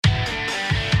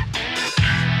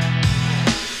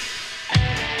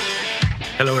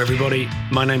Hello, everybody.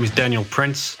 My name is Daniel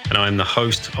Prince, and I'm the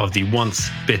host of the Once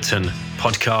Bitten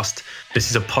podcast.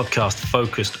 This is a podcast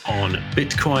focused on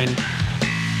Bitcoin.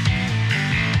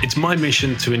 It's my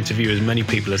mission to interview as many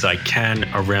people as I can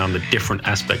around the different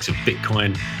aspects of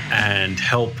Bitcoin and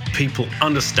help people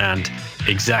understand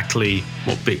exactly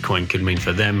what Bitcoin could mean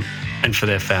for them and for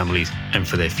their families and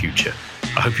for their future.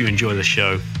 I hope you enjoy the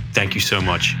show. Thank you so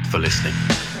much for listening.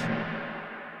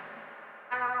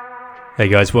 Hey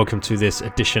guys, welcome to this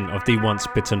edition of the Once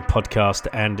Bitten podcast,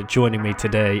 and joining me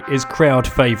today is crowd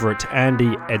favorite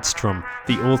Andy Edstrom,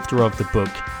 the author of the book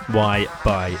Why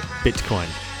Buy Bitcoin.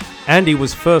 Andy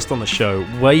was first on the show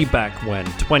way back when,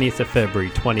 20th of February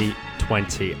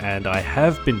 2020, and I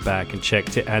have been back and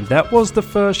checked it, and that was the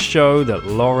first show that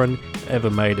Lauren ever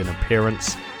made an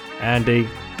appearance. Andy,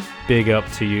 big up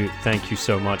to you. Thank you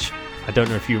so much. I don't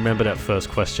know if you remember that first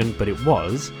question, but it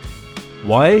was,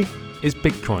 why is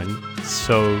Bitcoin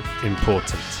so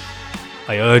important?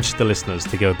 I urge the listeners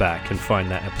to go back and find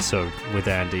that episode with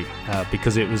Andy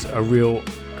because it was a real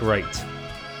great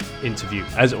interview.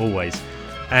 As always,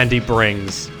 Andy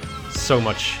brings so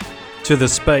much to the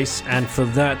space, and for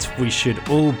that we should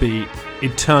all be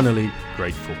eternally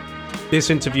grateful. This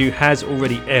interview has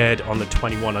already aired on the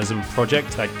 21ism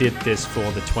project. I did this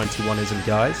for the 21ism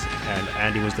guys, and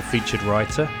Andy was the featured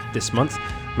writer this month.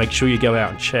 Make sure you go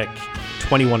out and check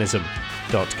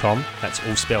 21ism.com. That's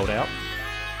all spelled out.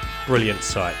 Brilliant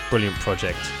site, brilliant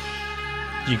project.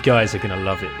 You guys are going to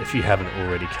love it if you haven't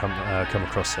already come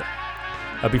across it.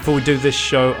 Before we do this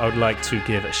show, I would like to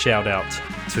give a shout out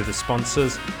to the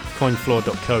sponsors,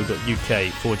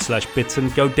 coinfloor.co.uk/bitten.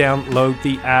 Go download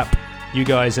the app. You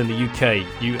guys in the UK,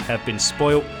 you have been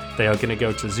spoiled. They are going to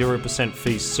go to 0%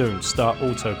 fees soon. Start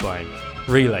auto buying.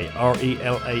 Relay,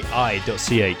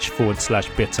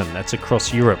 relai.ch/bitten. That's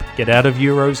across Europe. Get out of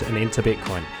euros and into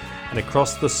Bitcoin. And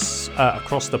across the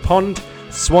pond,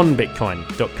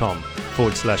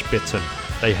 swanbitcoin.com/bitten.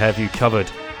 They have you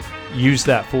covered. Use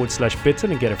that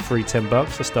 /bitten and get a free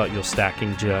 $10 to start your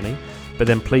stacking journey. But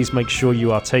then please make sure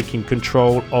you are taking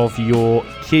control of your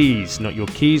keys, not your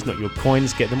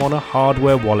coins. Get them on a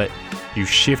hardware wallet. Use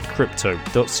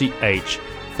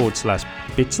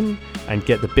shiftcrypto.ch/bitten and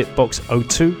get the Bitbox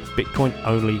O2 Bitcoin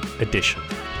only edition.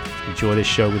 Enjoy this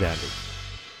show with Andy.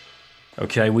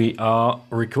 Okay, we are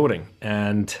recording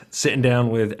and sitting down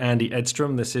with Andy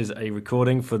Edstrom. This is a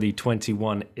recording for the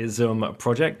 21ism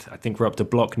project. I think we're up to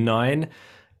block 9.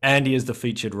 Andy is the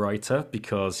featured writer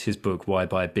because his book, Why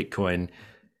Buy Bitcoin,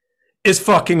 is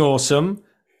fucking awesome.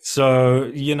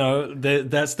 So, you know,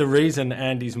 that's the reason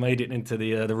Andy's made it into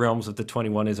the realms of the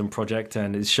 21ism project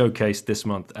and is showcased this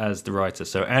month as the writer.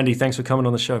 So, Andy, thanks for coming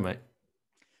on the show, mate.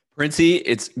 Princey,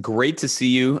 it's great to see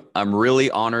you. I'm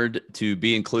really honored to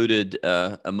be included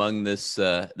among this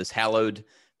hallowed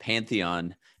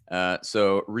pantheon.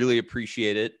 So really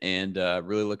appreciate it, and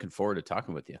really looking forward to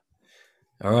talking with you.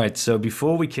 All right. So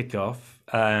before we kick off,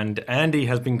 and Andy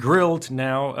has been grilled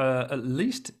now at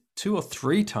least 2 or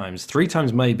 3 times, 3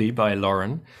 times maybe, by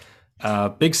Lauren.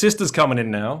 Big Sister's coming in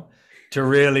now to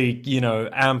really,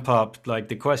 amp up like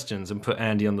the questions and put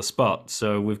Andy on the spot.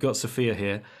 So we've got Sophia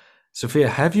here. Sophia,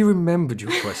 have you remembered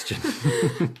your question?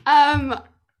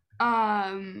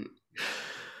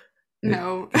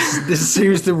 No. This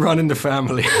seems to run in the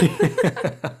family.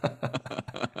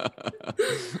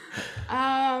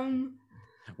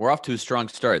 We're off to a strong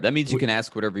start. That means you can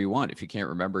ask whatever you want if you can't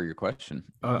remember your question.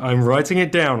 I'm writing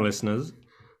it down, listeners.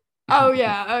 Oh,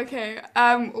 yeah. Okay.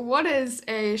 What is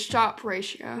a Sharpe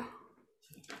ratio?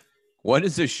 What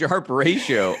is a Sharpe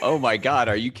ratio? Oh my God.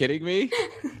 Are you kidding me?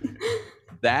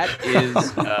 That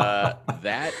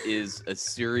is a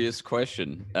serious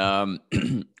question.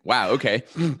 Wow. Okay.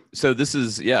 So this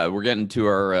is, we're getting to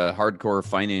our hardcore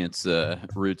finance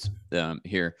roots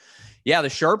here. Yeah. The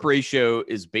Sharpe ratio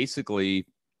is basically,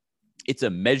 it's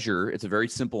a measure. It's a very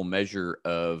simple measure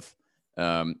of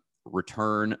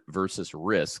return versus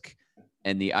risk.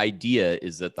 And the idea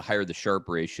is that the higher the Sharpe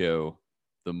ratio,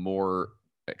 the more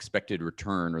expected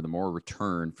return, or the more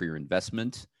return for your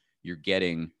investment you're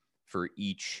getting for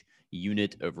each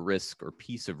unit of risk or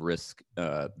piece of risk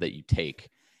that you take.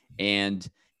 And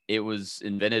it was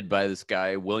invented by this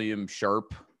guy, William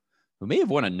Sharpe, who may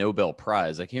have won a Nobel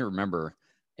Prize. I can't remember.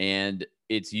 And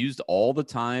it's used all the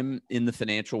time in the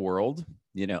financial world.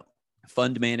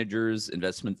 Fund managers,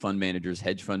 investment fund managers,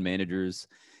 hedge fund managers,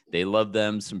 they love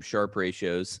them, some Sharpe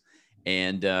ratios.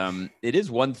 And it is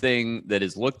one thing that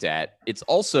is looked at. It's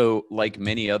also, like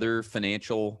many other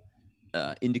financial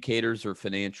indicators or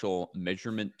financial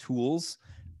measurement tools,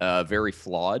 very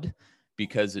flawed,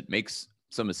 because it makes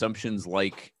some assumptions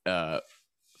like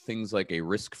things like a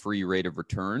risk-free rate of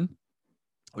return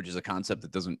which is a concept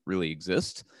that doesn't really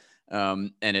exist.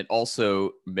 And it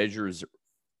also measures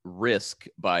risk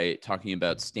by talking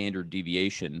about standard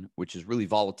deviation, which is really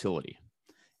volatility.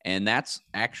 And that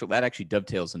actually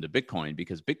dovetails into Bitcoin,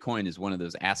 because Bitcoin is one of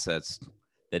those assets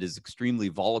that is extremely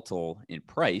volatile in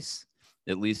price,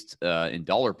 at least in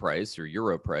dollar price or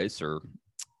euro price or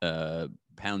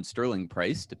pound sterling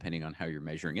price, depending on how you're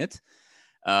measuring it.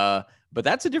 But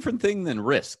that's a different thing than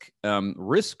risk.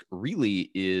 Risk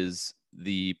really is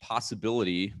the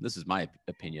possibility, this is my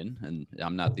opinion, and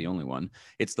I'm not the only one,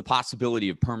 it's the possibility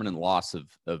of permanent loss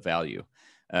of value,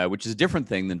 which is a different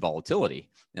thing than volatility.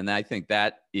 And I think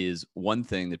that is one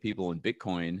thing that people in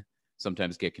Bitcoin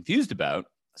sometimes get confused about.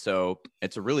 So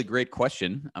it's a really great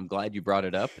question. I'm glad you brought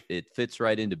it up. It fits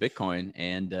right into Bitcoin,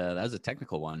 and that was a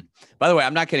technical one. By the way,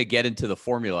 I'm not going to get into the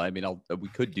formula. I mean, we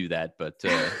could do that, but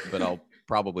I'll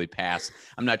probably pass.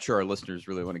 I'm not sure our listeners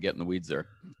really want to get in the weeds there.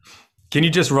 Can you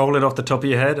just roll it off the top of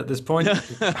your head at this point?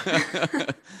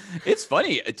 It's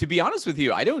funny, to be honest with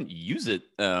you. I don't use it.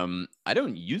 I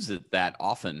don't use it that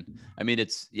often. I mean,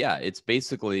 it's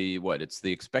basically it's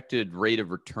the expected rate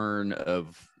of return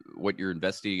of what you're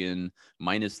investing in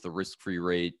minus the risk-free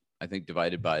rate, I think,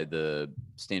 divided by the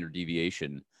standard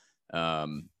deviation. But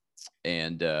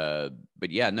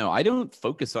yeah, no, I don't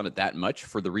focus on it that much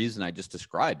for the reason I just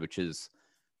described, which is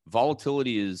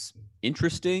volatility is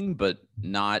interesting, but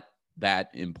not that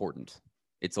important.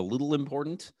 It's a little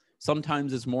important.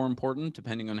 Sometimes it's more important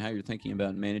depending on how you're thinking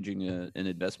about managing an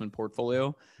investment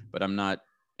portfolio, but I'm not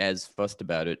as fussed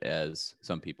about it as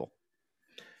some people.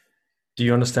 Do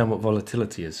you understand what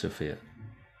volatility is, Sophia?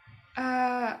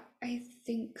 I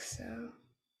think so.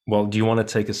 Well, do you want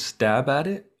to take a stab at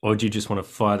it, or do you just want to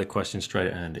fire the question straight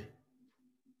at Andy?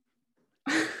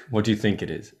 What do you think it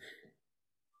is?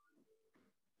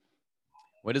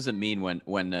 What does it mean when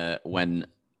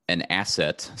an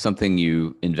asset, something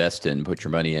you invest in, put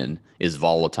your money in, is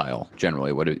volatile?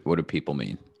 Generally, what do people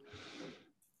mean?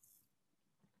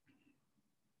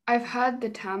 I've heard the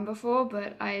term before,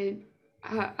 but I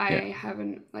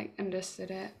haven't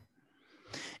understood it.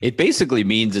 It basically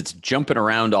means it's jumping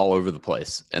around all over the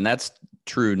place, and that's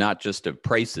true not just of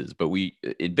prices, but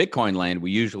in Bitcoin land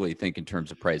we usually think in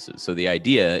terms of prices. So the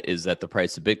idea is that the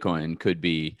price of Bitcoin could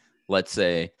be, let's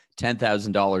say,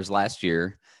 $10,000 last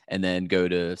year, and then go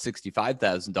to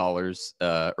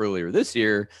 $65,000 earlier this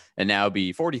year, and now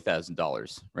be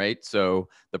 $40,000, right? So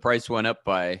the price went up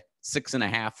by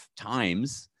 6.5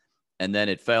 times, and then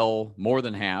it fell more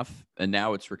than half, and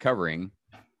now it's recovering.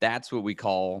 That's what we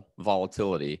call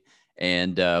volatility.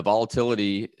 And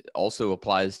volatility also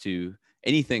applies to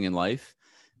anything in life.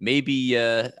 Maybe,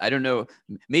 I don't know,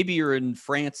 maybe you're in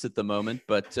France at the moment,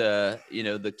 but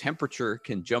the temperature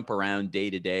can jump around day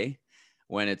to day.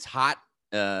 When it's hot,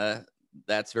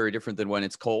 that's very different than when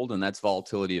it's cold, and that's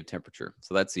volatility of temperature.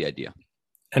 So that's the idea.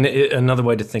 And another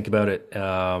way to think about it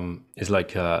is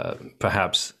like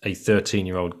perhaps a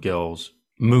 13-year-old girl's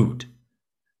mood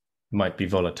might be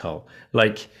volatile.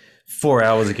 Like 4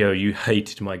 hours ago, you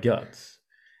hated my guts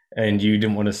and you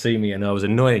didn't want to see me and I was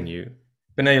annoying you.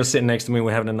 But now you're sitting next to me,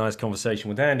 we're having a nice conversation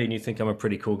with Andy and you think I'm a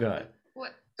pretty cool guy.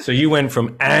 What? So you went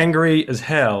from angry as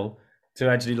hell to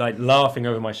actually like laughing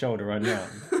over my shoulder right now.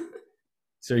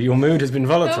 So your mood has been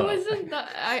volatile. That wasn't that.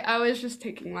 I was just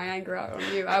taking my anger out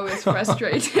on you. I was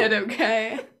frustrated,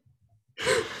 okay?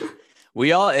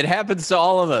 It happens to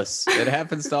all of us. It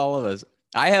happens to all of us.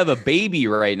 I have a baby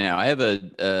right now. I have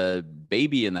a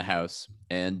baby in the house,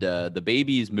 and the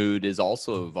baby's mood is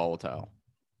also volatile.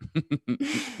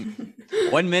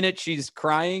 1 minute she's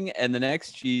crying, and the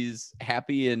next she's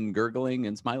happy and gurgling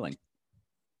and smiling.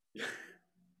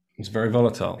 It's very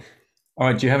volatile. All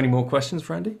right, do you have any more questions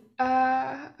for Andy?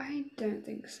 I don't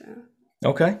think so.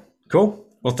 Okay, cool.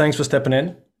 Well, thanks for stepping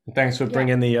in. Thanks for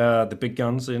bringing the big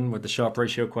guns in with the Sharpe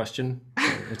ratio question.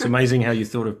 It's amazing how you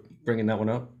thought of bringing that one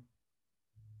up.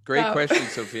 Great question,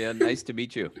 Sophia. Nice to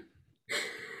meet you.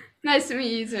 Nice to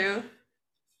meet you too.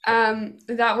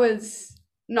 That was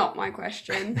not my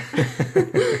question.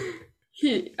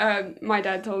 My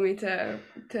dad told me to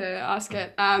ask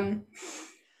it. I'm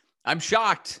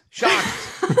shocked.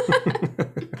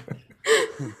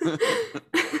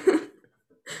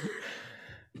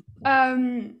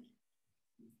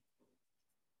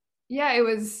 Yeah, it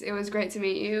was great to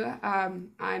meet you.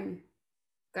 I'm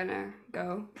gonna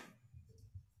go.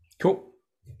 Cool.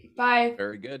 Bye.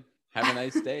 Very good. Have a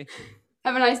nice day.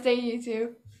 Have a nice day, you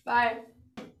too. Bye.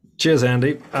 Cheers,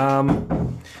 Andy.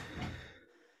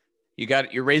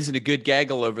 You're raising a good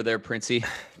gaggle over there, Princey.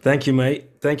 Thank you, mate.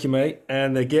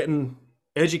 And they're getting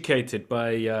educated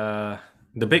by the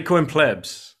Bitcoin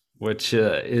plebs. which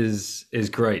is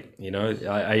great. You know,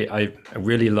 I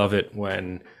really love it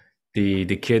when the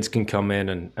kids can come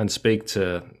in and speak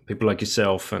to people like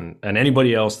yourself and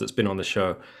anybody else that's been on the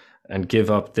show and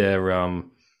give up their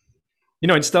you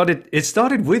know, it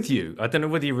started with you. I don't know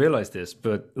whether you realize this,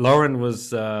 but Lauren was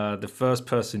the first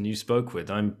person you spoke with.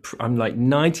 I'm like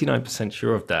 99%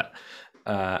 sure of that,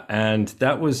 and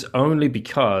that was only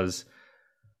because,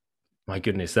 my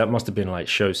goodness, that must have been like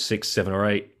show 6, 7, or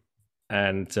 8,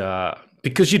 and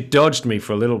because you dodged me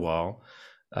for a little while.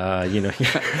 You know,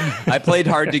 I played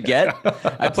hard to get.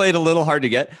 I played a little hard to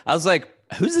get. I was like,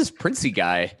 "Who's this Princey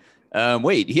guy?"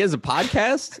 Wait, he has a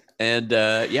podcast, and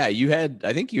yeah,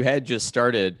 I think you had just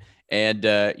started, and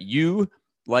you,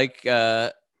 like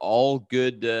all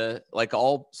good, like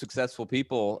all successful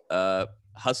people,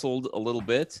 hustled a little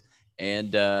bit,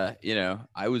 and you know,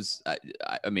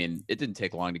 I mean, it didn't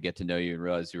take long to get to know you and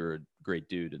realize you were a great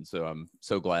dude, and so I'm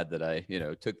so glad that I, you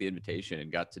know, took the invitation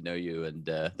and got to know you, and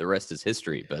the rest is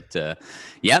history. But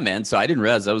yeah, man, so I didn't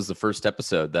realize that was the first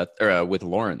episode with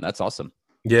Lauren. That's awesome.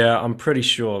 Yeah, I'm pretty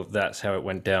sure that's how it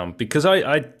went down because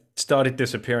I started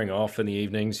disappearing off in the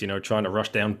evenings, you know, trying to rush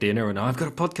down dinner and I've got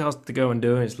a podcast to go and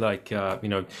do. It's like, you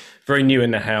know, very new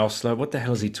in the house. Like, what the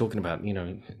hell is he talking about? You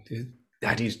know,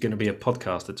 Daddy's going to be a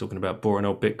podcaster talking about boring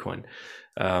old Bitcoin.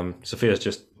 Sophia's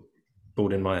just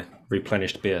brought in my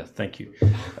replenished beer. Thank you.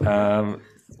 Well,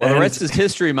 the rest is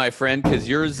history, my friend, because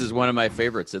yours is one of my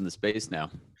favorites in the space now.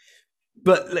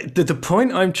 But like, the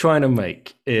point I'm trying to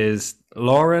make is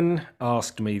Lauren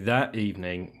asked me that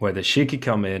evening whether she could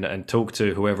come in and talk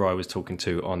to whoever I was talking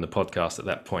to on the podcast at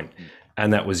that point,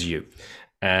 and that was you.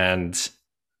 And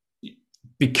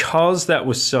because that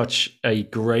was such a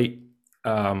great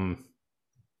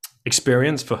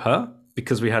experience for her,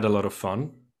 because we had a lot of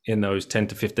fun in those 10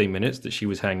 to 15 minutes that she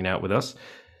was hanging out with us,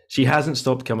 she hasn't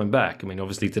stopped coming back. I mean,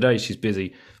 obviously today she's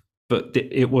busy, but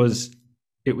it was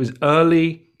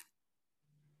early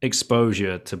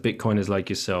exposure to Bitcoiners like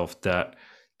yourself that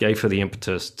gave her the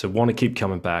impetus to want to keep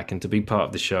coming back and to be part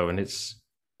of the show. And it's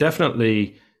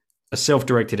definitely a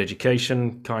self-directed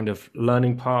education kind of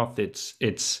learning path.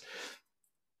 It's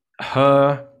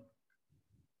her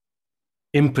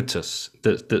impetus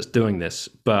that's doing this,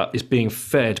 but it's being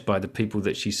fed by the people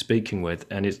that she's speaking with,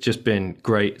 and it's just been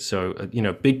great. So you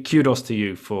know, big kudos to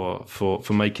you for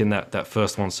making that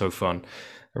first one so fun.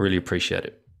 I really appreciate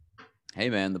it. Hey,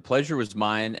 man, the pleasure was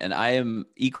mine. And I am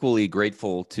equally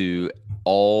grateful to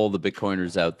all the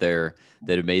Bitcoiners out there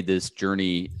that have made this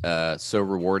journey so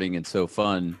rewarding and so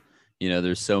fun. You know,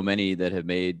 there's so many that have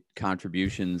made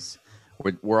contributions.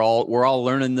 We're all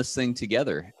learning this thing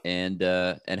together and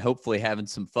hopefully having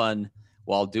some fun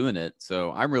while doing it.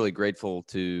 So I'm really grateful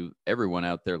to everyone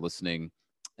out there listening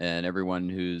and everyone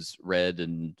who's read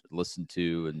and listened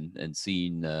to and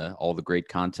seen all the great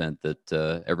content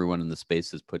that everyone in the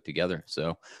space has put together.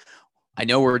 So I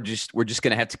know we're just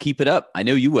going to have to keep it up. I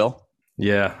know you will.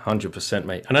 Yeah, 100%,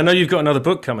 mate. And I know you've got another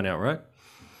book coming out, right?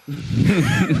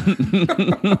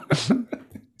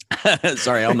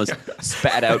 Sorry, I almost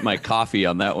spat out my coffee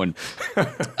on that one.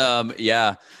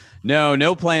 Yeah,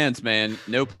 no plans, man.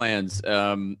 No plans.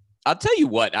 I'll tell you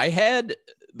what, I had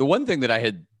the one thing that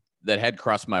had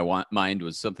crossed my mind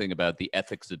was something about the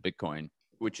ethics of Bitcoin,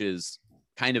 which is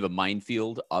kind of a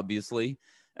minefield, obviously.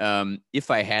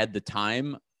 If I had the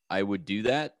time, I would do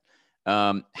that.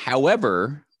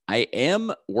 However, I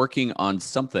am working on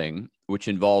something which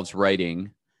involves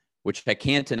writing, which I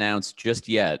can't announce just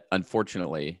yet,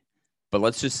 unfortunately. But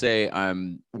let's just say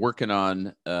I'm working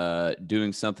on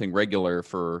doing something regular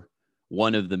for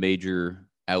one of the major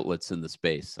outlets in the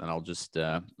space, and I'll just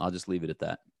leave it at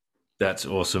that. That's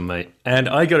awesome, mate. And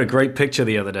I got a great picture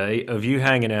the other day of you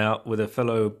hanging out with a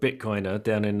fellow Bitcoiner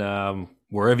down in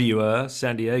wherever you were,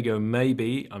 San Diego,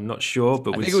 maybe. I'm not sure,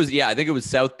 but I think it was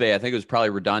South Bay. I think it was probably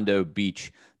Redondo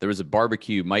Beach. There was a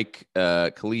barbecue. Mike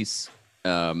Calise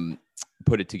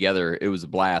put it together. It was a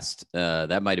blast.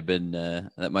 That might have been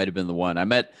the one. I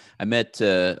met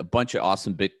a bunch of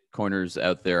awesome Bitcoiners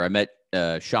out there. I met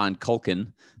Sean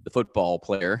Culkin, the football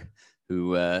player,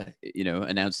 who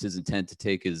announced his intent to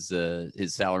take his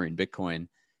salary in Bitcoin.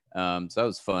 So that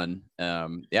was fun.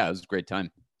 Yeah, it was a great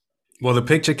time. Well, the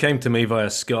picture came to me via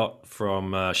Scott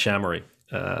from Shamory.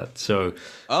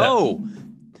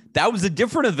 That was a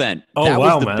different event. Oh, that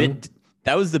wow, was man.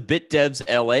 That was the BitDevs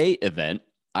LA event.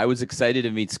 I was excited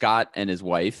to meet Scott and his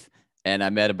wife, and I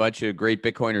met a bunch of great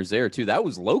Bitcoiners there too. That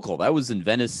was local. That was in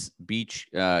Venice Beach,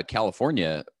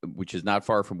 California, which is not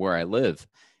far from where I live.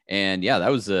 And yeah,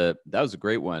 that was a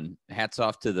great one. Hats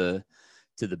off to the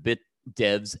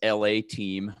BitDevs LA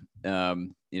team.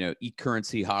 Eat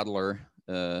Currency Hodler,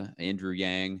 Andrew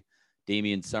Yang,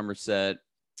 Damian Somerset,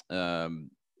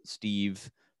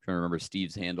 Steve. I'm trying to remember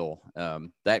Steve's handle.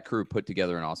 That crew put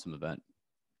together an awesome event.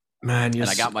 Man, and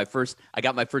I got my first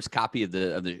copy of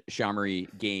the Shamory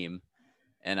game,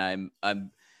 and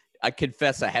I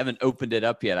confess I haven't opened it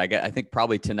up yet. I think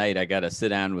probably tonight I got to sit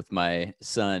down with my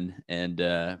son and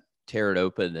tear it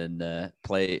open and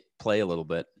play a little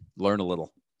bit, learn a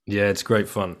little. Yeah, it's great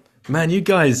fun. Man, you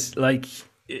guys, like,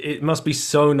 it must be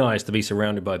so nice to be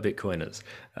surrounded by Bitcoiners.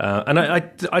 And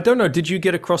I don't know, did you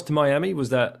get across to Miami? Was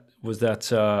that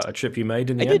a trip you made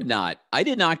in the end? I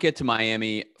did not get to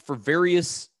Miami for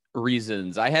various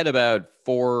reasons. I had about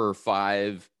 4 or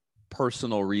 5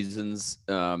 personal reasons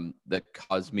that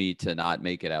caused me to not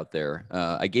make it out there.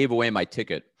 I gave away my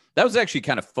ticket. That was actually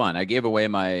kind of fun. I gave away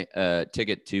my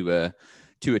ticket to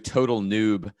a total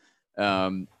noob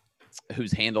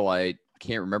whose handle I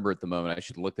can't remember at the moment. I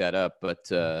should look that up. But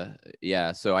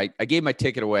yeah, so I gave my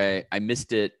ticket away. I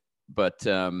missed it, but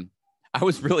I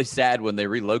was really sad when they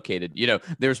relocated. You know,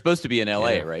 they were supposed to be in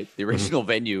LA, right? The original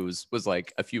venue was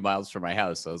like a few miles from my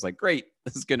house. So I was like, great,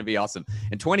 this is going to be awesome.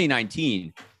 In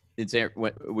 2019,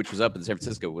 which was up in San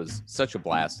Francisco, was such a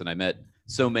blast. And I met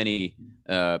so many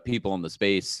people in the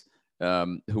space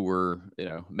who were, you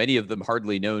know, many of them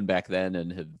hardly known back then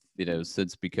and have, you know,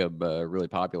 since become really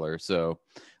popular. So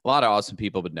a lot of awesome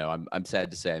people, but no, I'm sad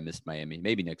to say I missed Miami.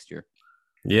 Maybe next year.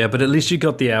 Yeah, but at least you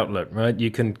got the outlet, right?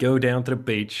 You can go down to the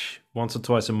beach once or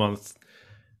twice a month,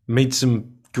 meet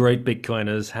some great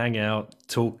Bitcoiners, hang out,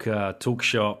 talk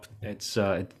shop.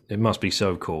 It must be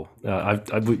so cool.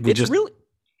 Really,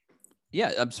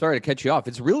 yeah. I'm sorry to cut you off.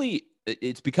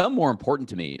 It's become more important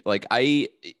to me. Like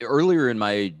earlier in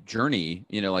my journey,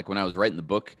 you know, like when I was writing the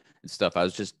book and stuff, I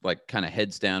was just like kind of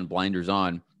heads down, blinders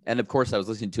on, and of course I was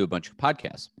listening to a bunch of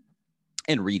podcasts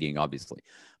and reading, obviously.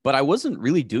 But I wasn't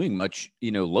really doing much,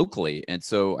 you know, locally. And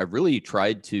so I've really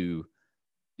tried to,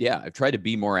 I've tried to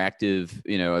be more active.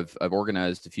 You know, I've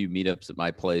organized a few meetups at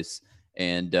my place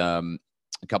and a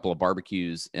couple of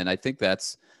barbecues. And I think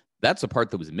that's a part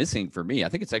that was missing for me. I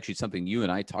think it's actually something you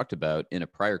and I talked about in a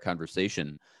prior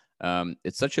conversation.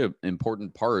 It's such an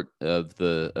important part of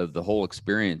the whole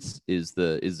experience is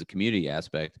the community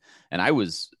aspect. And I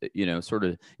was, you know, sort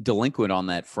of delinquent on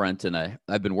that front, and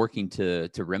I've been working to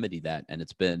remedy that, and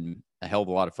it's been a hell of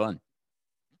a lot of fun.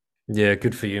 Yeah,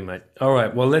 good for you, mate. All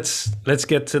right, well let's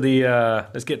get to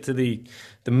the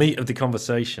meat of the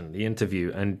conversation, the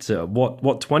interview, and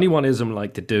what 21ism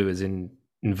like to do is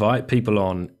invite people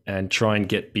on and try and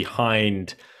get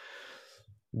behind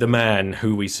the man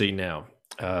who we see now.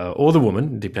 Or the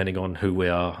woman, depending on who we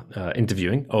are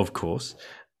interviewing, of course.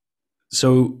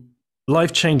 So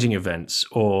life-changing events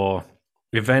or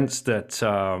events that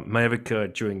may have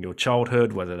occurred during your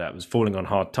childhood, whether that was falling on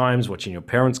hard times, watching your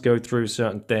parents go through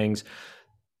certain things,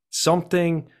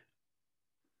 something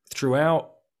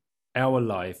throughout our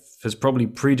life has probably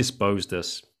predisposed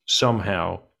us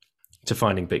somehow to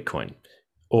finding Bitcoin,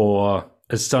 or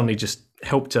has suddenly just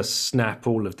helped us snap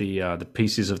all of the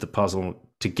pieces of the puzzle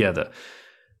together.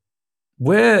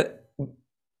 Where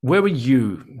were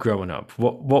you growing up?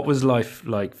 What was life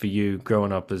like for you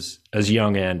growing up as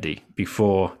young Andy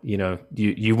before, you know,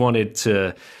 you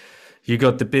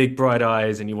got the big bright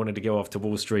eyes and you wanted to go off to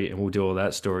Wall Street, and we'll do all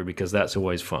that story because that's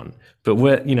always fun. But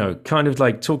where, you know, kind of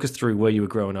like talk us through where you were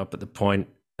growing up at the point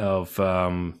of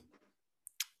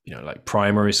you know, like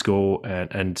primary school,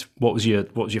 and what was your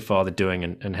father doing,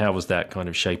 and how was that kind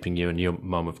of shaping you, and your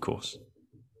mum, of course.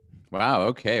 Wow.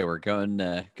 Okay, we're going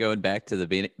back to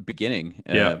the beginning.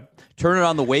 Turn it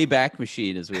on the way back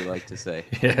machine, as we like to say.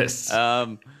 Yes.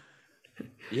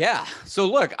 Yeah. So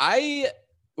look, I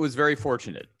was very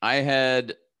fortunate. I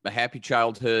had a happy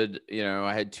childhood. You know,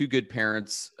 I had 2 good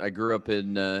parents. I grew up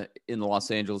in the Los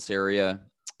Angeles area,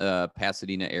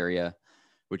 Pasadena area,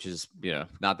 which is, you know,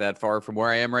 not that far from where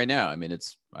I am right now. I mean,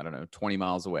 it's, I don't know, 20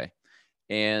 miles away.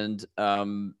 And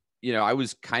you know, I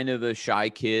was kind of a shy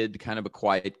kid, kind of a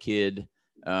quiet kid.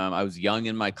 I was young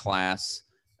in my class,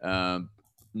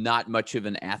 not much of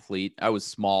an athlete. I was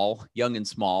small, young and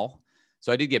small.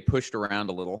 So I did get pushed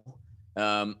around a little.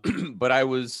 But I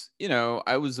was, you know,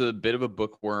 I was a bit of a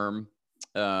bookworm,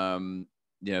 you know,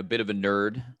 a bit of a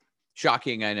nerd.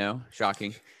 Shocking, I know,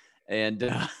 shocking.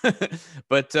 And,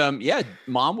 but yeah,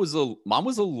 mom was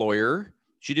a lawyer.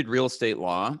 She did real estate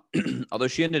law, although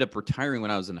she ended up retiring when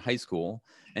I was in high school.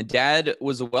 And dad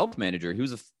was a wealth manager. He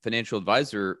was a financial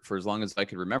advisor for as long as I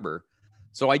could remember.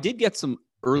 So I did get some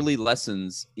early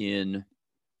lessons in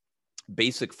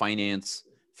basic finance,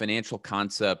 financial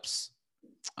concepts,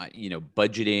 you know,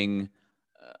 budgeting,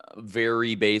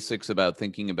 very basics about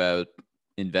thinking about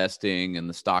investing and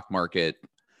the stock market.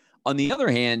 On the other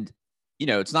hand,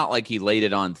 it's not like he laid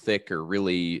it on thick or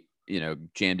really,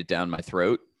 jammed it down my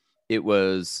throat. It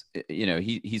was,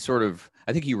 he sort of,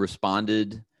 I think he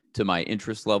responded to my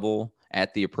interest level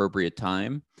at the appropriate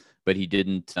time, but he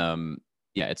didn't,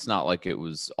 it's not like it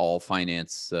was all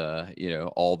finance,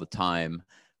 all the time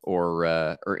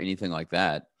or anything like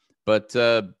that. But,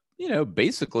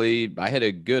 basically I had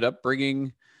a good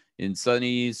upbringing in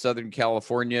sunny Southern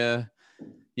California.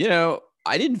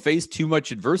 I didn't face too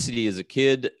much adversity as a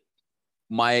kid.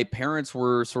 My parents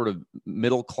were sort of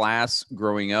middle class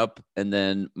growing up, and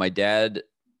then my dad,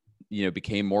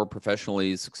 became more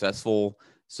professionally successful.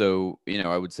 So,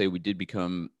 I would say we did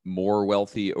become more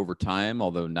wealthy over time,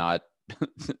 although not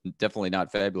definitely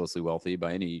not fabulously wealthy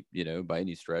by any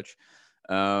stretch.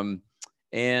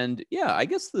 And yeah, I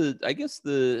guess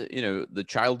the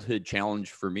childhood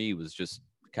challenge for me was just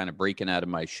kind of breaking out of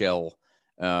my shell.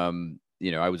 I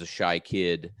was a shy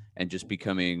kid and just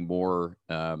becoming more,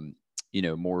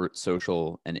 more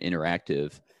social and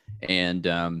interactive.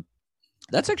 And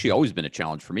that's actually always been a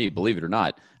challenge for me, believe it or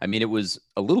not. I mean, it was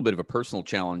a little bit of a personal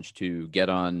challenge to get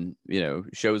on,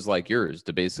 shows like yours,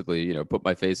 to basically, put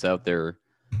my face out there,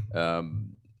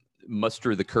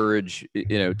 muster the courage,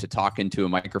 to talk into a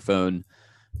microphone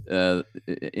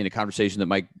in a conversation that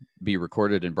might be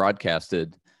recorded and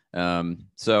broadcasted.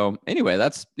 So anyway,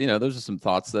 that's, those are some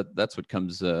thoughts that's what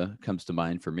comes to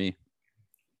mind for me.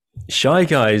 Shy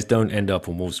guys don't end up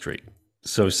on Wall Street.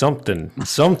 So something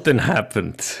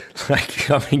happened.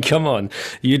 Like, I mean, come on,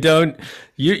 you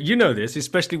know this,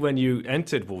 especially when you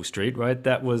entered Wall Street, right?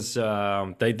 That was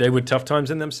they were tough times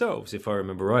in themselves, if I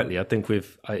remember rightly. I think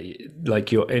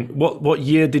what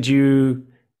year did you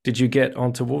get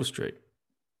onto Wall Street?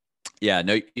 Yeah,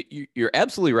 no, you're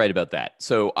absolutely right about that.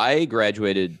 So I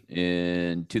graduated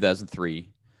in 2003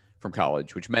 from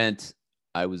college, which meant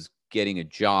I was getting a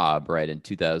job right in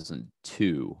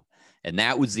 2002. And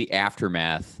that was the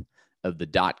aftermath of the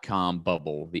dot-com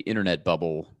bubble, the internet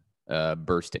bubble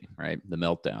bursting, right? The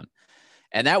meltdown.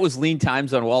 And that was lean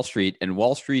times on Wall Street. And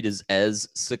Wall Street is as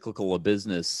cyclical a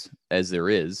business as there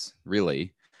is,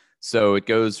 really. So it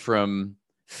goes from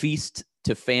feast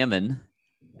to famine.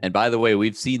 And by the way,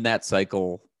 we've seen that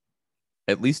cycle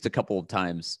at least a couple of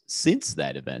times since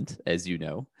that event, as you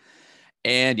know.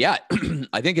 And yeah,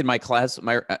 I think in my class,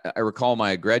 I recall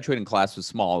my graduating class was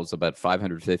small. It was about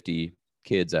 550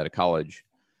 kids out of college.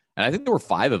 And I think there were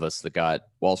 5 of us that got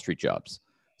Wall Street jobs.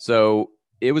 So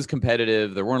it was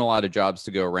competitive. There weren't a lot of jobs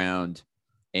to go around.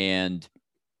 And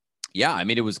yeah, I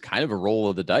mean, it was kind of a roll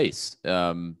of the dice,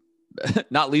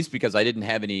 not least because I didn't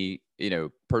have any,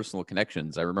 personal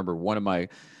connections. I remember one of my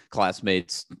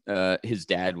classmates, his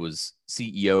dad was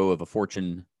CEO of a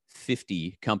Fortune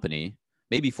 50 company,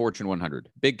 maybe Fortune 100,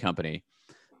 big company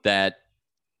that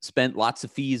spent lots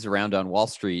of fees around on Wall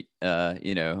Street, on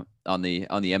the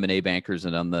M&A bankers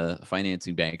and on the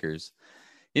financing bankers,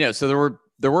 so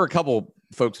there were a couple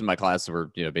folks in my class that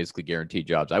were, basically guaranteed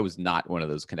jobs. I was not one of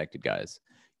those connected guys.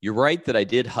 You're right that I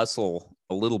did hustle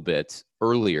a little bit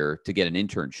earlier to get an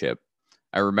internship.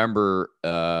 I remember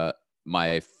it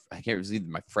was either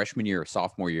my freshman year or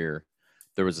sophomore year.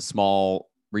 There was a small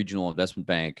regional investment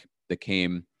bank that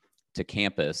came to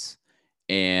campus,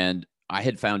 and I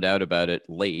had found out about it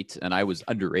late, and I was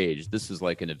underage. This was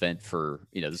like an event for,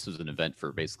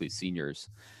 basically seniors.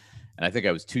 And I think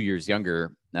I was 2 years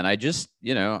younger. And I just,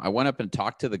 I went up and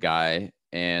talked to the guy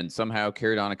and somehow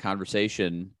carried on a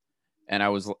conversation.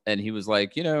 And he was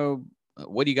like,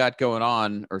 what do you got going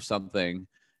on or something?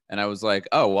 And I was like,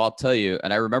 oh, well, I'll tell you.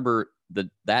 And I remember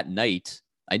that night,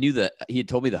 I knew that he had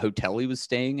told me the hotel he was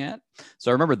staying at. So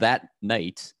I remember that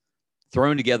night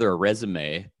throwing together a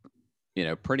resume,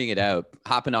 printing it out,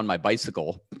 hopping on my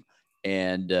bicycle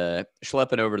and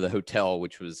schlepping over to the hotel,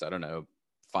 which was, I don't know,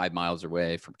 5 miles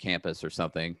away from campus or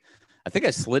something. I think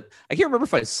I can't remember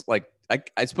if I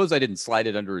suppose I didn't slide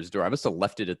it under his door. I must have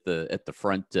left it at the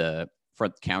front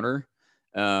counter.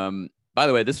 By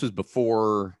the way, this was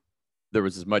before there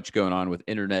was as much going on with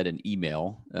internet and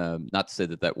email. Not to say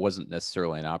that wasn't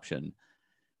necessarily an option,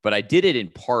 but I did it in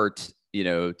part,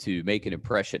 to make an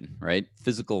impression, right?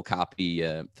 Physical copy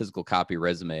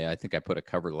resume. I think I put a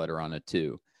cover letter on it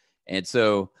too. And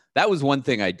so that was one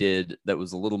thing I did that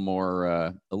was a little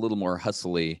more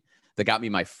hustly, that got me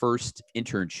my first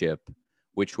internship,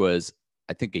 which was,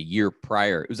 I think, a year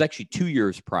prior. It was actually 2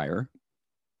 years prior.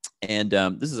 And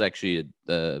this is actually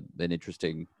an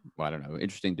interesting,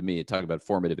 interesting to me to talk about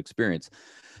formative experience.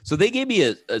 So they gave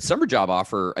me a summer job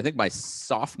offer, I think my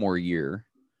sophomore year,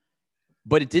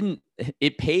 but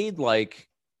it paid like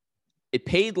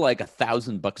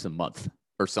 $1,000 a month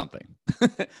or something.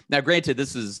 Now, granted,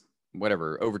 this is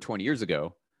over 20 years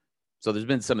ago, So there's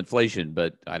been some inflation,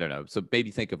 but I don't know. So maybe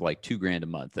think of like $2,000 a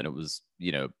month, and it was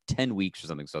 10 weeks or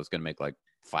something. So I was going to make like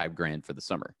 $5,000 for the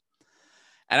summer.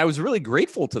 And I was really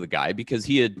grateful to the guy because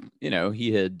he had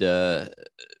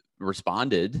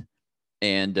responded,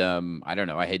 and I don't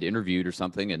know, I had interviewed or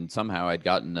something, and somehow I'd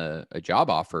gotten a job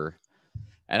offer,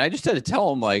 and I just had to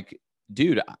tell him, like,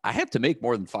 dude, I have to make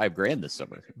more than $5,000 this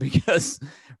summer because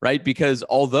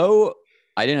although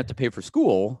I didn't have to pay for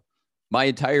school, my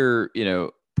entire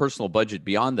personal budget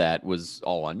beyond that was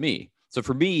all on me. So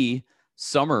for me,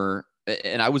 summer.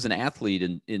 And I was an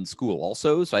athlete in school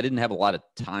also, so I didn't have a lot of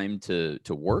time to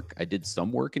work. I did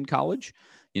some work in college.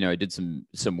 I did some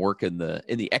work in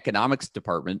the economics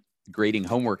department, grading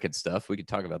homework and stuff. We could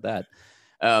talk about that.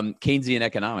 Keynesian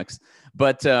economics.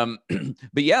 But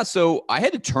yeah, so I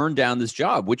had to turn down this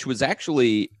job, which was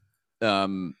actually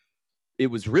it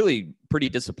was really pretty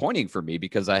disappointing for me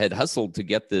because I had hustled to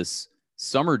get this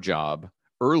summer job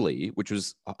early, which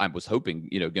was, I was hoping,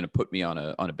 going to put me on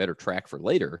a better track for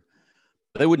later.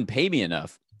 But they wouldn't pay me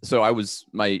enough. So I was,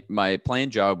 my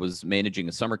planned job was managing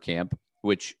a summer camp,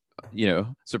 which,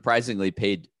 surprisingly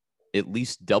paid at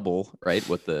least double, right,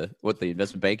 what the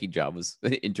investment banking job was,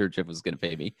 internship was going to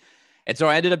pay me. And so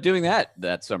I ended up doing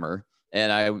that summer.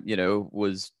 And I,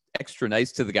 was extra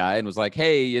nice to the guy and was like,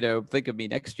 hey, think of me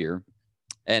next year.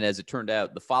 And as it turned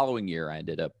out, the following year, I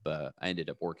ended up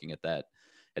working at that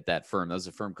firm. That was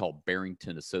a firm called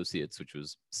Barrington Associates, which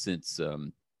was since,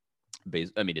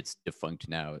 it's defunct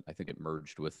now. I think it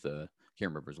merged with, can't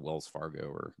remember if it was Wells Fargo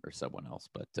or someone else,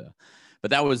 but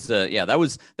that was,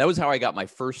 that was how I got my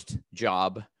first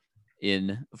job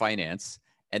in finance,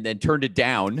 and then turned it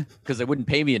down because they wouldn't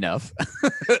pay me enough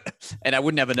and I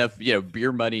wouldn't have enough,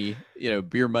 beer money,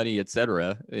 et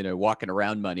cetera, walking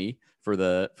around money for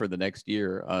the next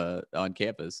year, on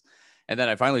campus. And then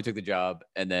I finally took the job,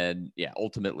 and then,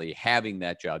 ultimately having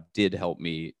that job did help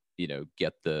me,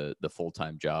 get the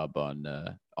full-time job on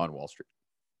Wall Street.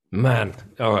 Man,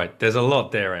 all right. There's a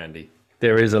lot there, Andy.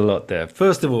 There is a lot there.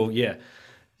 First of all,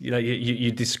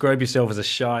 you describe yourself as a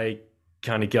shy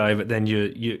kind of guy, but then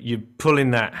you're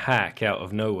pulling that hack out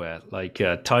of nowhere, like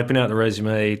typing out the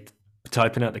resume,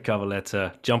 typing out the cover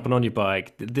letter, jumping on your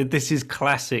bike. This is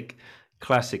classic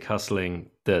hustling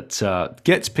that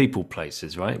gets people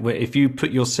places, right? Where if you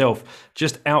put yourself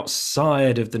just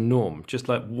outside of the norm, just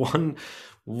like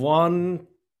 1%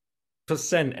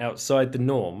 outside the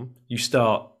norm, you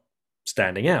start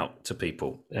standing out to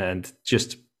people. And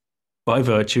just by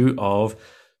virtue of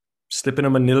slipping a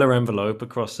manila envelope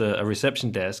across a reception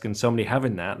desk and somebody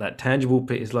having that tangible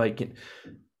bit is like,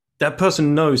 that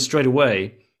person knows straight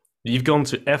away you've gone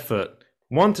to effort,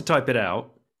 1, to type it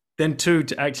out, then 2,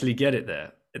 to actually get it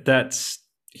there. That's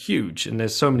huge. And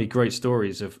there's so many great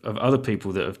stories of other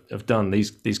people that have done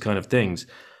these kind of things.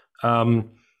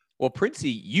 Well,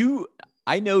 Princey,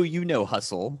 I know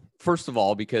hustle, first of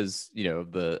all, because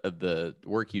of the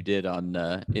work you did on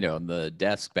on the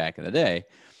desk back in the day,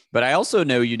 but I also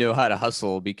know how to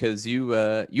hustle because you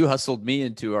hustled me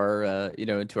into our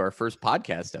into our first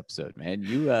podcast episode, man.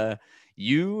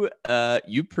 You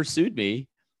pursued me,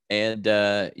 and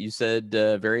you said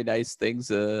very nice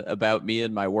things about me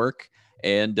and my work,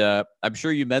 and I'm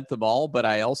sure you meant them all, but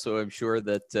I also am sure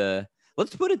that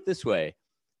let's put it this way.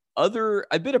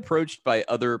 I've been approached by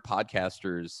other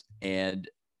podcasters, and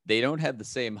they don't have the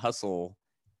same hustle,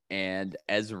 and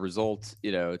as a result,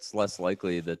 it's less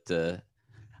likely that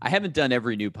I haven't done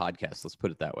every new podcast. Let's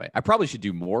put it that way. I probably should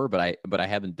do more, but I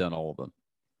haven't done all of them.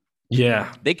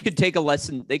 Yeah, they could take a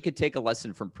lesson. They could take a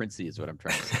lesson from Princey, is what I'm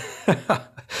trying to say.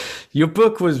 Your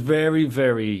book was very,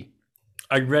 very.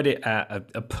 I read it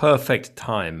at a perfect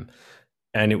time,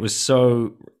 and it was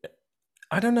so.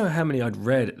 I don't know how many I'd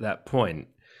read at that point.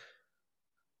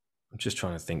 I'm just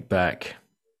trying to think back.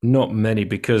 Not many,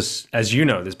 because, as you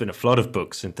know, there's been a flood of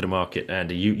books into the market,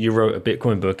 Andy. You wrote a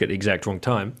Bitcoin book at the exact wrong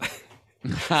time.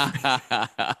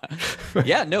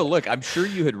 Yeah, no, look, I'm sure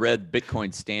you had read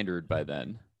Bitcoin Standard by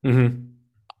then. Mm-hmm.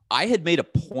 I had made a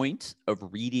point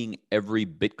of reading every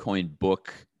Bitcoin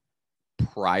book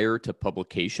prior to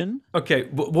publication. Okay,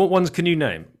 what ones can you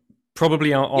name?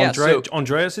 Probably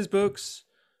Andreas's books.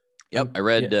 Yep, I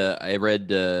read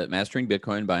Mastering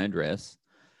Bitcoin by Andreas.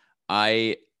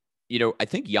 I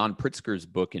think Jan Pritzker's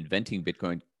book, Inventing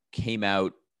Bitcoin, came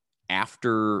out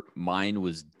after mine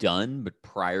was done, but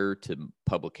prior to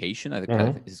publication. I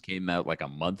think this came out like a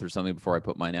month or something before I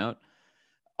put mine out.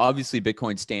 Obviously,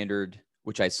 Bitcoin Standard,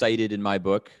 which I cited in my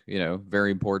book,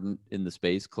 very important in the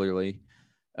space, clearly.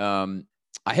 I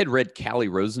had read Callie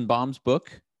Rosenbaum's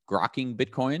book, Grokking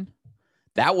Bitcoin.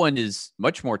 That one is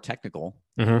much more technical.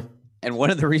 Mm-hmm. And one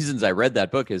of the reasons I read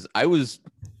that book is I was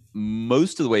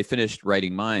most of the way finished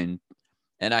writing mine,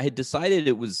 and I had decided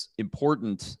it was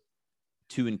important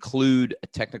to include a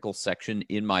technical section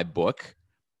in my book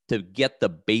to get the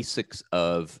basics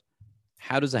of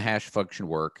how does a hash function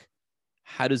work?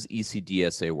 How does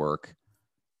ECDSA work?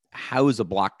 How is a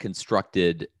block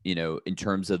constructed, in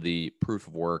terms of the proof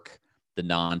of work, the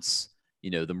nonce,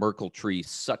 the Merkle tree,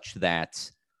 such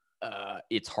that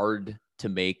it's hard to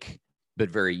make, but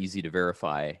very easy to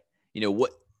verify.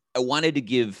 What I wanted to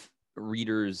give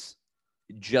readers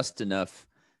just enough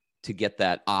to get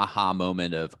that aha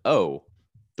moment of, oh,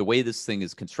 the way this thing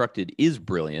is constructed is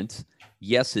brilliant.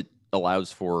 Yes, it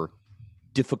allows for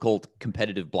difficult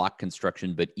competitive block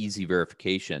construction, but easy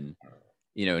verification,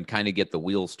 and kind of get the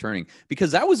wheels turning,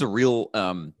 because that was a real, I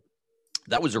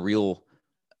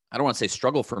don't want to say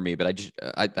struggle for me, but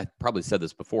I probably said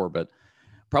this before, but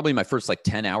probably my first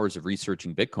 10 hours of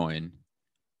researching Bitcoin,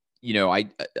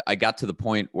 I got to the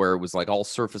point where it was all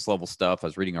surface level stuff. I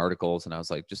was reading articles and I was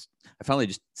I finally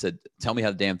just said, tell me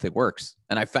how the damn thing works.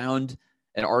 And I found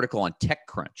an article on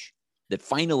TechCrunch that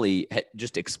finally had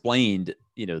just explained,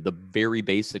 the very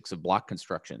basics of block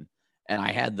construction. And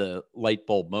I had the light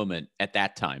bulb moment at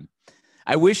that time.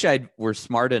 I wish I were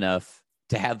smart enough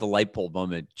to have the light bulb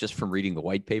moment just from reading the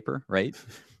white paper, right?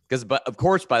 But of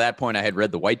course, by that point I had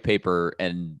read the white paper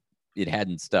and it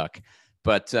hadn't stuck.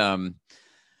 But but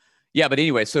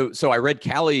anyway, so I read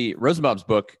Callie Rosenbaum's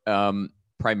book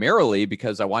primarily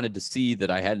because I wanted to see that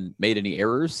I hadn't made any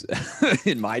errors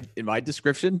in my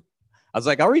description. I was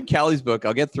I'll read Callie's book.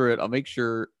 I'll get through it. I'll make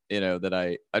sure, that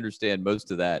I understand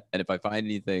most of that. And if I find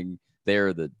anything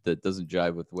there that doesn't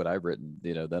jive with what I've written,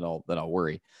 then I'll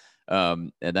worry.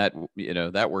 And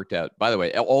that worked out. By the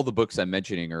way, all the books I'm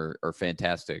mentioning are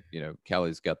fantastic.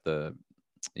 Callie's got the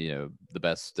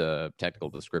best technical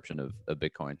description of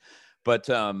Bitcoin. But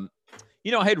I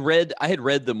had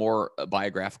read the more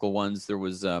biographical ones. There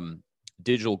was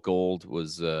Digital Gold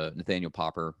was Nathaniel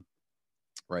Popper,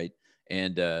 right?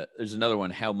 And there's another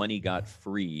one, How Money Got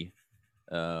Free.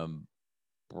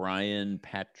 Brian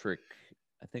Patrick,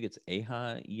 I think it's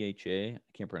Eha, E-H-A. I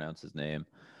can't pronounce his name.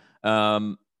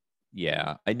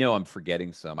 Yeah, I know I'm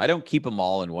forgetting some. I don't keep them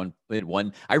all in one.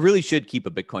 I really should keep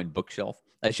a Bitcoin bookshelf.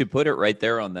 I should put it right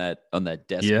there on that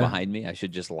desk behind me. I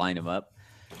should just line them up.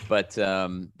 But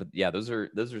yeah, those are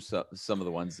some of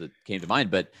the ones that came to mind.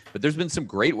 But there's been some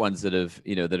great ones that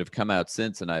have come out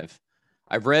since, and I've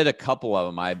read a couple of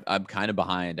them. I'm kind of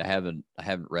behind. I haven't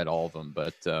read all of them,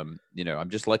 but I'm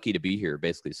just lucky to be here.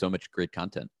 Basically, so much great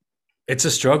content. It's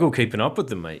a struggle keeping up with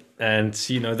them, mate. And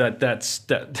that's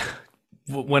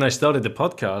when I started the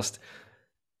podcast,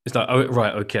 it's oh,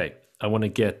 right, okay. I want to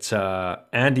get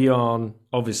Andy on,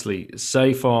 obviously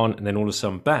Safe on, and then all of a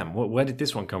sudden, bam! Where did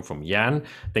this one come from? Jan,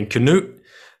 then Knut,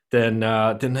 then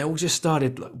they all just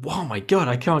started. Oh my god,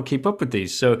 I can't keep up with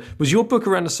these. So, was your book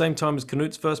around the same time as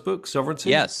Knut's first book,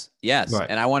 Sovereignty? Yes, right.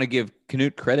 And I want to give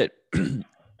Knut credit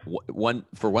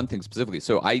for one thing specifically.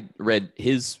 So I read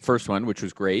his first one, which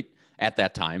was great at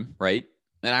that time, right?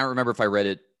 And I don't remember if I read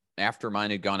it after mine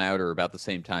had gone out or about the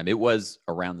same time. It was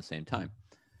around the same time.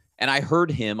 And I heard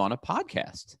him on a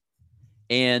podcast.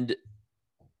 And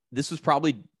this was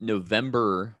probably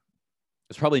November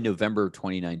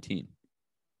 2019.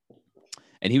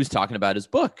 And he was talking about his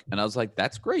book. And I was like,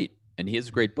 that's great. And he has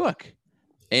a great book.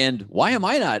 And why am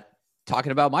I not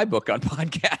talking about my book on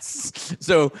podcasts?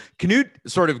 So Knut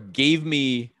sort of gave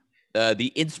me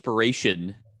the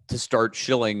inspiration to start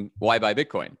shilling Why Buy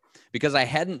Bitcoin, because I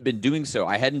hadn't been doing so.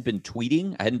 I hadn't been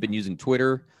tweeting. I hadn't been using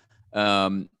Twitter.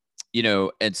 And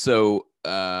so,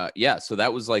 so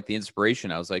that was the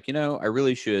inspiration. I was like, I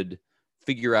really should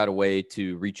figure out a way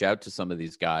to reach out to some of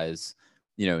these guys,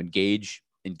 engage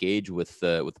with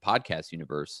the podcast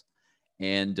universe.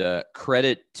 And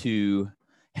credit to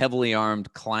Heavily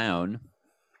Armed Clown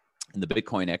in the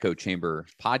Bitcoin Echo Chamber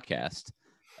podcast.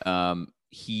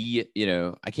 He,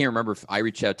 I can't remember if I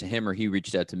reached out to him or he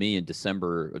reached out to me in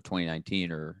December of 2019,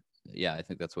 or I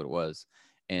think that's what it was.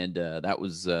 And that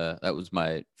was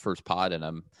my first pod, and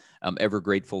I'm ever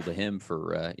grateful to him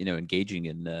for engaging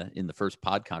in the first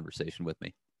pod conversation with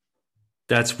me.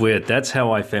 That's weird. That's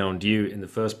how I found you in the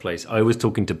first place. I was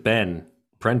talking to Ben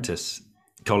Prentice,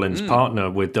 Colin's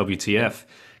partner with WTF,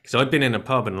 because I'd been in a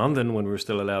pub in London when we were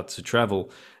still allowed to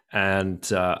travel, and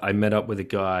I met up with a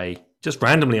guy just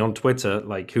randomly on Twitter,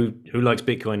 who likes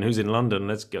Bitcoin, who's in London,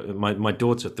 let's go. My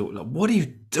daughter thought, what are you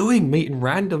doing meeting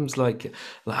randoms?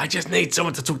 I just need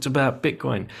someone to talk to about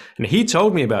Bitcoin. And he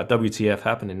told me about WTF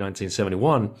happened in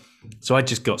 1971. So I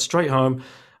just got straight home.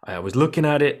 I was looking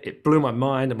at it. It blew my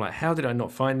mind. I'm like, how did I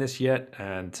not find this yet?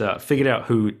 And figured out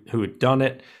who had done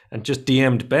it and just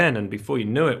DM'd Ben. And before you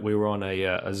knew it, we were on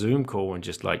a Zoom call and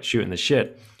just like shooting the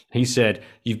shit. He said,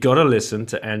 you've got to listen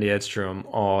to Andy Edstrom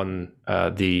on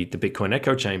the Bitcoin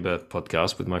Echo Chamber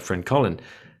podcast with my friend Colin.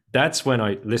 That's when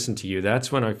I listened to you.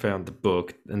 That's when I found the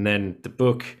book. And then the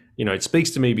book, it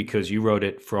speaks to me because you wrote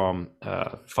it from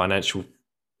financial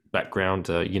background.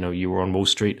 You were on Wall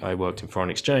Street. I worked in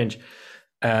foreign exchange.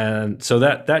 And so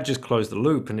that just closed the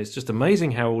loop. And it's just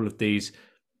amazing how all of these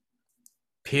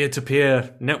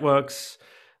peer-to-peer networks,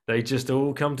 they just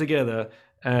all come together.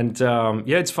 And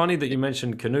it's funny that you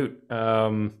mentioned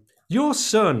Knut. Your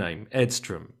surname,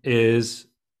 Edstrom, is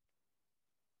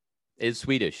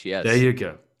Swedish, yes. There you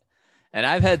go. And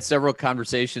I've had several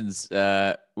conversations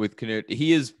with Knut.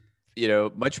 He is,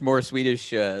 much more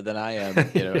Swedish than I am,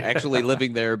 actually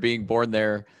living there, being born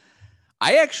there.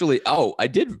 I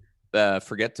did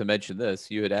forget to mention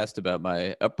this. You had asked about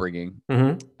my upbringing.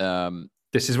 Mm-hmm.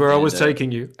 This is where I was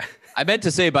taking you. I meant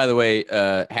to say, by the way,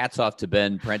 hats off to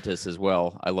Ben Prentice as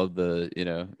well. I love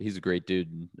he's a great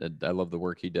dude, and I love the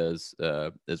work he does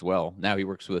as well. Now he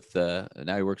works with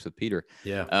Peter.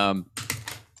 Yeah.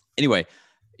 Anyway,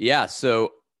 yeah.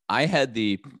 So I had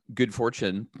the good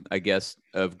fortune, I guess,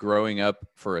 of growing up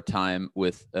for a time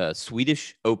with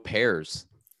Swedish au pairs,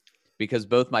 because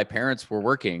both my parents were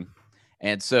working,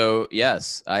 and so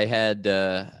yes, I had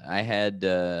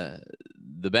the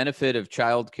benefit of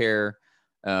childcare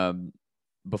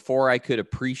before I could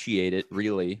appreciate it,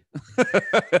 really.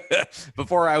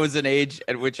 Before I was an age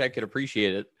at which I could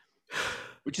appreciate it,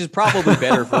 which is probably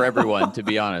better for everyone, to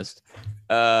be honest.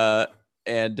 So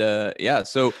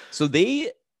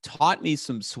they taught me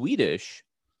some Swedish,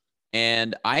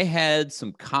 and I had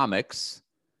some comics.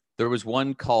 There was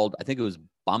one called, I think it was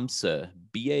Bamse,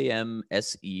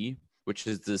 Bamse, which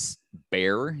is this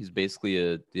bear. He's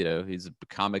basically he's a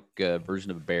comic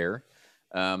version of a bear.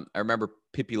 I remember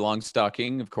Pippi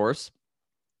Longstocking, of course.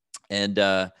 And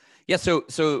so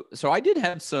I did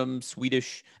have some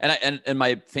Swedish, and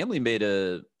my family made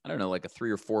a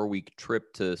 3 or 4 week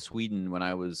trip to Sweden when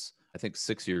I was, I think,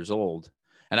 6 years old.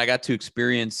 And I got to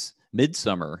experience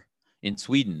Midsummer in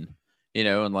Sweden, and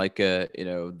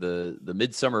the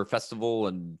Midsummer Festival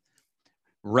and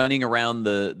running around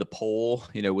the pole,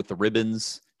 with the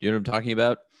ribbons. You know what I'm talking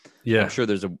about? Yeah. I'm sure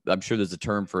there's a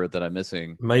term for it that I'm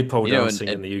missing. Maypole dancing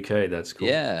in the UK. That's cool.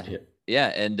 Yeah.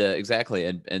 And exactly.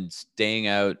 And staying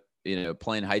out,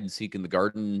 playing hide and seek in the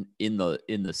garden in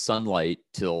the sunlight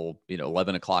till,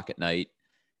 11 o'clock at night.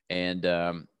 And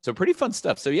so pretty fun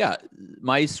stuff. So yeah,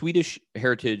 my Swedish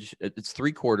heritage, it's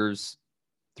three quarters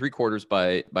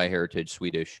by heritage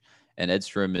Swedish, and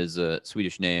Edstrom is a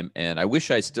Swedish name. And I wish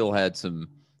I still had some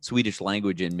Swedish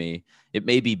language in me. It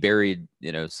may be buried,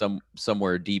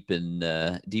 somewhere deep in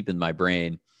my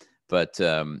brain. But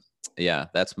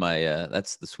that's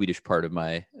that's the Swedish part of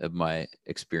my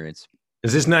experience.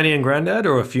 Is this nanny and granddad,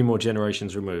 or a few more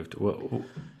generations removed?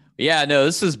 Yeah, no,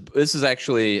 this is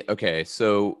actually okay.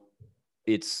 So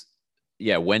it's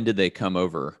when did they come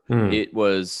over? It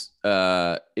was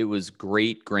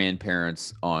great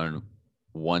grandparents on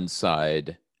one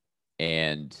side,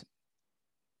 and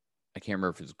I can't remember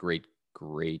if it was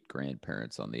great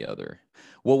grandparents on the other.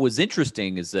 What was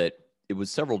interesting is that it was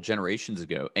several generations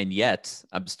ago, and yet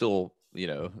I'm still,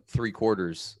 three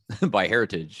quarters by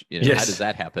heritage. Yes. How does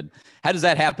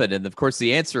that happen? And of course,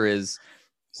 the answer is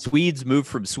Swedes moved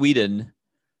from Sweden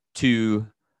to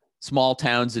small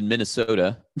towns in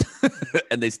Minnesota,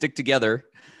 and they stick together.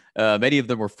 Many of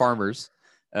them were farmers,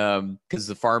 because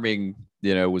the farming,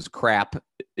 was crap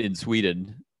in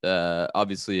Sweden.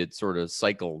 Obviously, it sort of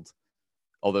cycled,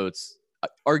 although it's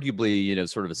arguably,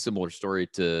 sort of a similar story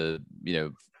to,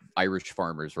 Irish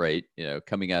farmers, right?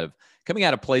 Coming out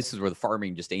of places where the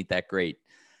farming just ain't that great.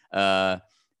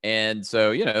 And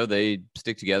so, they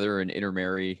stick together and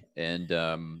intermarry. And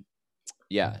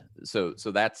so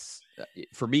that's,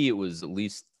 for me, it was at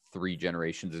least 3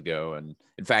 generations ago. And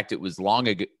in fact, it was long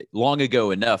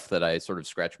ago enough that I sort of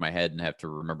scratch my head and have to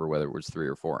remember whether it was 3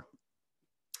 or 4.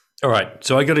 All right.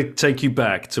 So I got to take you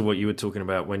back to what you were talking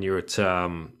about when you were at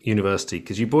university,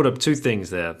 because you brought up 2 things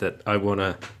there that I want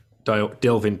to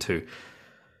delve into.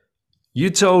 You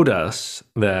told us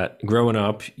that growing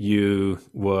up, you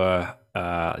were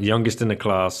youngest in the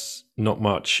class, not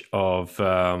much of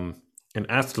an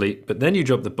athlete, but then you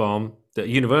dropped the bomb that at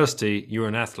university, you were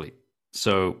an athlete.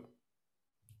 So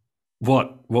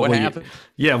what happened?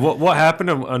 What happened,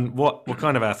 and what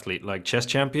kind of athlete? Like chess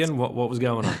champion? What was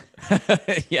going on?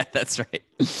 Yeah, that's right.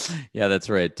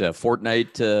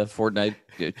 Fortnite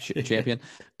champion.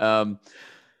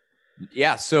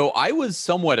 Yeah. So I was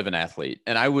somewhat of an athlete,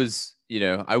 and I was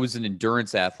an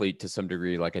endurance athlete to some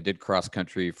degree. Like I did cross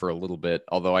country for a little bit,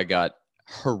 although I got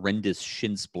horrendous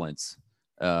shin splints.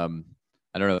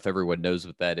 I don't know if everyone knows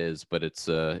what that is, but it's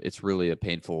really a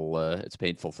painful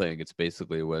thing. It's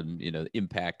basically when,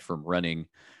 impact from running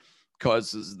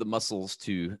causes the muscles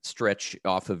to stretch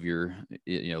off of your,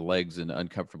 legs in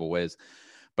uncomfortable ways.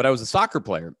 But I was a soccer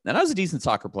player, and I was a decent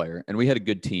soccer player, and we had a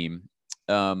good team.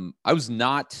 I was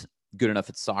not good enough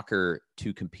at soccer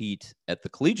to compete at the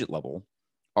collegiate level.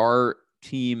 Our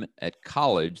team at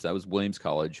college, that was Williams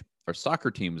College, our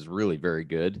soccer team was really very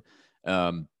good.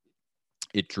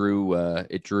 It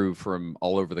drew from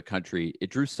all over the country.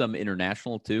 It drew some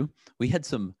international too. We had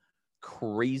some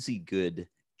crazy good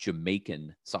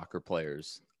Jamaican soccer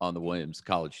players on the Williams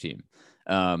College team.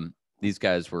 These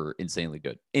guys were insanely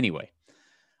good. Anyway,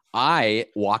 I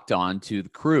walked on to the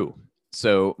crew.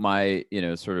 So my,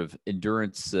 sort of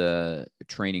endurance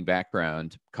training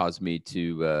background caused me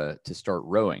to start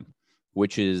rowing,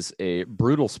 which is a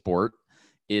brutal sport.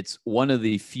 It's one of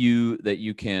the few that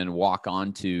you can walk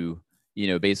onto,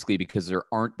 basically because there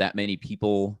aren't that many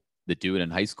people that do it in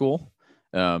high school.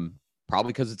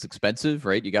 Probably because it's expensive,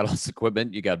 right? You got all this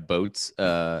equipment, you got boats.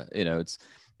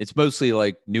 It's mostly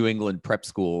like New England prep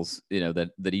schools,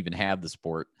 that even have the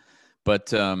sport.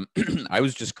 But I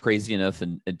was just crazy enough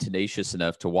and tenacious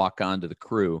enough to walk onto the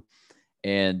crew,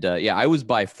 and I was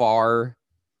by far.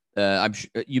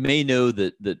 You may know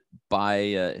that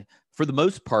by for the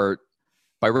most part,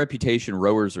 by reputation,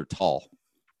 rowers are tall.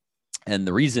 And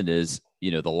the reason is,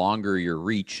 the longer your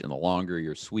reach and the longer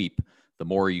your sweep, the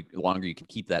longer you can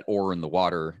keep that oar in the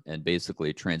water and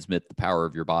basically transmit the power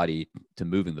of your body to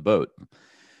moving the boat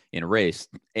in a race.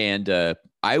 And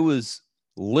I was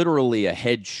literally a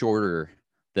head shorter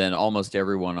than almost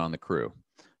everyone on the crew.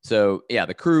 So yeah,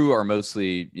 the crew are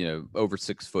mostly, over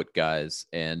 6 foot guys.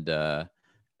 And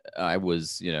I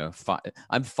was,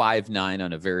 I'm 5'9"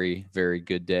 on a very, very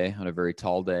good day, on a very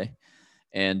tall day.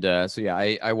 And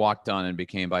I walked on and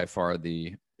became by far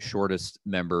the shortest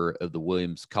member of the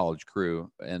Williams College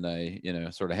crew. And I,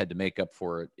 sort of had to make up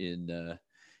for it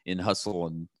in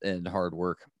hustle and hard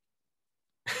work.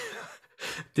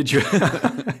 Did you?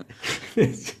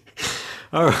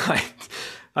 All right.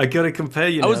 I got to compare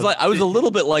you. I was a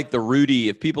little bit like the Rudy.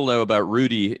 If people know about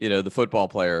Rudy, the football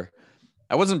player,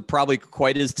 I wasn't probably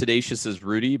quite as tenacious as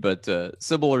Rudy, but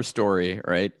similar story,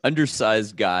 right?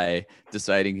 Undersized guy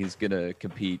deciding he's going to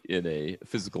compete in a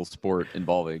physical sport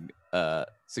involving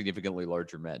significantly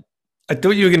larger men. I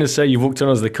thought you were going to say you walked on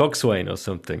as the coxswain or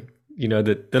something.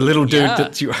 The little dude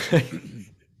that you.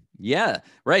 Yeah,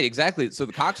 right. Exactly. So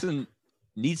the coxswain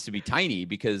needs to be tiny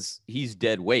because he's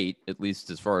dead weight, at least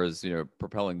as far as,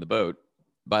 propelling the boat.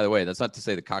 By the way, that's not to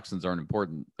say the coxswains aren't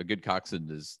important. A good coxswain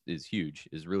is huge,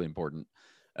 is really important.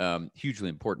 Hugely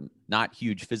important, not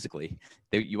huge physically.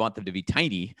 You want them to be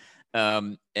tiny.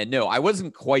 And no, I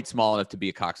wasn't quite small enough to be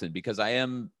a coxswain because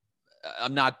I'm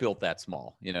not built that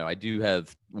small. I do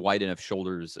have wide enough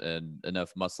shoulders and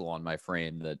enough muscle on my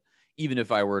frame that even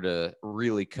if I were to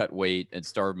really cut weight and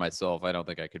starve myself, I don't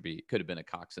think I could have been a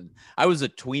coxswain. I was a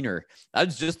tweener. I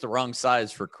was just the wrong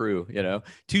size for crew,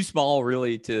 too small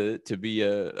really to be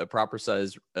a proper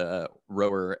size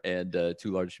rower and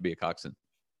too large to be a coxswain.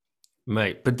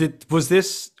 Mate, but was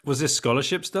this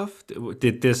scholarship stuff?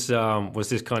 Did this was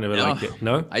this kind of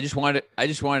no? I just wanted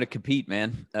to compete,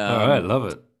 man. All right, love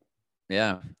it.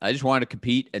 Yeah, I just wanted to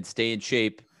compete and stay in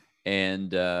shape,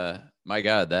 and my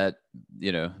God, that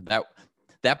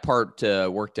part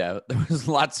worked out. There was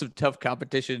lots of tough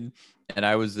competition, and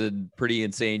I was in pretty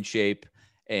insane shape.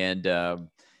 And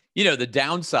the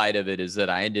downside of it is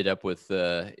that I ended up with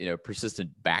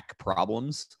persistent back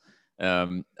problems.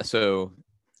 So.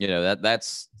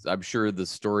 That's I'm sure the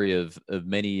story of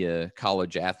many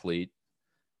college athlete.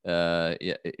 You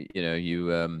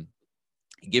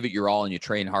give it your all and you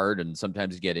train hard, and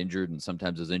sometimes you get injured, and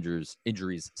sometimes those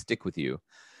injuries stick with you.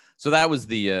 So that was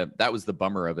the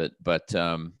bummer of it. But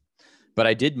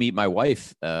I did meet my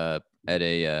wife at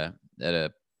a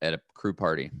crew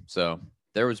party. So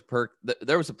there was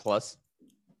a plus.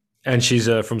 And she's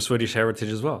from Swedish heritage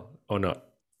as well, or not?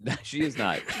 She is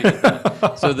not.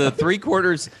 So the three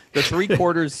quarters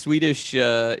Swedish,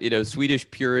 Swedish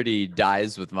purity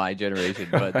dies with my generation.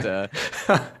 But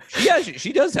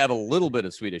she does have a little bit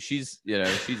of Swedish. She's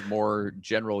more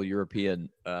general European.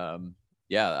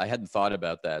 I hadn't thought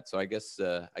about that. So I guess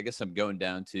I'm going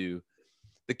down to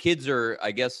the kids are. I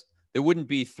guess there wouldn't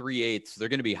be 3/8. They're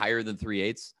going to be higher than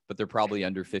 3/8, but they're probably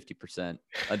under 50%.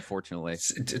 Unfortunately,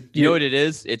 you know what it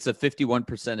is? It's a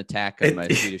 51% attack on my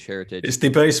Swedish heritage. It's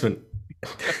debasement.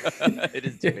 It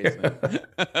is debasement.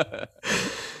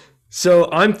 So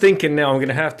I'm thinking now I'm going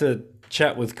to have to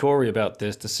chat with Corey about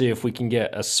this to see if we can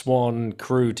get a Swan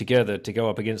crew together to go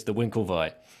up against the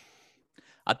Winklevi.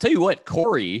 I'll tell you what,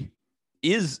 Corey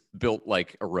is built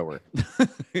like a rower.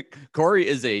 Corey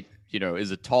is a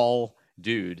tall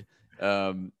dude.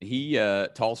 He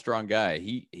tall, strong guy.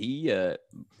 He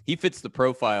fits the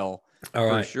profile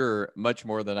for sure, much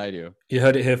more than I do. You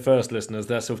heard it here first, listeners.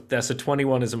 That's a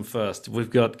 21ism first. We've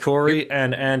got Corey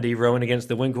and Andy rowing against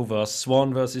the Winklevoss,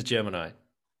 Swan versus Gemini.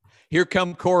 Here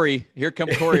come Corey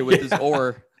with his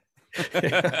oar.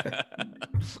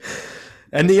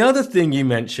 And the other thing you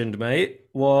mentioned, mate,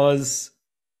 was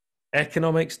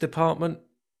economics department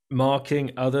marking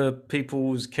other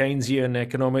people's Keynesian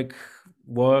economic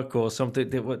work or something.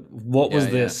 What was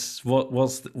this? What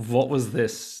was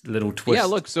this little twist? Yeah,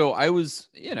 look, so I was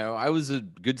a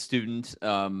good student.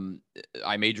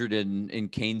 I majored in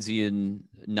Keynesian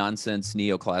nonsense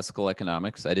neoclassical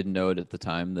economics. I didn't know it at the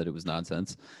time that it was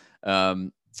nonsense.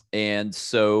 And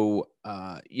so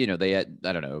they had,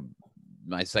 I don't know,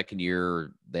 my second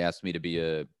year, they asked me to be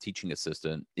a teaching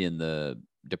assistant in the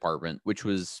department, which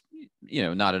was,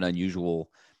 not an unusual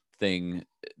thing.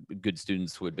 Good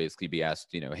students would basically be asked,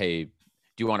 hey, do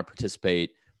you want to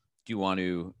participate? Do you want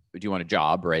a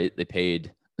job? Right? They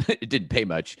paid, it didn't pay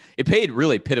much. It paid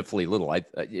really pitifully little.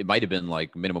 It might've been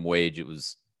like minimum wage.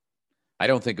 I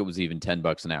don't think it was even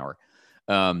 $10 an hour.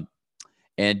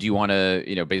 And do you want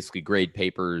to, basically grade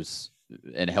papers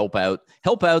and help out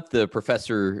the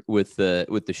professor with the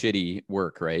shitty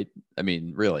work, right? I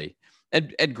mean, really,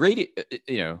 and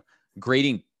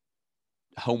grading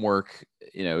homework,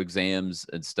 exams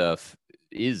and stuff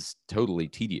is totally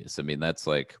tedious. I mean, that's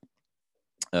like,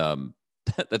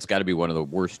 that's got to be one of the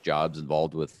worst jobs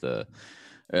involved with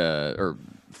or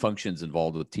functions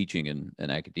involved with teaching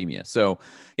and academia. So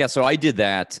I did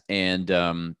that, and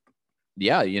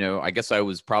I guess I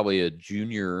was probably a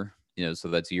junior. So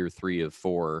that's year 3 of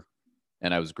 4.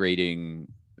 And I was grading,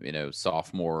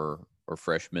 sophomore or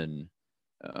freshman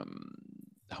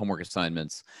homework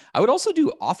assignments. I would also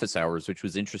do office hours, which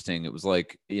was interesting. It was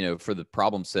like, for the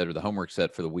problem set or the homework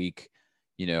set for the week,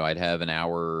 I'd have an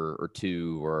hour or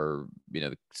two, or,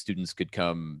 the students could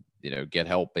come, get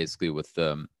help basically with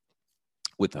the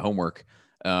homework.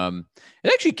 It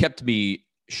actually kept me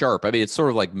sharp. I mean, it's sort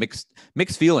of like mixed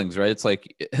feelings, right? It's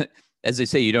like, as they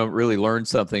say, you don't really learn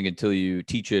something until you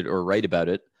teach it or write about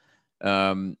it,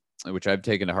 which I've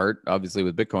taken to heart, obviously,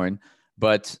 with Bitcoin.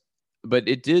 But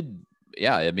it did,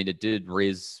 it did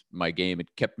raise my game. It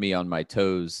kept me on my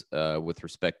toes with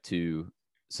respect to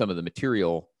some of the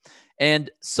material.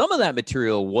 And some of that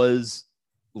material was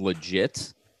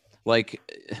legit. Like,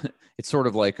 it's sort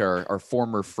of like our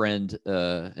former friend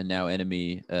and now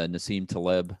enemy, Nassim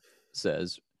Taleb,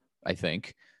 says, I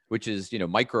think, which is,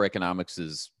 microeconomics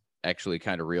is actually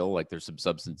kind of real. Like, there's some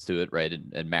substance to it, right?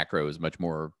 And macro is much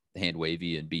more hand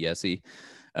wavy and BS-y.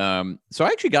 So I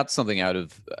actually got something out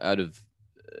of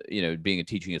being a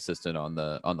teaching assistant on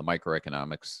the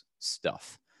microeconomics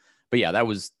stuff. But yeah, that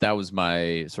was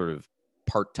my sort of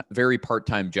very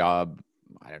part-time job.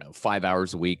 I don't know, 5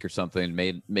 hours a week or something.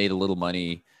 Made a little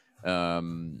money.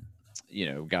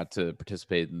 Got to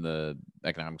participate in the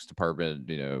economics department.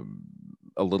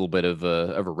 A little bit of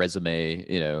a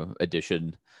resume,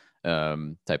 addition.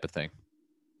 Type of thing.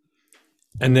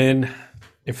 And then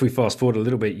if we fast forward a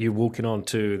little bit, you're walking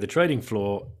onto the trading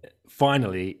floor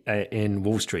finally in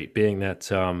Wall Street, being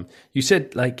that you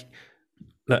said like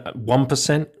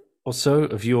 1% or so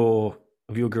of your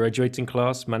graduating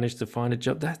class managed to find a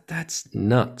job. That's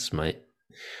nuts, mate.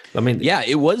 I mean, yeah,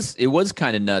 it was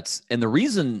kind of nuts. And the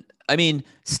reason,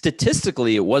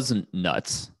 statistically, it wasn't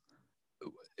nuts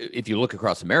if you look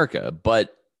across America,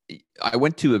 but I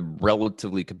went to a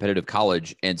relatively competitive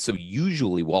college, and so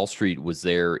usually Wall Street was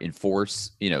there in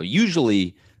force.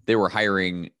 Usually they were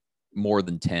hiring more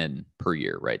than 10 per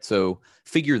year, right? So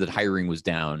figure that hiring was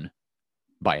down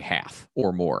by half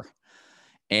or more.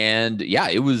 And yeah,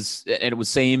 it was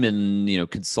same in,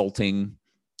 consulting,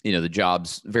 the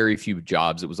jobs, very few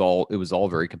jobs. It was all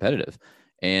very competitive.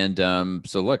 And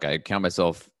so look, I count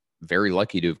myself very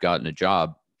lucky to have gotten a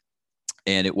job.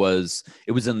 And it was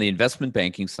in the investment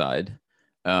banking side.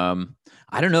 I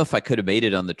don't know if I could have made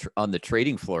it on the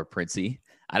trading floor, Princey.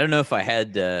 I don't know if I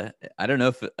had the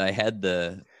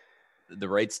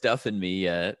right stuff in me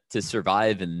to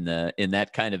survive in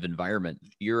that kind of environment.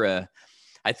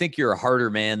 I think you're a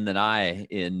harder man than I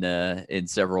in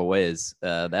several ways.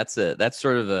 That's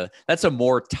a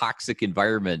more toxic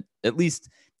environment. At least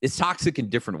it's toxic in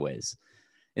different ways.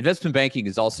 Investment banking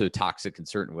is also toxic in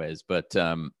certain ways, but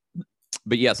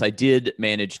yes, I did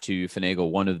manage to finagle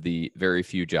one of the very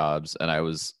few jobs, and I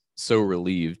was so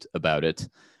relieved about it.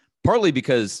 Partly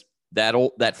because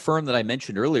that firm that I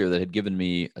mentioned earlier that had given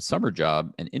me a summer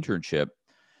job, an internship,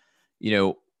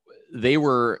 they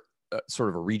were sort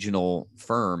of a regional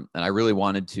firm, and I really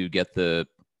wanted to get the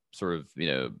sort of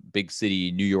big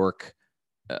city New York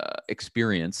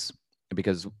experience,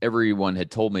 because everyone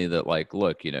had told me that, like,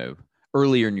 look,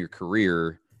 earlier in your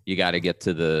career, you got to get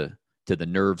to the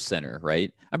nerve center,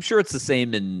 right? I'm sure it's the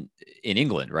same in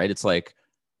England, right? It's like,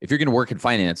 if you're going to work in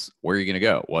finance, where are you going to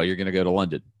go? Well, you're going to go to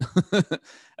London.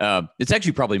 It's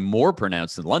actually probably more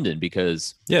pronounced in London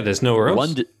because there's nowhere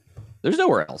else. There's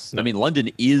nowhere else. No. I mean, London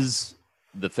is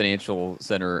the financial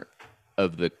center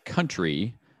of the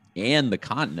country and the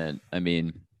continent. I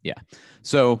mean, yeah.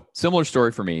 So similar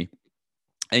story for me.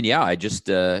 And yeah, I just,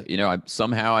 I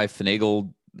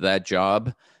finagled that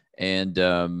job, and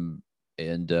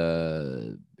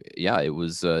yeah, it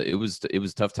was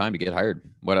a tough time to get hired.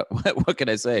 What can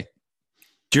I say?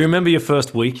 Do you remember your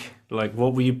first week? Like,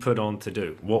 what were you put on to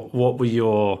do? What were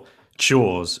your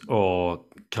chores or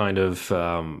kind of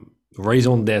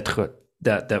raison d'être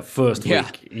that first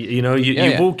week? You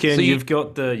walk in, so you've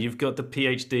got the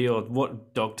PhD or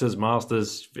what, doctor's,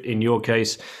 master's, in your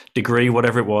case, degree,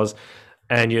 whatever it was,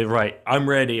 and you're right. I'm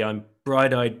ready. I'm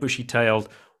bright-eyed, bushy-tailed.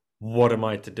 What am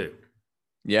I to do?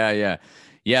 Yeah,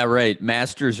 right.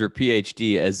 Master's or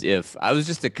PhD, as if I was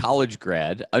just a college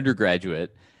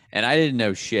undergraduate, and I didn't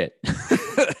know shit.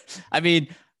 I mean,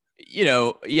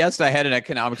 yes, I had an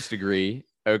economics degree,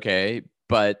 okay,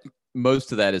 but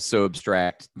most of that is so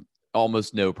abstract,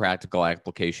 almost no practical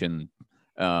application.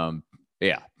 And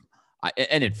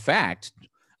in fact,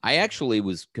 I actually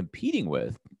was competing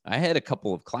with, I had a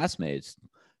couple of classmates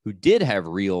who did have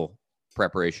real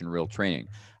preparation, real training.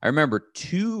 I remember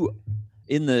two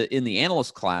in the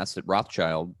analyst class at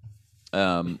Rothschild,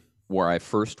 where I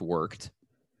first worked.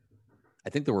 I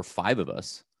think there were 5 of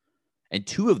us, and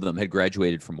 2 of them had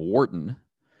graduated from Wharton.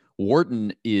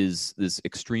 Wharton is this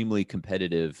extremely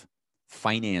competitive,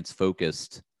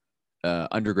 finance-focused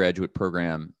undergraduate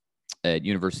program at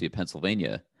University of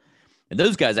Pennsylvania, and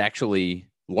those guys actually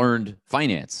learned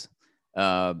finance.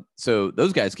 So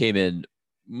those guys came in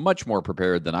much more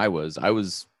prepared than I was. I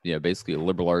was, basically a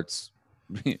liberal arts,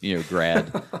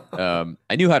 grad. I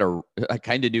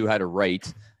kind of knew how to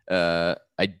write.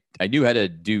 I knew how to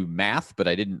do math, but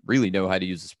I didn't really know how to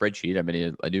use a spreadsheet. I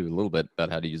mean, I knew a little bit about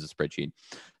how to use a spreadsheet.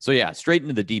 So yeah, straight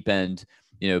into the deep end,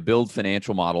 build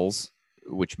financial models,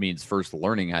 which means first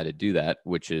learning how to do that,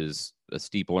 which is a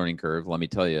steep learning curve. Let me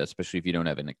tell you, especially if you don't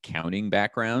have an accounting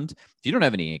background. If you don't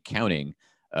have any accounting,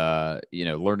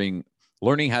 learning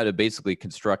how to basically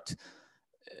construct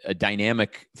a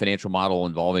dynamic financial model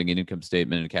involving an income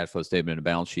statement and a cash flow statement and a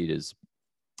balance sheet is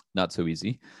not so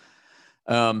easy.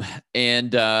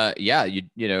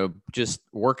 Just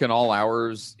working all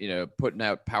hours, putting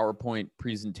out PowerPoint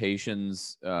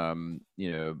presentations.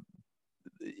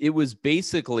 It was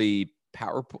basically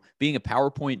being a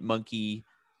PowerPoint monkey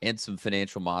and some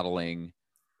financial modeling.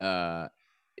 It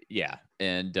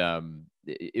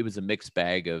was a mixed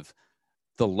bag of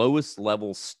the lowest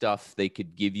level stuff they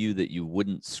could give you that you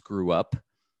wouldn't screw up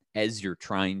as you're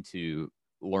trying to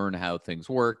learn how things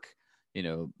work,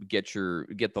 get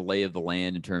the lay of the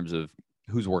land in terms of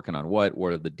who's working on what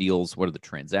are the deals, what are the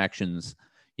transactions,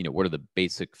 what are the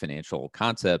basic financial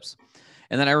concepts.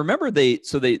 And then I remember they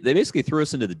basically threw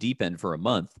us into the deep end for a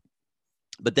month,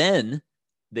 but then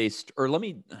see if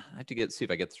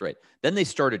I get this right. Then they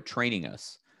started training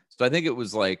us. So I think it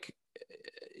was like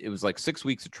 6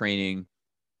 weeks of training,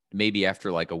 maybe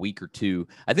after like a week or two.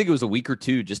 I think it was a week or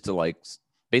two just to like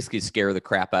basically scare the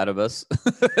crap out of us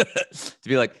to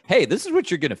be like, hey, this is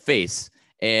what you're going to face.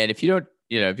 And if you don't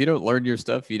learn your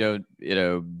stuff, you don't,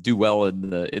 do well in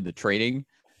the training,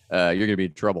 you're going to be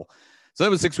in trouble. So that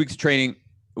was 6 weeks of training.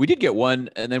 We did get one,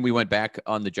 and then we went back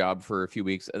on the job for a few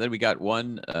weeks. And then we got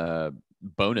one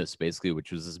bonus, basically,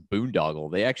 which was this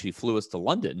boondoggle. They actually flew us to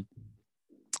London.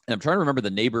 And I'm trying to remember the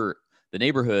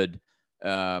neighborhood,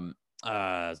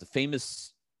 the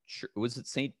famous, was it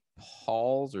St.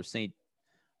 Paul's or St.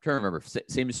 I'm trying to remember,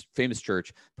 famous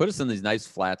church. Put us in these nice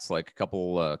flats, like a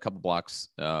couple blocks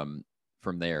from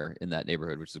there in that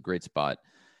neighborhood, which is a great spot.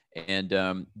 And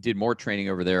did more training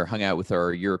over there, hung out with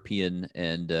our European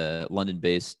and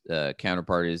London-based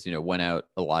counterparties, went out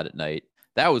a lot at night.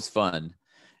 That was fun.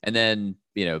 And then,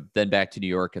 then back to New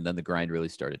York, and then the grind really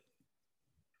started.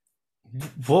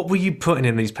 What were you putting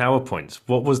in these PowerPoints?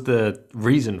 What was the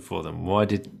reason for them? Why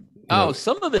did...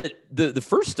 some of it, the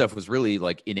first stuff was really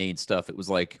like inane stuff. It was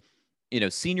like,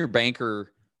 senior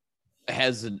banker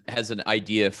has an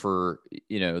idea for,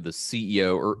 the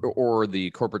CEO or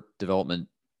the corporate development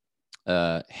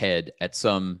head at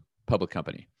some public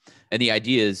company. And the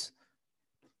idea is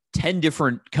 10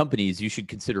 different companies you should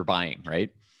consider buying, right?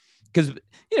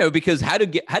 Because how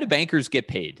do bankers get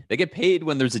paid? They get paid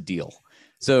when there's a deal.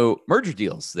 So merger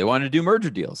deals, they want to do merger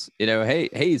deals. Hey,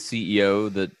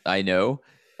 CEO that I know,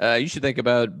 you should think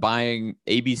about buying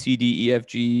A, B, C, D, E, F,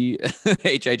 G,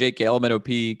 H, I, J, K, L, M, N, O,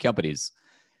 P companies.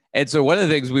 And so one of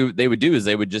the things they would do is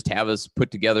they would just have us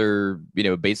put together,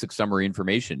 basic summary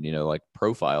information, like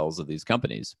profiles of these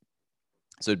companies.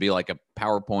 So it'd be like a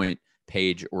PowerPoint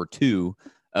page or two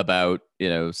about,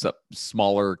 some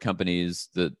smaller companies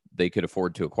that they could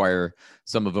afford to acquire.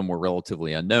 Some of them were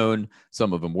relatively unknown.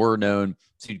 Some of them were known.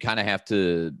 So you kind of have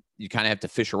to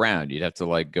fish around. You'd have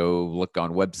to go look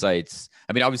on websites.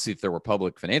 I mean, obviously if there were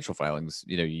public financial filings,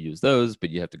 you use those,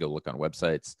 but you have to go look on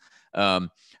websites.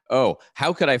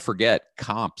 How could I forget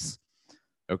comps?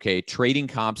 Okay. Trading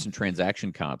comps and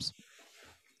transaction comps.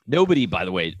 Nobody, by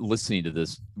the way, listening to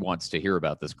this wants to hear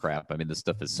about this crap. I mean, this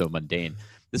stuff is so mundane.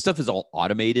 This stuff is all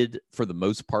automated for the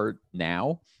most part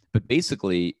now, but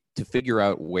basically to figure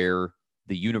out where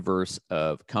the universe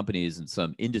of companies in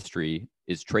some industry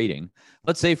is trading.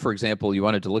 Let's say, for example, you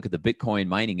wanted to look at the Bitcoin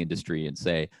mining industry and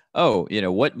say,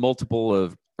 what multiple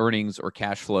of earnings or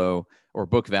cash flow or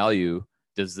book value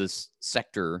does this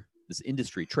sector, this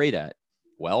industry trade at?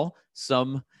 Well,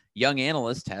 some young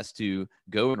analyst has to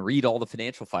go and read all the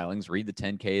financial filings, read the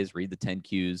 10Ks, read the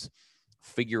 10Qs,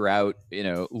 figure out,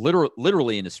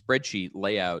 literally in a spreadsheet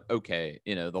layout, okay,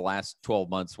 the last 12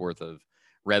 months worth of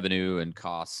revenue and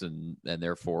costs and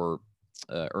therefore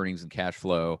earnings and cash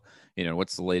flow,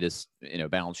 what's the latest,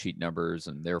 balance sheet numbers,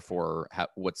 and therefore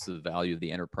what's the value of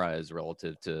the enterprise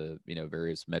relative to,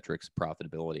 various metrics,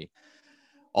 profitability.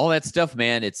 All that stuff,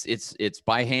 man, it's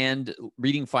by hand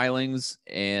reading filings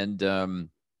and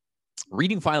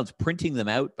reading files, printing them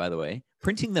out, by the way,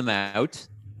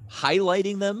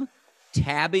 highlighting them,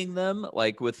 tabbing them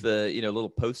with the, little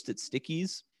Post-it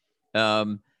stickies.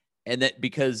 And that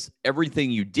because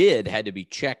everything you did had to be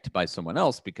checked by someone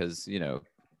else because,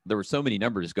 there were so many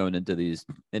numbers going into these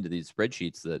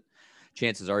spreadsheets that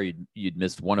chances are you'd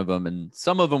missed one of them. And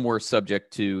some of them were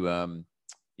subject to,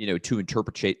 to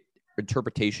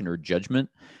interpretation or judgment,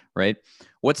 right?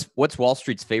 What's Wall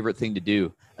Street's favorite thing to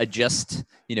do? Adjust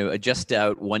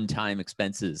out one-time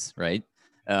expenses, right?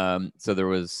 So there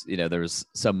was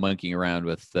some monkeying around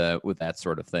with that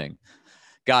sort of thing.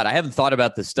 God, I haven't thought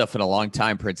about this stuff in a long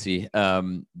time, Princey.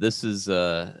 This is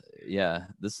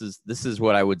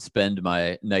what I would spend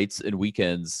my nights and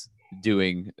weekends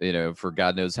doing, for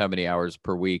God knows how many hours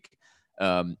per week.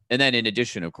 And then in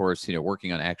addition, of course,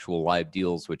 working on actual live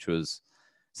deals, which was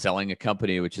selling a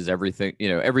company, which is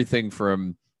everything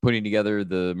from putting together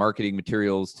the marketing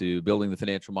materials to building the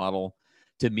financial model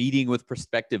to meeting with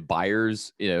prospective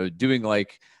buyers, doing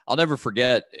I'll never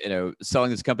forget, selling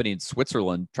this company in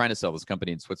Switzerland, trying to sell this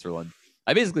company in Switzerland.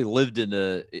 I basically lived in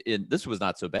this was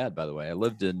not so bad, by the way. I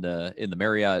lived in the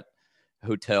Marriott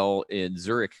hotel in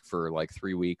Zurich for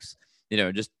 3 weeks,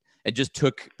 just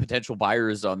took potential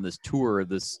buyers on this tour of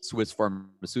this Swiss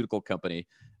pharmaceutical company.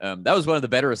 That was one of the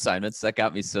better assignments. That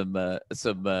got me some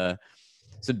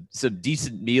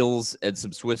decent meals and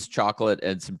some Swiss chocolate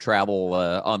and some travel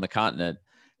on the continent.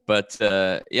 But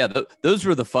those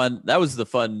were the fun. That was the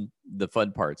fun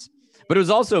parts. But it was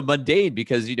also mundane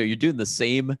because you're doing the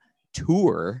same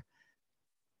tour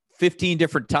 15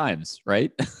 different times,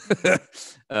 right?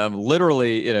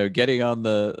 Literally, getting on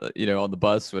the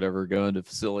bus, whatever, going to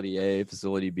facility A,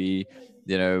 facility B,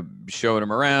 showing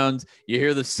them around. You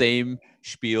hear the same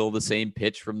spiel, the same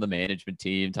pitch from the management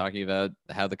team talking about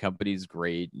how the company's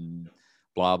great and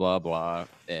blah, blah, blah.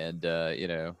 And,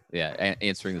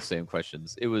 answering the same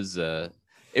questions. It was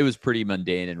pretty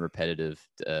mundane and repetitive,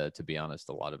 to be honest,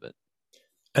 a lot of it.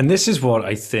 And this is what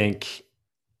I think,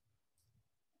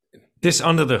 this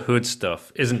under the hood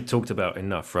stuff isn't talked about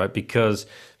enough, right? Because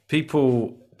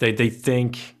people, they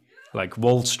think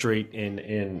Wall Street in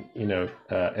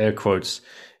air quotes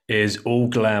is all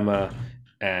glamour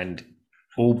and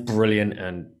all brilliant,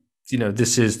 and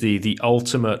this is the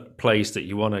ultimate place that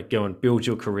you want to go and build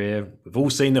your career. We've all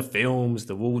seen the films,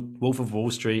 the Wolf of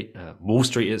Wall Street, Wall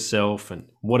Street itself, and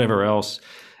whatever else,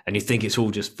 and you think it's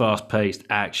all just fast-paced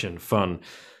action, fun.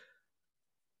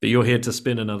 But you're here to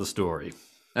spin another story.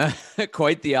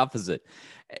 Quite the opposite.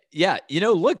 Yeah,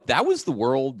 look, that was the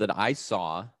world that I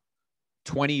saw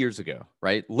 20 years ago,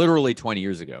 right? Literally 20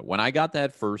 years ago. When I got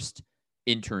that first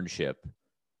internship,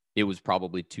 it was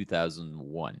probably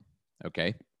 2001.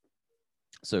 Okay.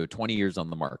 So 20 years on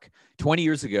the mark. 20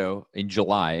 years ago in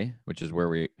July, which is where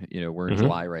we're in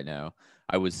July right now,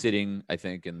 I was sitting, I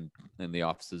think, in the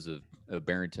offices of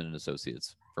Barrington and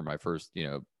Associates. for my first,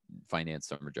 finance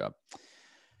summer job.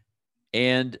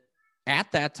 And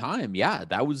at that time, yeah,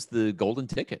 that was the golden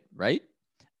ticket, right?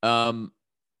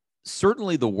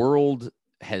 Certainly the world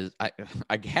has, I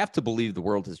have to believe the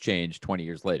world has changed 20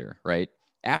 years later, right?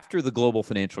 After the global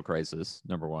financial crisis,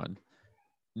 number one.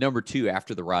 Number two,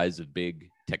 after the rise of big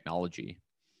technology.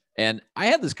 And I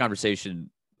have this conversation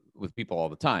with people all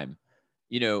the time.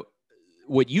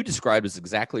 What you described is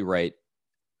exactly right.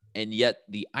 And yet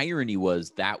the irony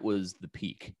was that was the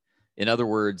peak. In other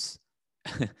words,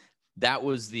 that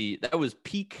was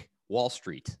peak Wall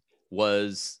Street.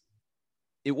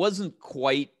 It wasn't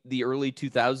quite the early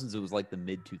 2000s. It was like the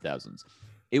mid 2000s.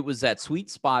 It was that sweet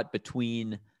spot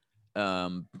between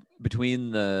the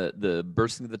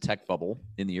bursting of the tech bubble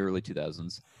in the early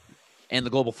 2000s and the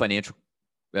global financial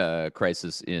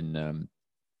crisis in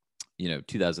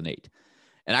 2008.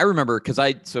 And I remember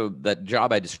so that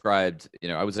job I described,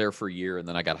 I was there for a year and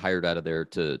then I got hired out of there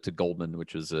to Goldman,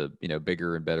 which was a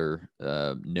bigger and better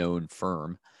known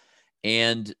firm.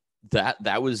 And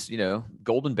that was,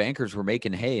 Goldman bankers were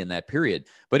making hay in that period,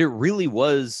 but it really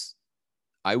was,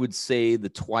 I would say, the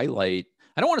twilight.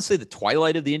 I don't want to say the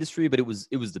twilight of the industry, but it was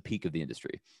the peak of the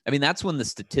industry. I mean, that's when the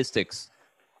statistics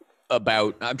I'm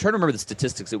trying to remember the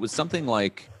statistics. It was something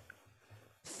like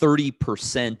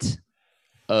 30%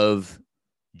 of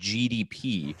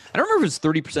GDP. I don't remember if it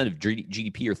was 30% of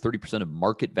GDP or 30% of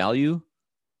market value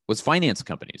was finance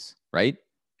companies, right?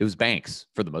 It was banks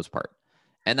for the most part.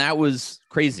 And that was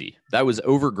crazy. That was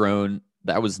overgrown.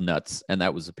 That was nuts. And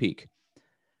that was a peak.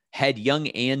 Had young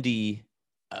Andy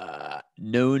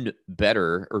known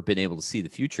better or been able to see the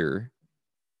future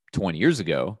 20 years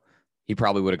ago, he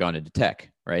probably would have gone into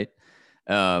tech, right?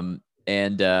 So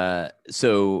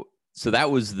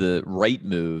that was the right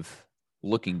move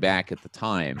looking back at the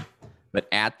time. But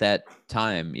at that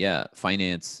time, yeah,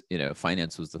 finance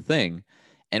was the thing.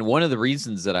 And one of the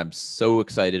reasons that I'm so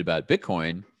excited about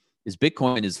Bitcoin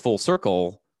is full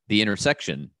circle, the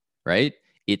intersection, right?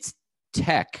 It's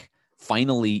tech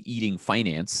finally eating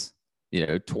finance,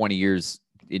 20 years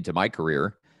into my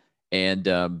career.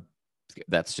 And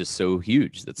that's just so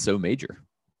huge. That's so major.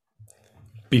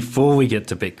 Before we get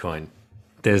to Bitcoin,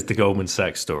 there's the Goldman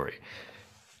Sachs story.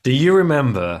 Do you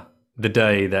remember the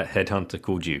day that Headhunter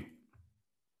called you?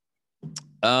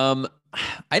 I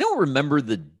don't remember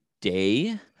the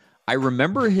day. I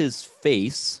remember his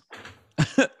face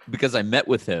because I met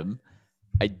with him.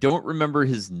 I don't remember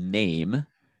his name.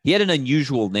 He had an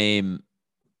unusual name.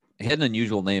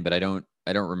 But I don't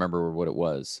remember what it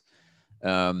was.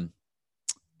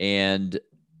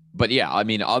 But yeah, I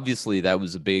mean, obviously that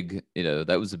was a big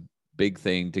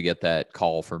thing to get that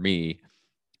call for me.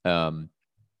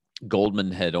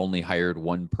 Goldman had only hired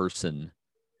one person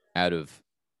out of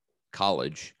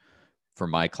college for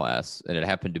my class, and it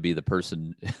happened to be the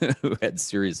person who had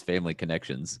serious family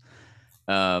connections.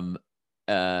 And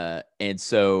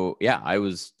so, yeah, I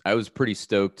was pretty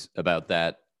stoked about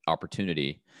that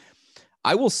opportunity.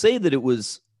 I will say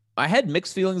that I had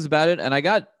mixed feelings about it, and I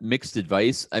got mixed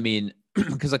advice. I mean,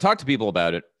 because I talked to people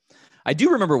about it. I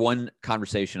do remember one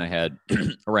conversation I had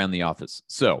around the office.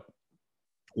 So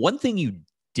one thing you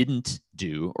didn't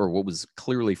do, or what was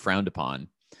clearly frowned upon,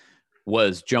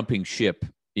 was jumping ship,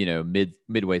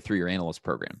 midway through your analyst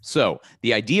program. So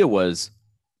the idea was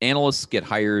analysts get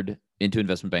hired into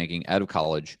investment banking out of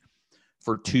college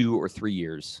for 2 or 3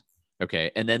 years.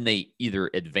 Okay. And then they either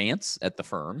advance at the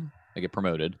firm, they get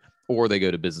promoted, or they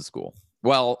go to business school.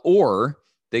 Well, or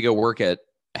they go work at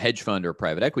a hedge fund or a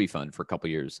private equity fund for a couple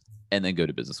of years and then go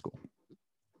to business school.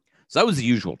 So that was the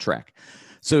usual track.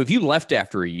 So if you left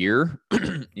after a year,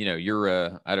 you're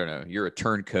a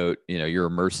turncoat, you're a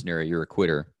mercenary, you're a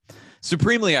quitter.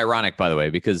 Supremely ironic, by the way,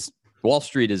 because Wall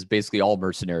Street is basically all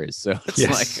mercenaries. So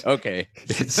it's like, okay,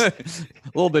 it's a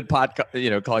little bit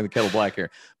calling the kettle black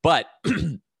here. But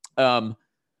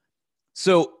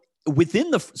so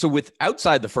with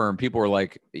outside the firm, people were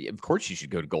like, of course you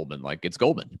should go to Goldman. Like, it's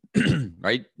Goldman,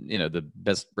 right? The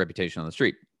best reputation on the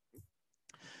street.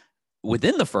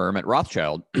 Within the firm at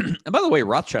Rothschild, and by the way,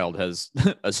 Rothschild has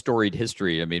a storied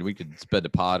history. I mean, we could spend a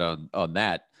pod on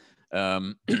that.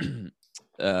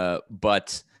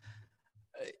 But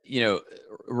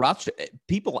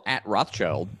people at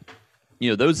Rothschild,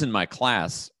 those in my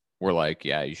class were like,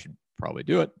 yeah, you should probably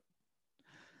do it.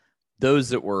 Those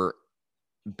that were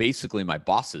basically my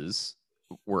bosses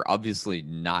were obviously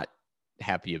not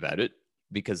happy about it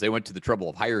because they went to the trouble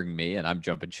of hiring me and I'm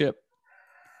jumping ship.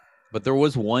 But there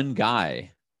was one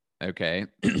guy, okay,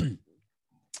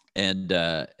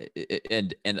 and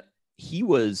he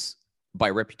was by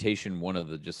reputation one of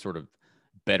the just sort of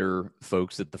better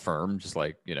folks at the firm, just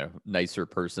like, nicer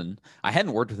person. I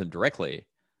hadn't worked with him directly,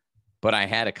 but I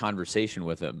had a conversation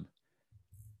with him.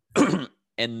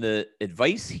 And the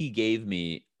advice he gave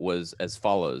me was as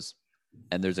follows.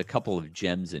 And there's a couple of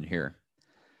gems in here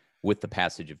with the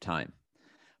passage of time.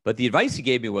 But the advice he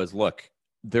gave me was, look,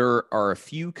 there are a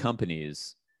few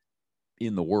companies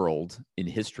in the world, in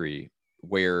history,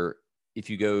 where if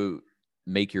you go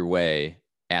make your way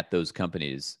at those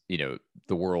companies, the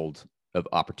world of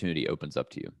opportunity opens up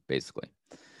to you, basically.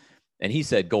 And he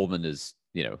said Goldman is,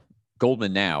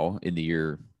 Goldman now in the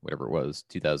year, whatever it was,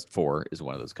 2004, is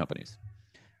one of those companies.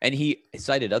 And he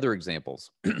cited other examples.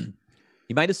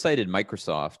 He might have cited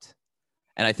Microsoft,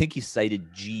 and I think he cited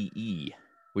GE,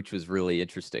 which was really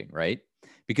interesting, right?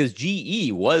 Because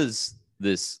GE was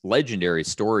this legendary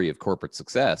story of corporate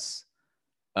success,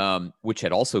 which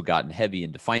had also gotten heavy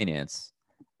into finance.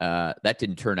 That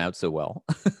didn't turn out so well,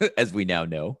 as we now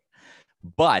know.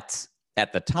 But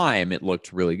at the time, it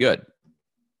looked really good.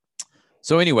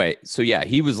 So anyway,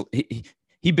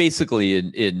 he basically,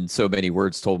 in so many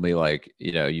words, told me, like,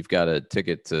 you've got a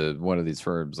ticket to one of these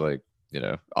firms, like,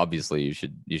 obviously you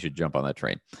should jump on that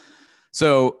train.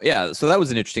 So so that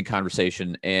was an interesting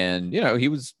conversation, and he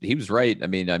was right. I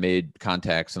mean, I made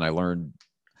contacts, and I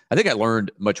think I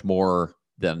learned much more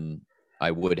than I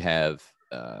would have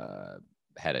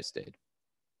had I stayed.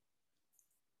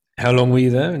 How long were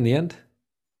you there in the end?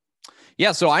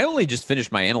 Yeah, so I only just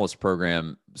finished my analyst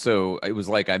program. So it was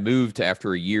like I moved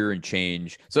after a year and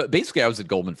change. So basically, I was at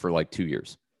Goldman for like 2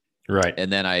 years, right?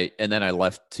 And then I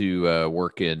left to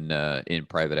work in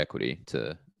private equity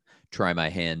to try my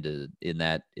hand in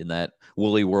that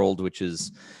woolly world, which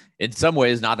is in some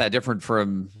ways not that different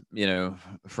from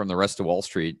the rest of Wall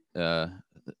Street. A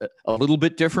little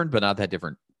bit different, but not that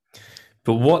different.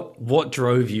 But what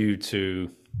drove you to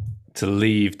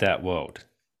leave that world?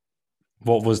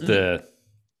 What was the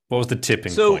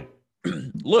tipping point?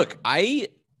 Look, I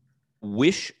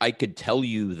wish I could tell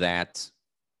you that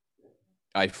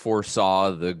I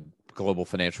foresaw the global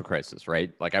financial crisis,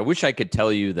 right? Like, I wish I could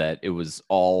tell you that it was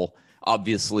all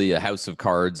obviously a house of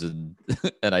cards and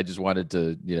and I just wanted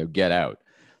to, get out.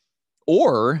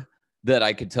 Or that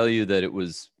I could tell you that it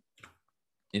was,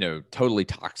 totally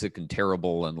toxic and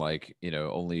terrible and like,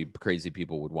 only crazy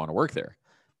people would want to work there.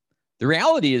 The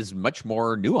reality is much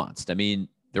more nuanced. I mean,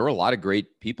 there were a lot of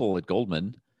great people at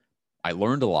Goldman. I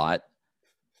learned a lot.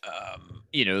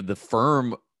 The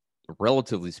firm,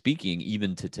 relatively speaking,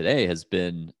 even to today, has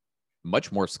been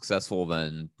much more successful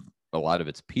than a lot of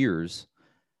its peers.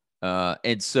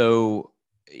 And so,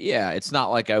 it's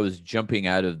not like I was jumping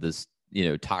out of this,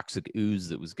 toxic ooze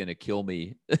that was going to kill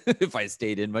me if I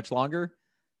stayed in much longer.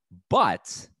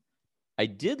 But I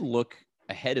did look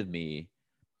ahead of me,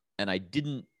 and I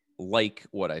didn't like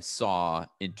what I saw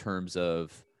in terms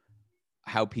of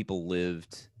how people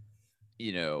lived,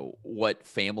 what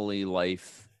family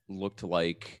life looked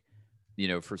like,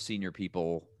 for senior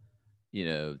people,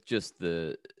 just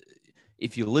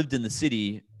if you lived in the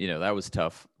city, that was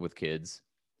tough with kids.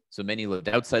 So many lived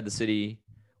outside the city,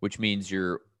 which means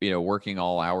you're, working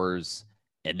all hours,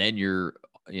 and then you're,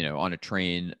 on a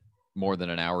train more than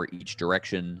an hour each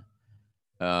direction.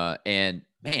 And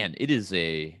man, it is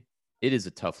a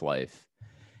tough life.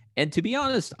 And to be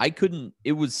honest,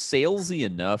 it was salesy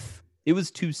enough. It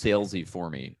was too salesy for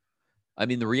me. I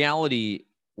mean, the reality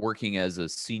working as a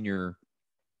senior,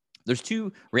 there's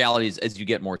two realities as you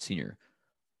get more senior.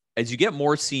 As you get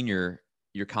more senior,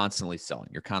 you're constantly selling,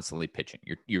 you're constantly pitching.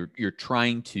 You're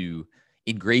trying to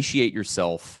ingratiate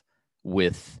yourself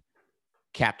with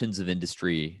captains of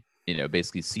industry,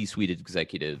 basically C-suite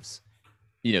executives,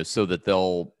 so that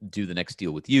they'll do the next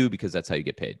deal with you because that's how you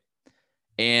get paid.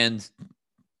 And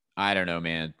I don't know,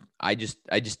 man. I just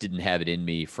didn't have it in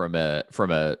me from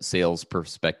a sales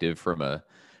perspective, from a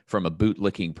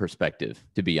bootlicking perspective,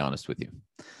 to be honest with you.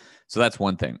 So that's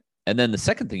one thing. And then the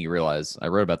second thing you realize, I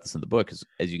wrote about this in the book, is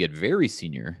as you get very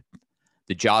senior,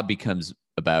 the job becomes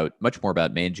much more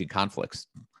about managing conflicts.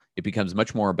 It becomes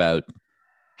much more about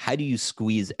how do you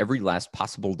squeeze every last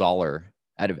possible dollar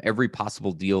out of every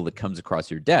possible deal that comes across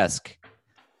your desk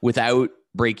without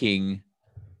breaking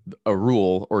a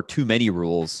rule or too many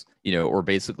rules, or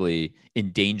basically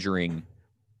endangering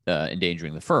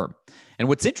the firm. And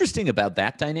what's interesting about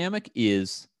that dynamic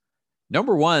is,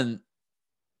 number one,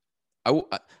 I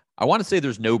want to say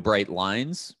there's no bright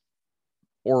lines,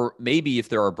 or maybe if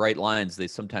there are bright lines, they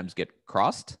sometimes get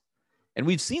crossed. And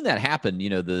we've seen that happen.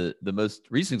 The most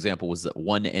recent example was the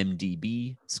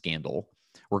 1MDB scandal,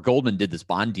 where Goldman did this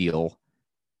bond deal,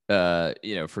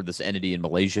 for this entity in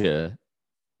Malaysia,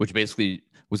 which basically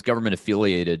was government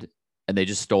affiliated, and they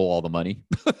just stole all the money.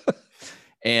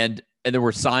 And there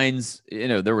were signs,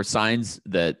 there were signs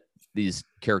that these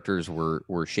characters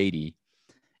were shady,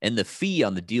 and the fee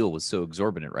on the deal was so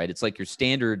exorbitant, right? It's like your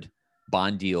standard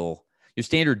bond deal, your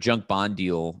standard junk bond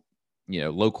deal,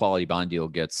 low quality bond deal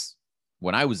gets,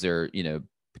 when I was there, 2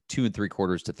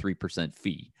 3/4 to 3%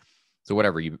 fee. So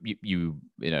whatever you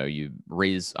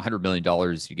raise $100 million,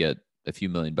 you get a few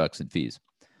 $1,000,000 in fees.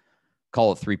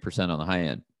 Call it 3% on the high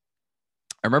end.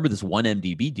 I remember this one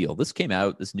MDB deal. This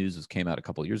news came out a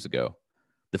couple of years ago.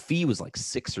 The fee was like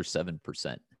 6 or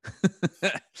 7%.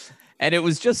 And it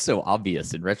was just so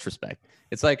obvious in retrospect.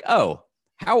 It's like, oh,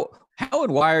 how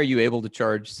and why are you able to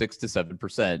charge 6 to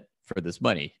 7% for this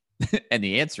money? And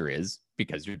the answer is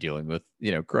because you're dealing with,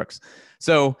 crooks.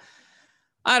 So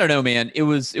I don't know, man. It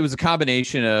was a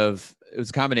combination of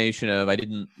I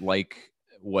didn't like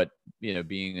what,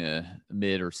 being a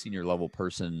mid or senior level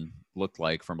person looked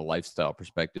like from a lifestyle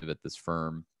perspective at this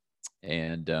firm.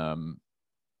 And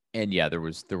yeah, there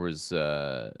was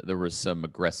some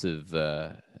aggressive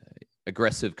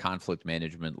conflict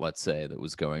management, let's say, that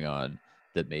was going on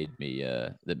that made me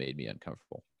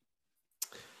uncomfortable.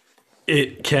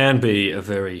 It can be a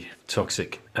very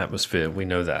toxic atmosphere. We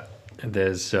know that. And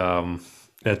there's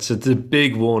it's a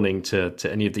big warning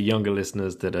to any of the younger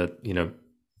listeners that are,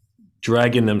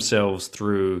 dragging themselves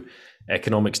through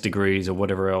economics degrees or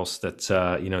whatever else, that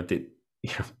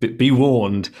be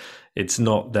warned. It's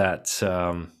not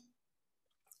that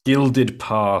gilded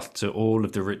path to all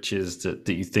of the riches that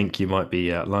you think you might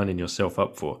be lining yourself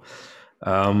up for.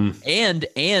 And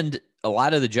a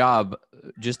lot of the job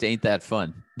just ain't that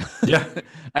fun. Yeah.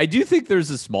 I do think there's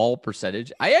a small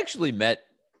percentage. I actually met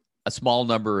a small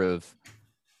number of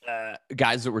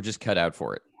guys that were just cut out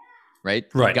for it, right?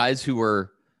 Guys who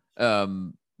were,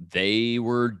 they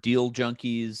were deal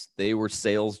junkies. They were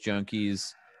sales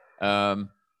junkies.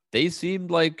 They seemed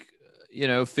like,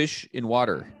 fish in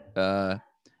water.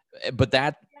 But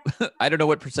that, I don't know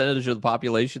what percentage of the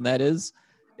population that is.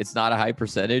 It's not a high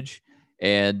percentage.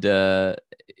 And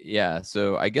yeah,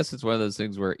 so I guess it's one of those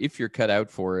things where if you're cut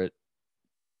out for it,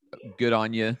 good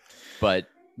on you, but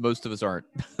most of us aren't.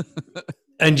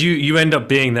 And you end up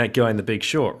being that guy in The Big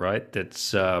Short, right?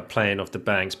 That's playing off the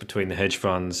banks between the hedge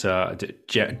funds.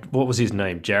 What was his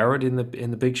name? Jared in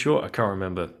the Big Short? I can't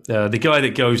remember. The guy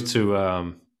that goes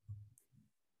to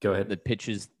go ahead. That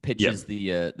pitches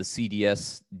the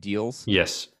CDS deals.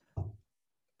 Yes.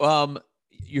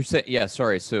 You're saying, yeah,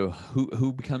 sorry. So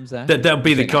who becomes that? That'll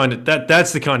be the kind of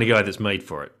that's the kind of guy that's made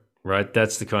for it, right?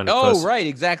 That's the kind of right,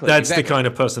 exactly. That's the kind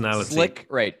of personality. Slick,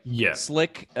 right? Yeah.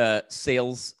 Slick,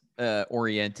 sales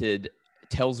oriented,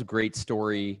 tells a great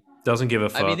story. Doesn't give a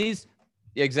fuck. I mean,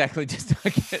 exactly does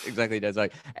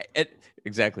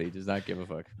not give a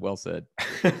fuck. Well said.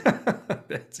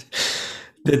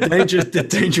 The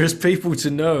dangerous people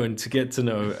to know and to get to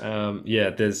know.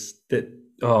 There's that.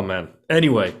 Oh man.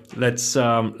 Anyway, let's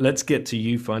get to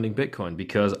you finding Bitcoin,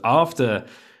 because after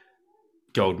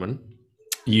Goldman,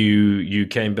 you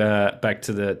came back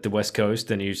to the West Coast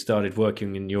and you started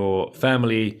working in your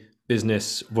family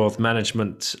business wealth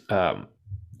management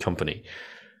company.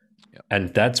 Yep.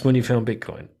 And that's when you found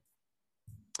Bitcoin.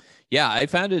 Yeah, I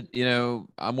found it,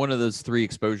 I'm one of those 3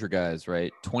 exposure guys,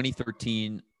 right?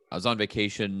 2013, I was on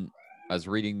vacation. I was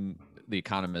reading The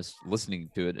Economist, listening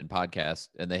to it in podcast,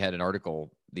 and they had an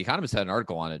article. The Economist had an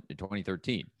article on it in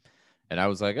 2013. And I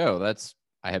was like, oh,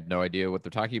 I have no idea what they're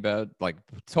talking about. Like,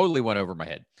 totally went over my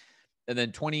head. And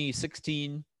then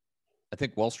 2016, I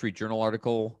think Wall Street Journal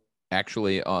article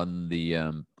actually on the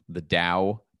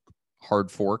DAO hard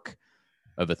fork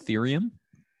of Ethereum.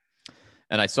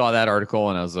 And I saw that article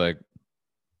and I was like,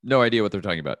 no idea what they're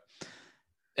talking about.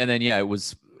 And then, yeah, it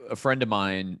was a friend of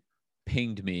mine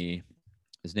pinged me.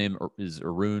 His name is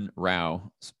Arun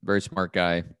Rao, very smart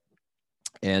guy.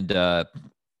 And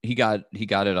he got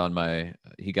it on my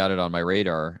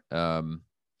radar.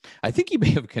 I think he may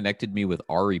have connected me with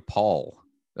Ari Paul,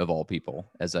 of all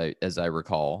people, as I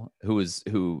recall, who was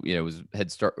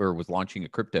launching a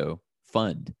crypto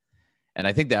fund. And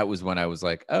I think that was when I was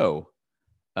like, oh,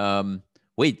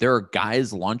 wait, there are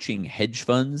guys launching hedge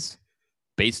funds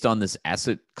based on this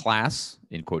asset class,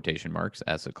 in quotation marks,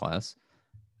 asset class.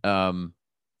 That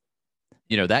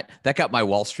got my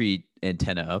Wall Street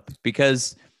antenna up,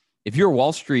 because if you're a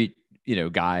Wall Street,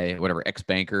 guy, whatever,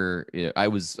 ex-banker, I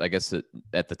was, I guess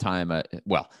at the time,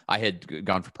 I had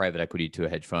gone from private equity to a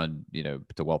hedge fund,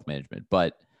 to wealth management.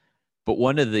 But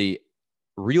one of the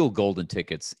real golden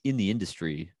tickets in the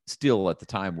industry still at the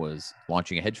time was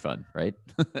launching a hedge fund, right?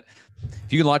 If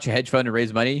you can launch a hedge fund and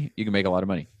raise money, you can make a lot of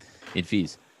money in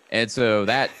fees. And so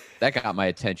that got my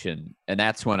attention. And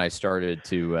that's when I started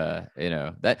to,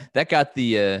 that got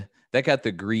the that got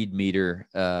the greed meter.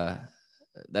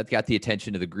 That got the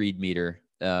attention of the greed meter.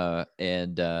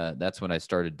 And that's when I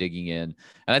started digging in.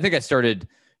 And I think I started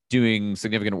doing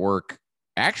significant work.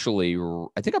 Actually,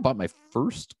 I think I bought my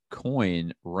first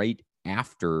coin right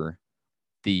after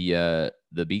the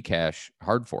Bcash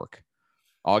hard fork,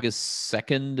 August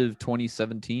 2nd of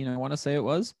 2017. I want to say it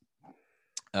was.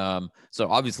 So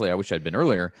obviously I wish I'd been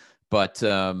earlier, but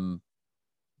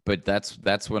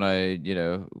that's when I,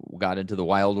 got into the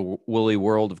wild woolly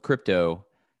world of crypto.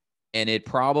 And it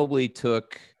probably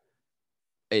took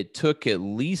at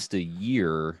least a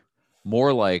year,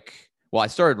 more like, well, I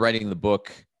started writing the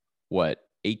book,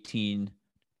 15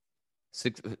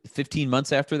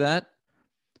 months after that.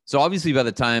 So obviously by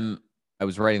the time I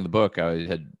was writing the book, I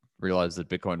had realized that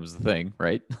Bitcoin was the thing,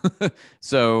 right?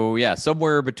 So yeah,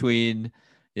 somewhere between,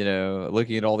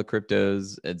 looking at all the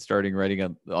cryptos and starting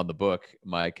writing on the book,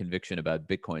 my conviction about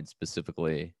Bitcoin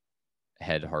specifically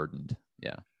had hardened.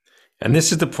 Yeah. And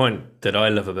this is the point that I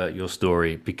love about your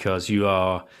story, because you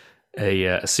are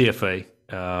a CFA.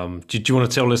 Do you want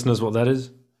to tell listeners what that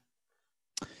is?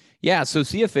 Yeah, so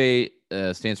CFA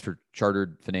stands for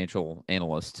Chartered Financial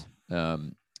Analyst,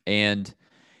 and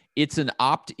it's an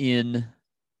opt-in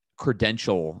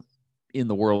credential in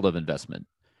the world of investment,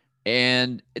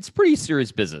 and it's pretty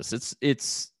serious business.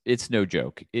 It's no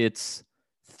joke. It's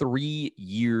 3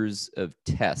 years of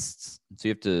tests. So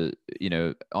you have to,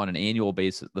 on an annual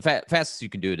basis, the fastest you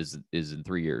can do it is in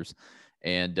 3 years.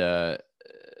 And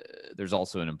there's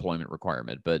also an employment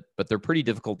requirement, but they're pretty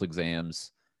difficult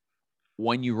exams.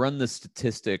 When you run the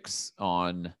statistics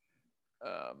on,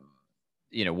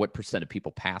 what percent of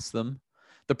people pass them,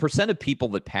 the percent of people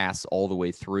that pass all the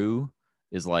way through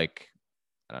is like,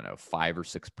 I don't know, 5 or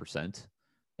 6%.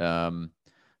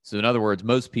 So in other words,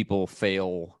 most people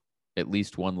fail at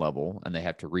least one level and they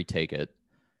have to retake it.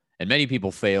 And many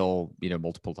people fail,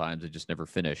 multiple times and just never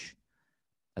finish.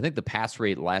 I think the pass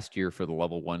rate last year for the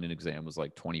level 1 exam was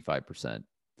like 25%.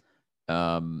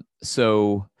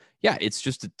 So yeah, it's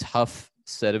just a tough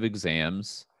set of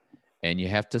exams, and you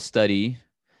have to study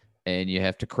and you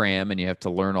have to cram and you have to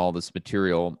learn all this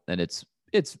material. And it's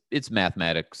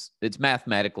mathematics. It's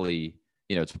mathematically,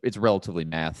 it's relatively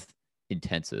math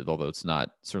intensive, although it's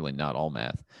certainly not all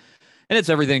math. And it's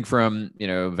everything from,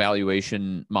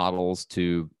 valuation models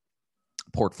to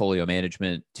portfolio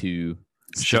management to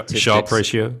Sharpe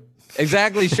ratio.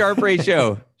 Exactly. Sharpe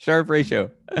ratio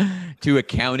to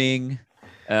accounting.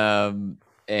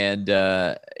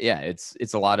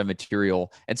 It's a lot of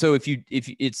material. And so if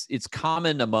it's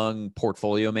common among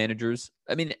portfolio managers,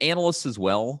 I mean, analysts as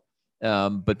well.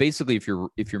 But basically if you're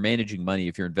managing money,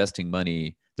 if you're investing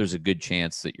money, there's a good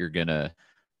chance that you're going to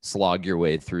slog your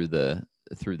way through the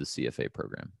CFA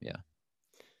program. Yeah.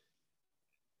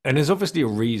 And there's obviously a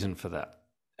reason for that.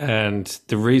 And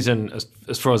the reason,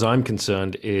 as far as I'm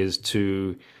concerned, is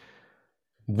to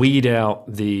weed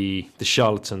out the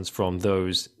charlatans from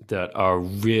those that are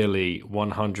really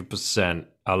 100%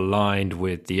 aligned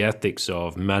with the ethics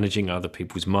of managing other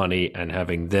people's money and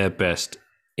having their best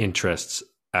interests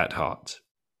at heart.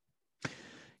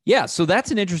 Yeah, so that's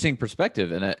an interesting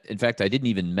perspective. And in fact, I didn't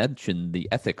even mention the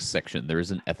ethics section. There is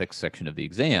an ethics section of the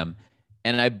exam.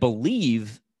 And I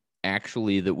believe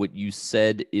actually that what you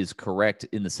said is correct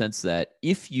in the sense that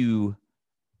if you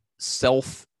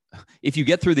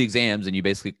get through the exams and you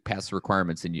basically pass the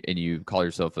requirements and you call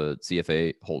yourself a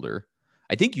CFA holder,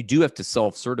 I think you do have to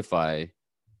self-certify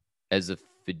as a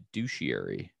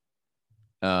fiduciary,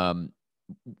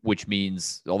 which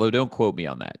means, although don't quote me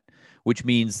on that, which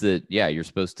means that, yeah, you're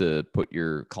supposed to put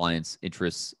your client's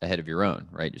interests ahead of your own,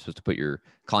 right? You're supposed to put your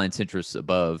client's interests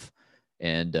above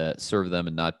and serve them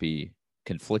and not be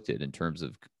conflicted in terms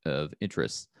of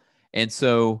interests. And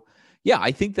so, yeah,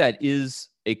 I think that is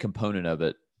a component of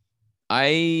it.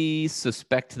 I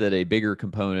suspect that a bigger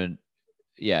component,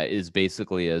 is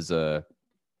basically as a,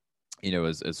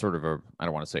 as sort of I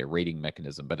don't want to say a rating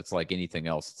mechanism, but it's like anything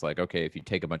else. It's like, okay, if you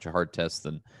take a bunch of hard tests,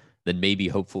 then maybe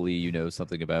hopefully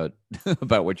something about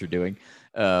about what you're doing.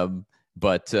 The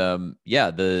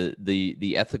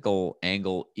ethical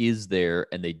angle is there,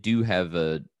 and they do have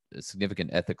a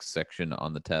significant ethics section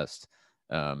on the test.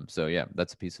 So yeah,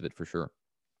 that's a piece of it for sure.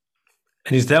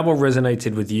 And is that what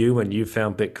resonated with you when you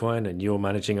found Bitcoin and you're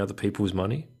managing other people's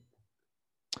money?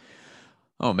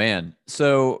 Oh man.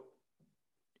 So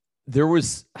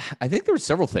I think there were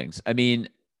several things. I mean,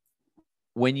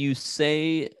 when you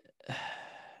say,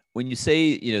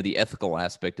 the ethical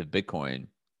aspect of Bitcoin,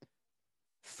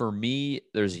 for me,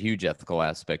 there's a huge ethical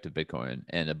aspect of Bitcoin,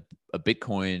 and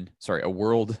a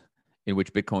world in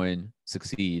which Bitcoin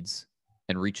succeeds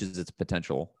and reaches its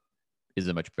potential is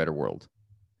a much better world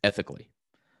ethically.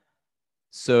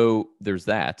 So there's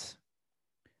that.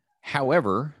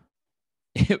 However,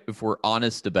 if we're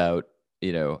honest about,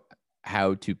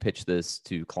 how to pitch this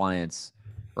to clients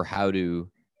or how to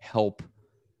help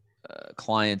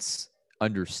clients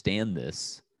understand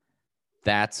this,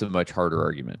 that's a much harder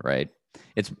argument, right?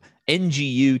 It's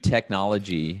NGU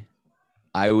technology,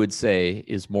 I would say,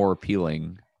 is more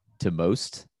appealing to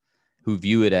most who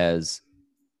view it as,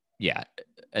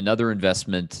 another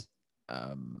investment,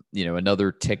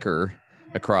 another ticker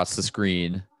across the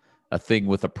screen, a thing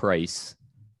with a price.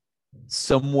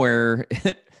 Somewhere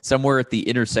at the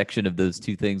intersection of those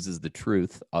two things is the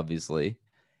truth, obviously.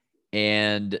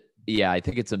 And I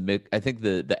think I think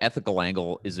the ethical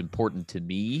angle is important to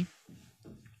me.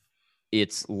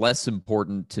 It's less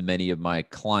important to many of my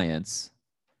clients.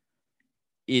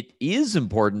 It is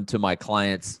important to my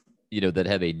clients, that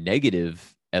have a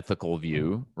negative ethical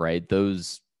view, right?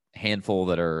 Those handful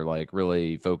that are like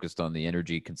really focused on the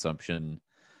energy consumption,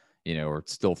 or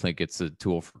still think it's a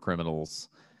tool for criminals,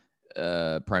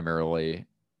 primarily.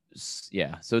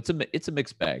 Yeah. So it's a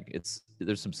mixed bag.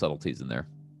 There's some subtleties in there.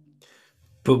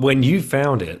 But when you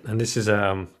found it, and this is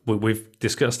we've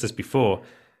discussed this before,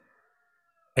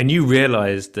 and you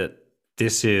realized that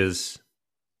this is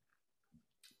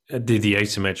the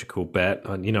asymmetrical bet,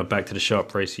 and back to the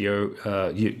Sharpe ratio,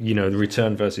 the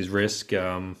return versus risk.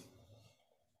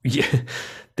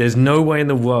 There's no way in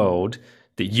the world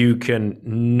that you can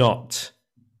not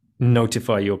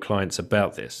notify your clients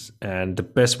about this, and the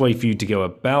best way for you to go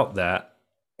about that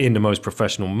in the most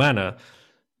professional manner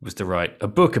was to write a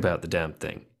book about the damn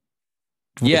thing.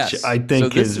 Yes, I think so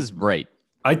this is right.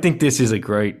 I think this is a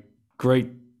great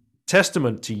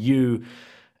testament to you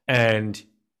and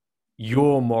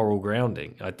your moral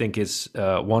grounding. I think it's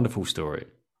a wonderful story.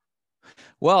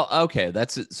 Well, okay,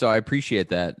 that's it. So I appreciate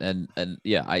that, and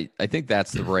I think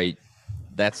that's the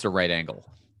right angle.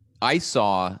 I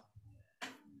saw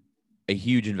a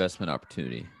huge investment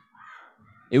opportunity.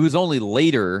 It was only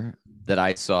later that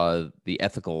I saw the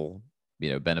ethical,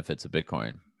 benefits of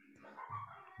Bitcoin.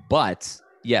 But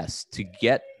yes, to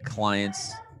get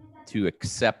clients to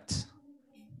accept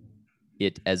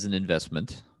it as an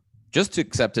investment, just to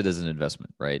accept it as an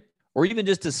investment, right? Or even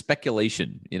just a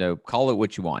speculation, call it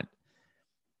what you want.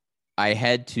 I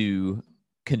had to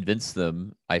convince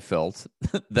them, I felt,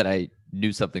 that I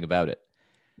knew something about it.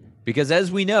 Because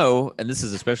as we know, and this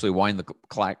is especially wind the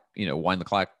clock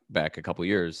back a couple of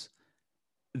years,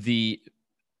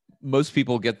 most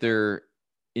people get their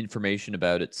information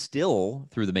about it still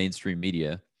through the mainstream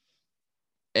media,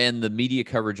 and the media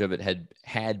coverage of it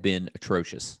had been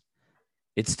atrocious.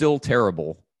 It's still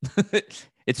terrible.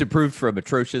 It's improved from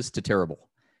atrocious to terrible.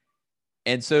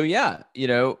 And so,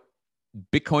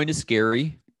 Bitcoin is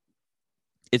scary.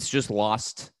 It's just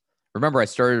lost. Remember, I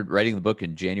started writing the book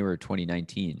in January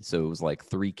 2019, so it was like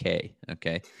 3K.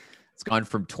 Okay, it's gone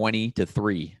from 20 to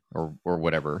 3 or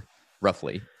whatever,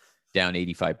 roughly, down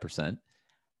 85%.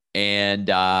 And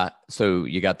so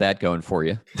you got that going for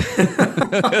you.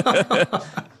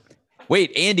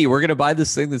 Wait, Andy, we're going to buy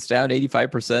this thing that's down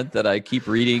 85% that I keep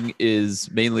reading is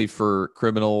mainly for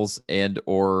criminals and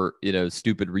or,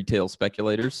 stupid retail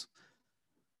speculators.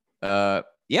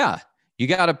 You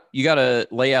gotta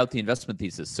lay out the investment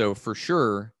thesis. So for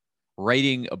sure,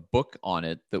 writing a book on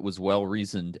it that was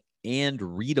well-reasoned and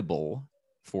readable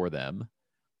for them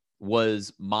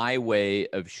was my way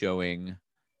of showing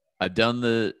I've done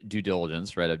the due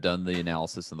diligence, right? I've done the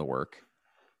analysis and the work.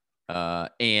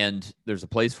 And there's a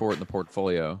place for it in the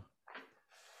portfolio.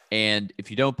 And if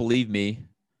you don't believe me,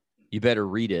 you better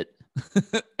read it.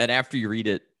 And after you read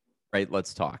it, right,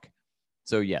 let's talk.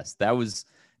 So yes, that was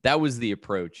the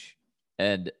approach.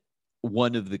 And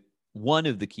one of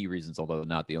the key reasons, although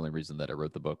not the only reason that I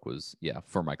wrote the book, was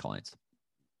for my clients.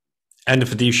 And the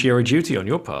fiduciary duty on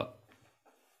your part.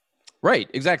 Right,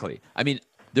 exactly. I mean,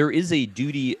 there is a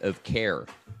duty of care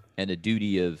and a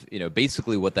duty of,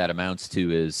 basically what that amounts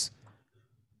to is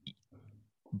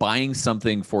buying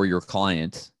something for your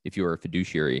client, if you're a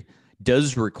fiduciary,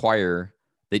 does require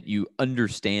that you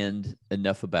understand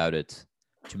enough about it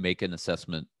to make an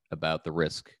assessment about the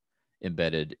risk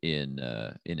embedded in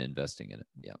investing in it.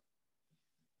 Yeah.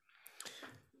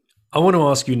 I want to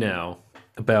ask you now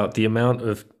about the amount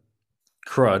of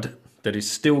crud that is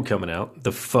still coming out,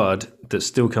 the FUD that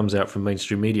still comes out from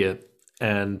mainstream media.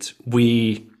 And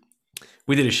we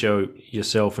did a show,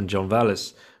 yourself and John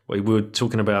Vallis, where we were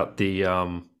talking about the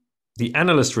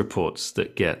analyst reports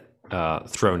that get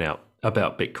thrown out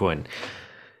about Bitcoin.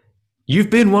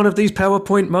 You've been one of these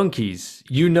PowerPoint monkeys.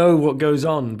 You know what goes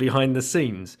on behind the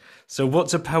scenes. So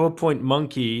what's a PowerPoint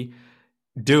monkey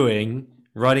doing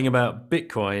writing about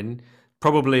Bitcoin,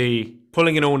 probably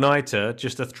pulling an all-nighter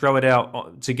just to throw it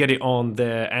out to get it on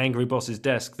their angry boss's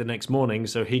desk the next morning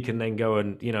so he can then go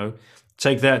and,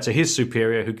 take that to his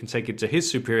superior who can take it to his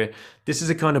superior. This is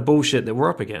the kind of bullshit that we're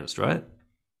up against, right?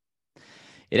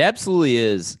 It absolutely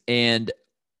is. And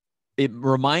it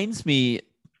reminds me,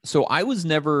 so I was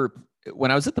never, when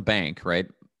I was at the bank, right?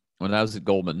 When I was at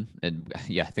Goldman, and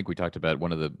yeah, I think we talked about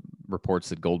one of the reports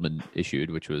that Goldman issued,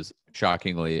 which was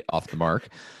shockingly off the mark,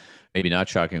 maybe not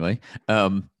shockingly.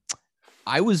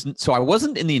 I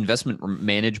wasn't in the investment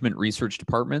management research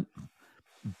department,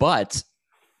 but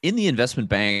in the investment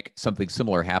bank, something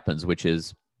similar happens, which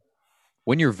is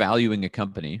when you're valuing a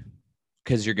company,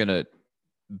 because you're going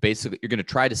to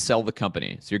try to sell the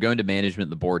company. So you're going to management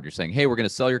and the board. You're saying, hey, we're going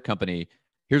to sell your company.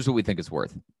 Here's what we think it's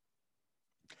worth.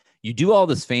 You do all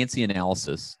this fancy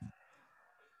analysis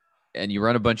and you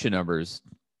run a bunch of numbers.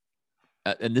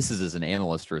 And this is as an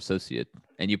analyst or associate.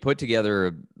 And you put together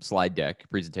a slide deck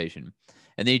presentation.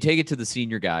 And then you take it to the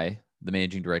senior guy, the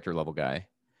managing director level guy,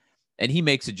 and he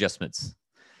makes adjustments.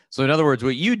 So in other words,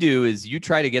 what you do is you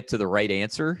try to get to the right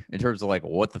answer in terms of like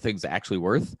what the thing's actually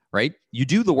worth, right? You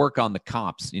do the work on the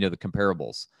comps, the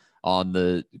comparables on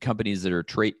the companies that are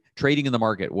trading in the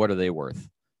market. What are they worth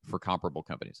for comparable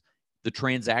companies? The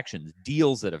transactions,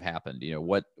 deals that have happened,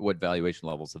 what valuation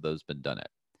levels have those been done at?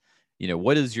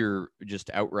 What does your just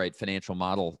outright financial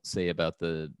model say about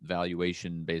the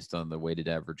valuation based on the weighted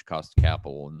average cost of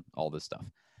capital and all this stuff?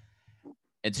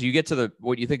 And so you get to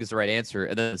what you think is the right answer.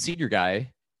 And then the senior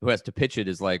guy who has to pitch it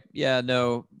is like, yeah,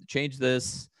 no, change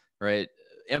this, right?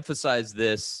 Emphasize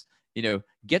this,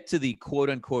 get to the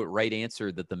quote unquote right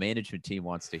answer that the management team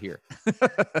wants to hear.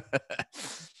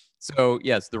 So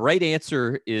yes, the right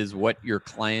answer is what your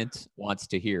client wants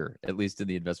to hear, at least in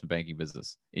the investment banking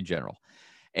business in general.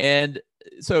 And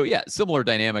so, yeah, similar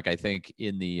dynamic, I think,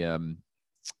 in the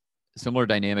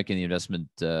investment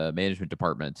management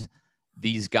department.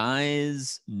 These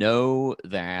guys know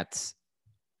that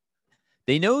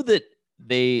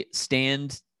they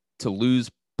stand to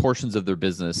lose portions of their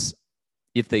business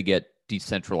if they get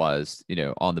decentralized,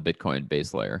 on the Bitcoin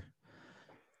base layer.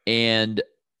 And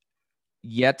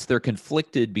yet they're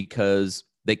conflicted because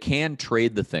they can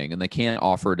trade the thing and they can't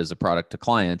offer it as a product to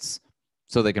clients,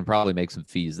 so they can probably make some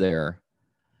fees there.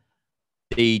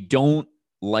 They don't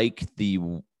like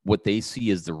what they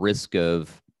see as the risk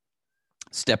of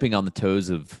stepping on the toes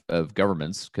of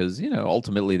governments, because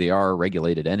ultimately they are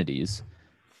regulated entities.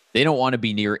 They don't want to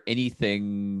be near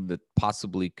anything that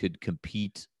possibly could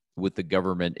compete with the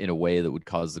government in a way that would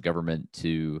cause the government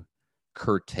to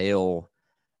curtail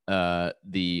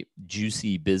the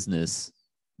juicy business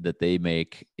that they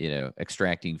make,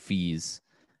 extracting fees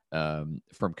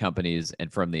from companies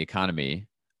and from the economy,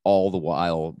 all the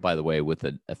while, by the way, with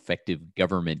an effective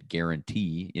government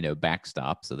guarantee,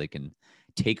 backstop, so they can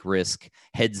take risk.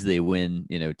 Heads they win,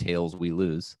 tails we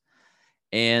lose.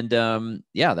 And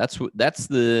that's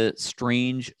the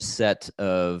strange set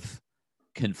of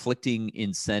conflicting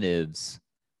incentives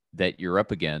that you're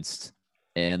up against.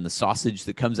 And the sausage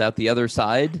that comes out the other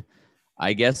side,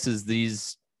 I guess, is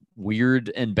these weird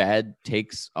and bad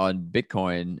takes on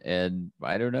Bitcoin. And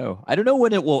I don't know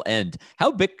when it will end.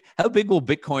 How big will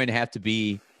Bitcoin have to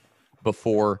be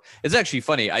before? It's actually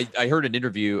funny. I heard an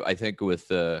interview, I think,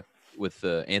 with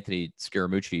Anthony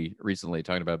Scaramucci recently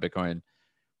talking about Bitcoin.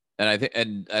 And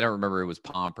I don't remember, it was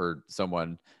Pomp or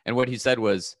someone. And what he said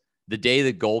was, the day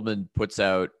that Goldman puts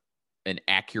out an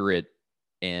accurate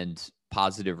and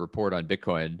positive report on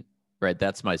Bitcoin, right,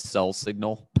 that's my sell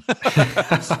signal.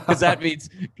 Because that means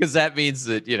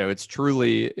that it's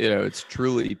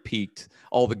truly peaked.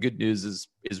 All the good news is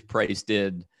priced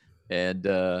in. And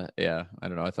I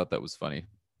don't know, I thought that was funny.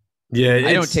 Yeah,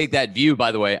 I don't take that view,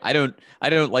 by the way. I don't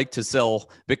like to sell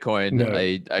Bitcoin.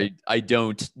 No. I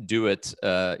don't do it.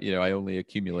 I only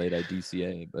accumulate. I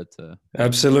DCA. But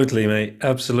absolutely, mate,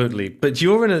 absolutely. But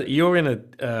you're in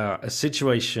a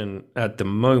situation at the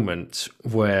moment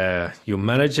where you're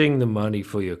managing the money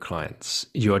for your clients.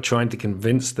 You are trying to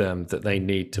convince them that they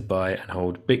need to buy and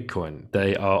hold Bitcoin.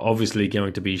 They are obviously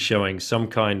going to be showing some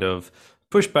kind of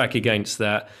pushback against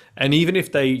that. And even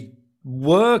if they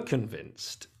were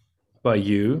convinced by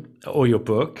you or your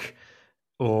book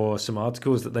or some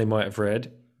articles that they might have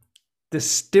read, they're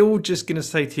still just going to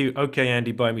say to you, okay,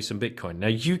 Andy, buy me some Bitcoin. Now,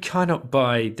 you cannot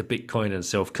buy the Bitcoin and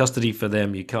self-custody for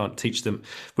them. You can't teach them.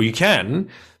 Well, you can,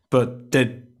 but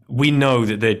we know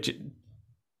that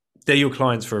they're your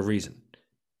clients for a reason.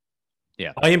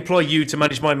 Yeah. I employ you to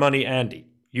manage my money, Andy.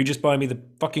 You just buy me the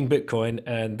fucking Bitcoin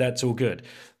and that's all good.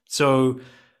 So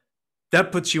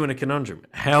that puts you in a conundrum.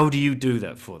 How do you do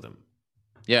that for them?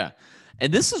 Yeah.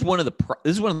 And this is one of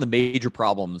the major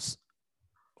problems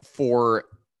for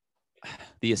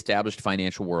the established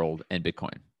financial world and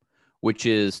Bitcoin, which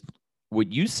is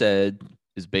what you said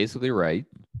is basically right.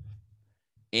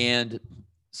 And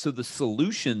so the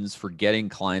solutions for getting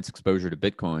clients exposure to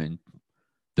Bitcoin,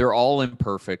 they're all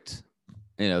imperfect.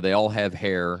 They all have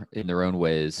hair in their own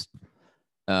ways.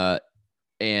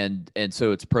 And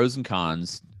so it's pros and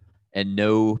cons, and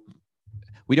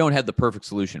we don't have the perfect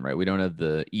solution, right? We don't have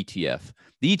the ETF.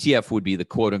 The ETF would be the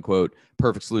quote unquote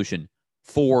perfect solution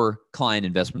for client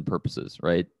investment purposes,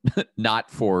 right? Not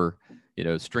for,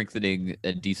 strengthening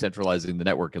and decentralizing the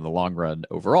network in the long run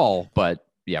overall, but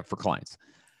yeah, for clients.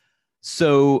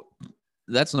 So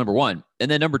that's number one. And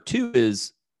then number two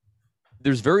is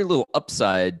there's very little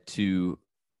upside to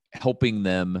helping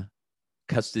them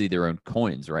custody their own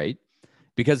coins, right?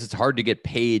 Because it's hard to get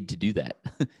paid to do that.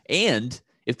 And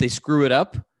if they screw it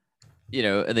up,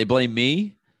 and they blame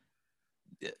me,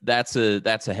 that's a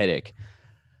headache.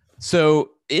 So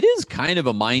it is kind of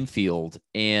a minefield.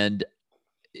 And,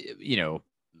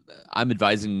 I'm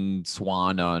advising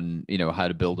Swan on, how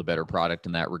to build a better product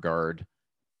in that regard.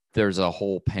 There's a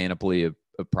whole panoply of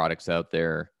products out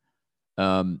there.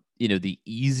 The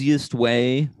easiest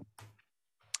way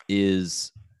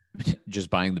is just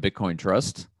buying the Bitcoin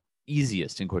Trust.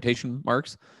 Easiest in quotation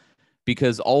marks,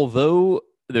 because although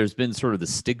there's been sort of the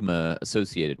stigma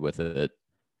associated with it,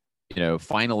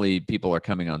 finally people are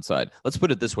coming on side. Let's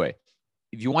put it this way.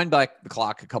 If you wind back the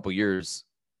clock a couple years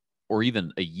or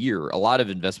even a year, a lot of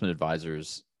investment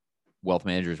advisors, wealth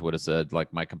managers would have said,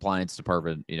 like, my compliance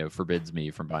department, forbids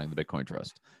me from buying the Bitcoin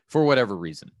Trust for whatever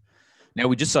reason. Now,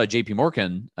 we just saw JP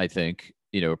Morgan, I think,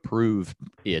 approve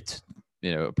it,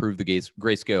 approve the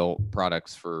Grayscale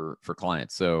products for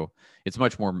clients. So it's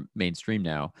much more mainstream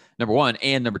now, number one.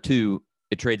 And number two,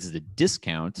 it trades at a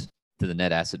discount to the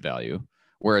net asset value,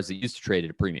 whereas it used to trade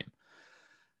at a premium.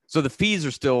 So the fees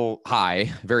are still high,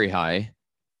 very high,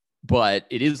 but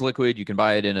it is liquid. You can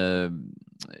buy it in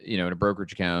a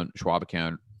brokerage account, Schwab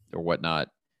account or whatnot,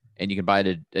 and you can buy it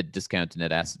at a discount to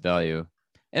net asset value.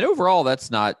 And overall,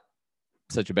 that's not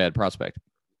such a bad prospect.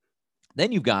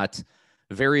 Then you've got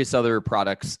various other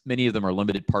products. Many of them are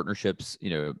limited partnerships,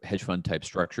 hedge fund type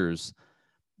structures.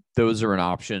 Those are an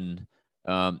option.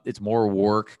 It's more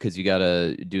work because you got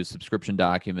to do a subscription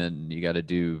document, and you got to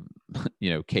do,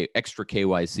 extra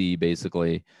KYC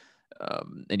basically.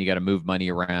 And you got to move money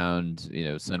around,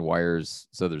 send wires.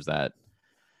 So there's that.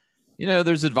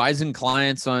 There's advising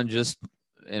clients on just,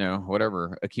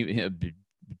 whatever,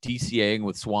 DCAing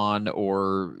with Swan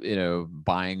or,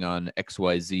 buying on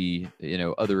XYZ,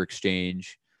 other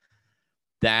exchange.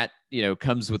 That,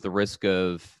 comes with the risk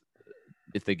of,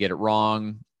 if they get it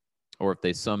wrong, or if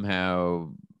they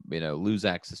somehow, lose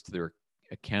access to their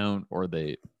account, or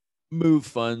they move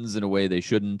funds in a way they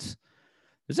shouldn't.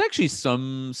 There's actually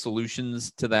some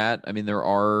solutions to that. I mean, there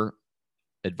are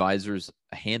advisors,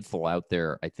 a handful out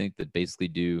there, I think, that basically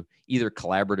do either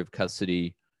collaborative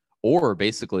custody or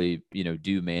basically,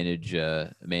 do manage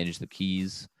the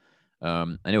keys.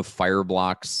 I know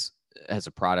Fireblocks has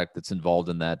a product that's involved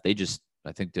in that. They just,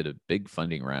 I think, did a big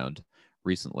funding round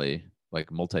recently,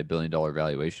 like a multi-billion-dollar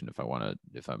valuation,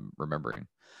 if I'm remembering.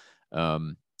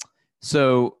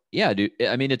 So yeah, dude,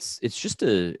 I mean, it's just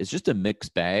a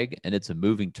mixed bag, and it's a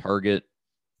moving target,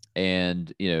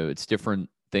 and, it's different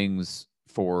things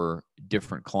for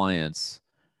different clients.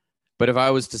 But if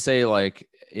I was to say, like,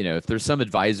 if there's some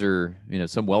advisor,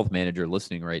 some wealth manager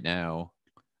listening right now,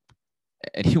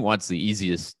 and he wants the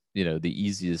easiest, he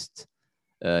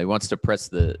wants to press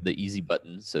the easy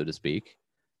button, so to speak,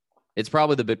 it's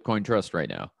probably the Bitcoin Trust right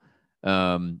now.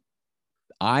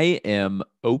 I am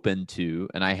open to,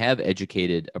 and I have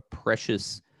educated a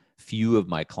precious few of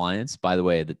my clients, by the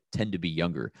way, that tend to be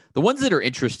younger. The ones that are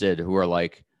interested, who are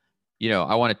like,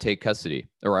 I want to take custody,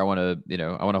 or I want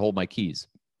to hold my keys.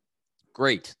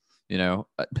 Great.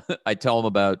 I tell them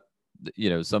about,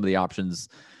 some of the options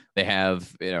they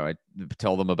have. I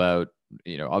tell them about,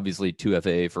 obviously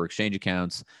 2FA for exchange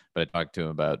accounts, but I talk to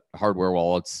them about hardware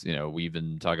wallets. We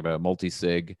even talk about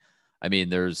multi-sig. I mean,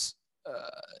 there's,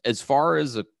 as far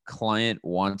as a client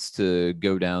wants to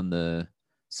go down the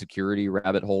security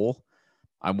rabbit hole,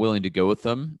 I'm willing to go with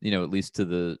them, at least to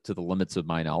the limits of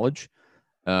my knowledge.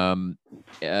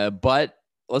 But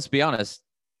let's be honest,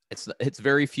 it's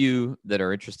very few that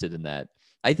are interested in that.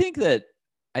 I think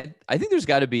there's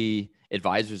got to be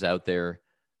advisors out there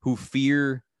who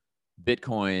fear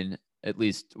Bitcoin, at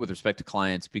least with respect to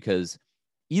clients, because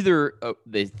either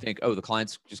they think, oh, the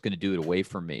client's just going to do it away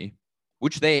from me,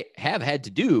 which they have had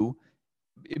to do,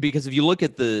 because if you look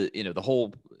at the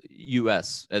whole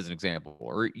US as an example,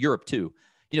 or Europe too,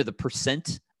 the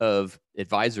percent of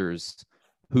advisors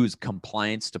whose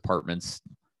compliance departments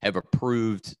have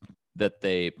approved that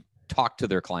they talk to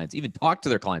their clients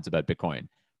about Bitcoin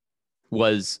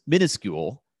was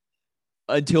minuscule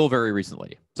until very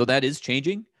recently. So that is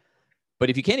changing. But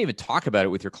if you can't even talk about it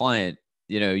with your client,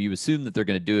 you assume that they're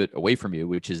going to do it away from you,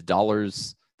 which is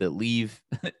dollars that leave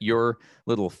your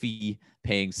little fee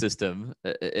paying system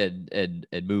and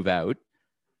move out.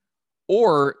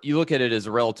 Or you look at it as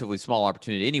a relatively small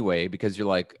opportunity anyway, because you're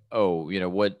like, oh,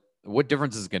 what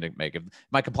difference is it going to make? If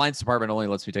my compliance department only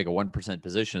lets me take a 1%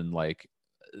 position, like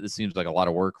this seems like a lot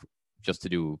of work just to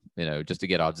do, just to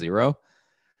get off zero.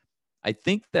 I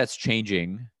think that's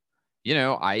changing.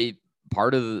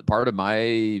 Part of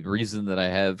my reason that I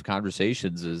have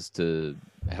conversations is to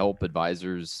help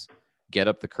advisors get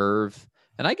up the curve.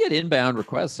 And I get inbound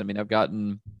requests. I mean, I've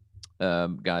gotten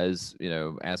guys,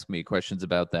 ask me questions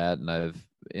about that, and I've,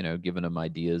 given them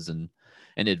ideas and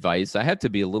advice. I have to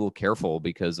be a little careful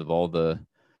because of all the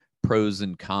pros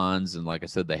and cons, and like I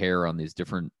said, the hair on these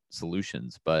different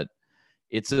solutions. But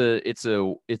there's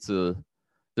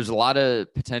a lot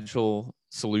of potential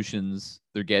solutions.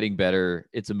 They're getting better.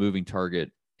 It's a moving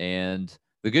target, and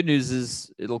the good news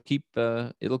is it'll keep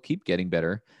getting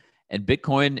better. And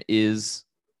Bitcoin is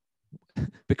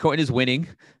winning.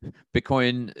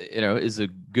 Bitcoin, is a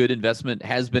good investment,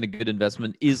 has been a good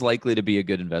investment, is likely to be a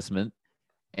good investment.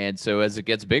 And so as it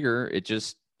gets bigger, it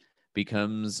just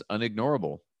becomes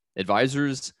unignorable.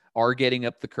 Advisors are getting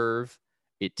up the curve.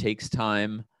 It takes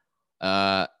time.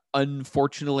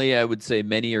 Unfortunately, I would say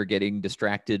many are getting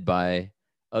distracted by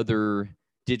other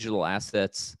digital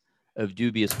assets of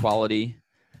dubious quality.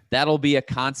 That'll be a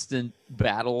constant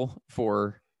battle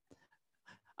for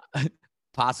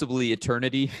possibly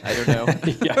eternity. I don't know.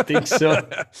 Yeah, I think so.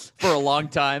 For a long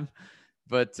time.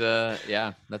 But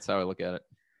yeah, that's how I look at it.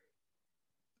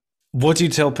 What do you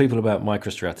tell people about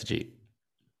MicroStrategy?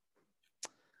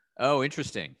 Oh,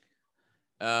 interesting.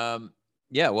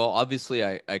 Yeah, well, obviously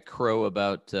I crow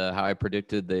about how I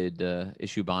predicted they'd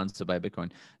issue bonds to buy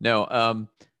Bitcoin. No,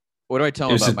 what do I tell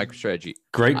them about MicroStrategy?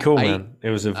 Great call, man. It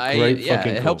was a great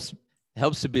fucking call. It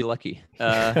helps to be lucky.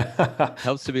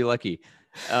 Helps to be lucky.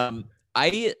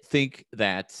 I think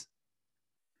that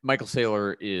Michael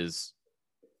Saylor is,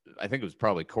 I think it was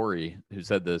probably Corey who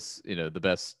said this, the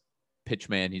best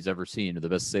pitchman he's ever seen, or the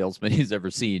best salesman he's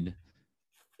ever seen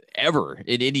ever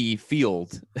in any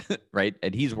field, right?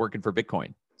 And he's working for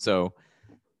Bitcoin. So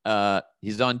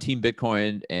he's on Team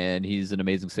Bitcoin, and he's an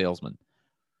amazing salesman.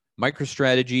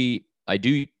 MicroStrategy, I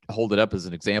do hold it up as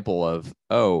an example of,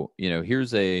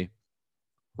 here's a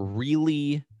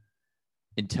really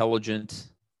intelligent,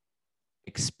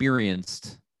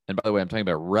 experienced, and by the way, I'm talking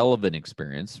about relevant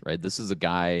experience, right? This is a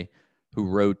guy who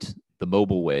wrote The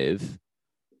Mobile Wave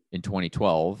in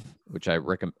 2012, which I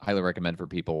highly recommend for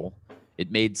people.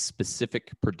 It made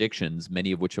specific predictions,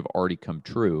 many of which have already come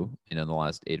true in the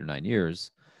last 8 or 9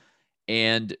 years.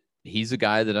 And he's a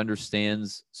guy that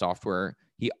understands software.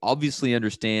 He obviously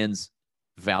understands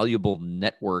valuable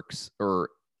networks, or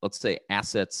let's say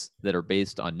assets that are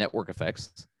based on network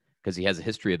effects, because he has a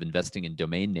history of investing in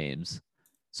domain names.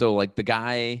 So like the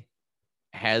guy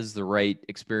has the right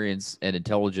experience and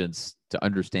intelligence to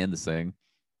understand this thing.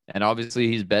 And obviously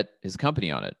he's bet his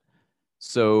company on it.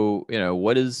 So,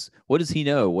 what does he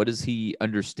know? What does he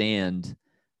understand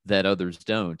that others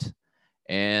don't?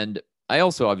 And I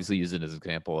also obviously use it as an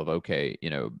example of, okay,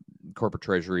 corporate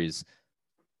treasuries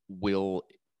will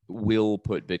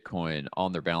put Bitcoin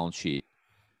on their balance sheet.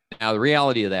 Now, the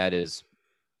reality of that is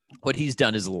what he's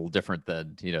done is a little different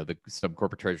than, some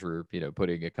corporate treasurer,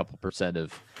 putting a couple percent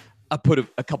of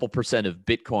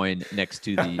Bitcoin next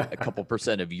to a couple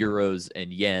percent of euros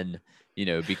and yen,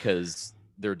 because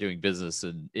they're doing business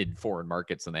in foreign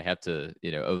markets, and they have to,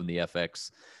 own the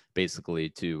FX basically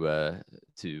to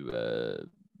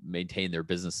maintain their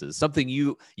businesses. Something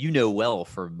you well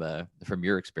from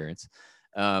your experience.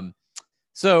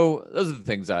 So those are the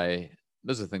things I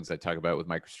talk about with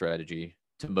MicroStrategy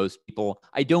to most people.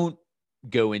 I don't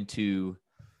really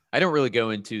go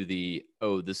into the,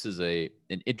 this is an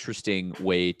interesting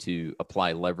way to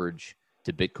apply leverage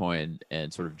to Bitcoin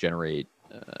and sort of generate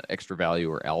extra value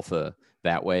or alpha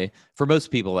that way. For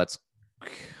most people, that's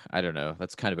kind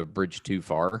of a bridge too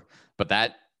far. But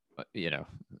that,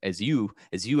 as you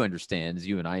understand, as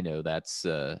you and I know, that's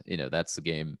that's the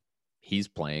game he's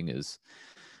playing, is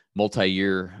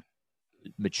multi-year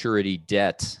maturity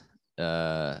debt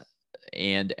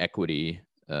and equity,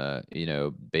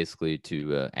 basically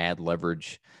to add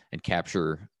leverage and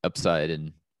capture upside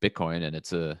in Bitcoin. And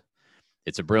it's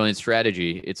a brilliant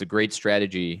strategy. It's a great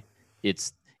strategy.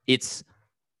 It's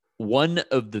one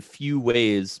of the few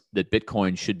ways that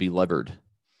Bitcoin should be levered.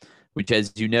 which,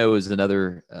 as you know, is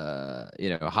another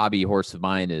hobby horse of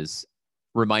mine, is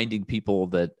reminding people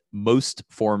that most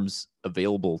forms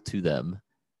available to them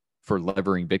for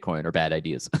levering Bitcoin are bad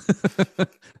ideas.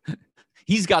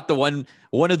 He's got the one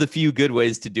of the few good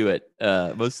ways to do it.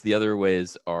 Most of the other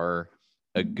ways are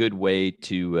a good way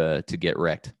to get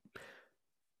wrecked.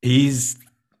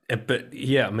 But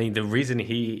yeah, I mean, the reason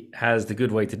he has the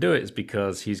good way to do it is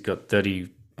because he's got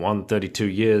 31, 32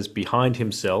 years behind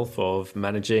himself of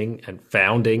managing and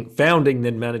founding,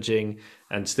 then managing,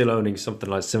 and still owning something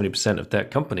like 70% of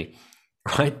that company,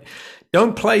 right?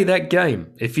 Don't play that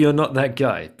game if you're not that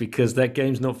guy, because that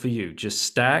game's not for you. Just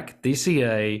stack,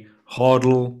 DCA,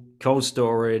 hodl, cold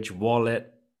storage,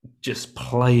 wallet, just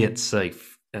play it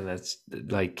safe. And that's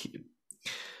like,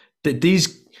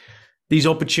 these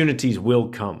opportunities will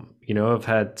come. You know, I've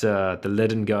had the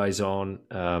Ledden guys on,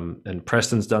 and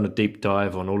Preston's done a deep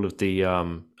dive on all of the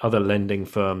other lending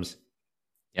firms.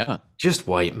 Yeah. Just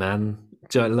wait, man.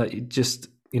 Just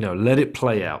let it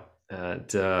play out. And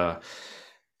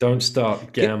don't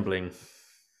start gambling.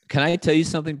 Can I tell you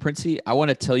something, Princey? I want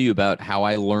to tell you about how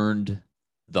I learned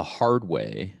the hard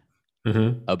way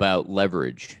about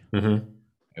leverage.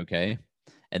 Okay.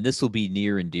 And this will be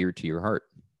near and dear to your heart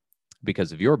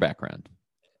because of your background,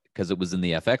 because it was in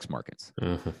the FX markets.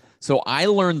 So I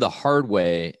learned the hard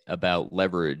way about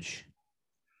leverage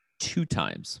 2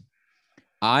 times.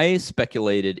 I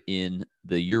speculated in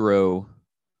the euro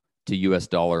to US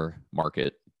dollar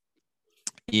market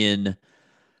in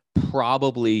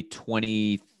probably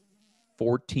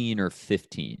 2014 or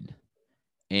 15.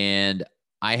 And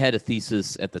I had a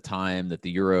thesis at the time that the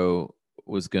euro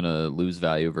was going to lose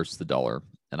value versus the dollar.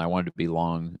 And I wanted to be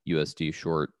long USD,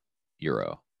 short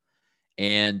euro.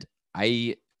 And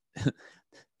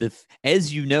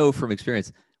as you know from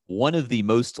experience, one of the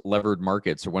most levered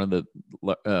markets, or one of the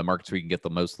markets where you can get the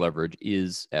most leverage,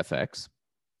 is FX.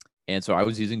 And so I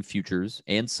was using futures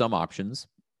and some options,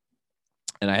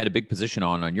 and I had a big position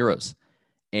on euros,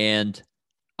 and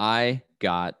I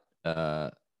got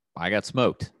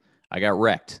smoked. I got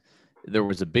wrecked. There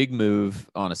was a big move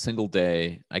on a single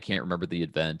day. I can't remember the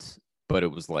event, but it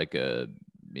was like when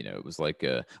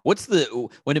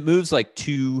it moves like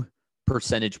 2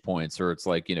 percentage points, or it's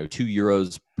like, 2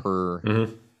 euros per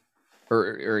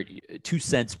or 2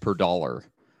 cents per dollar.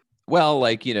 Well,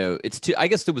 like, I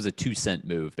guess it was a 2-cent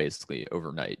move basically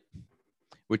overnight,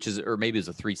 or maybe it was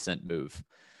a 3-cent move.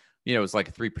 It was like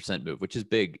a 3% move, which is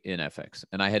big in FX.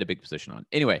 And I had a big position on.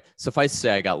 Anyway, suffice to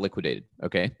say, I got liquidated.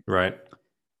 Okay. Right.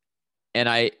 And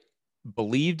I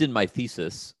believed in my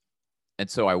thesis. And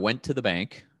so I went to the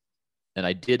bank, and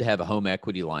I did have a home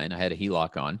equity line. I had a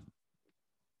HELOC on,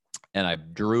 and I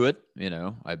drew it.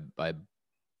 I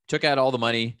took out all the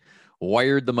money,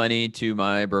 wired the money to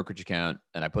my brokerage account,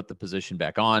 and I put the position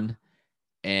back on.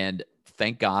 And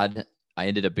thank God I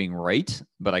ended up being right,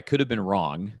 but I could have been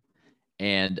wrong.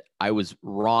 And I was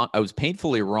wrong. I was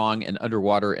painfully wrong and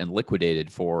underwater and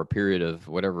liquidated for a period of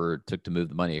whatever it took to move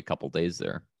the money, a couple days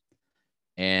there.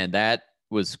 And that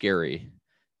was scary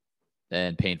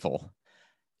and painful.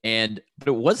 But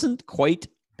it wasn't quite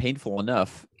painful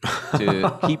enough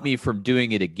to keep me from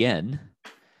doing it again.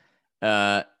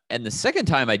 And the second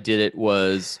time I did it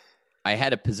was, I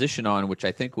had a position on, which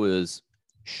I think was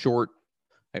short.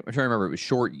 I'm trying to remember. It was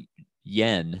short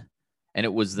yen. And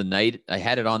it was I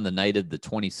had it on the night of the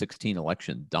 2016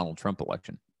 election, Donald Trump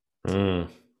election,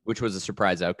 which was a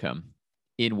surprise outcome,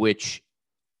 in which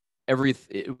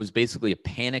it was basically a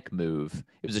panic move.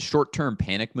 It was a short-term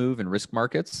panic move in risk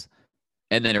markets.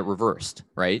 And then it reversed,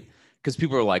 right? Because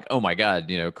people are like, oh my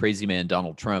God, crazy man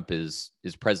Donald Trump is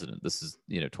president. This is,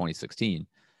 2016.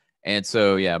 And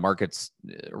so, yeah, markets,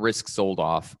 risk sold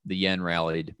off. The yen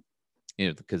rallied.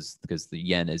 Because the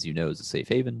yen, as you know, is a safe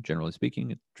haven, generally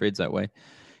speaking. It trades that way.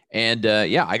 And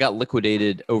I got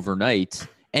liquidated overnight,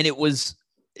 and it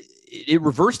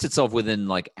reversed itself within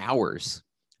like hours.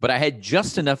 But I had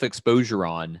just enough exposure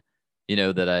on,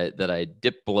 that I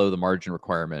dipped below the margin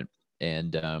requirement.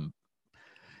 And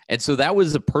so that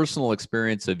was a personal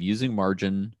experience of using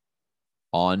margin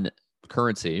on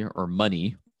currency or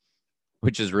money,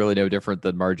 which is really no different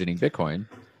than margining Bitcoin.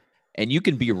 And you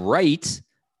can be right.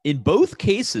 In both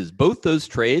cases, both those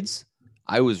trades,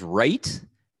 I was right,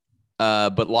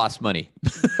 but lost money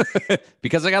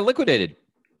because I got liquidated.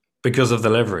 Because of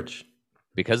the leverage.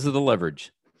 Because of the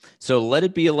leverage. So let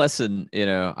it be a lesson.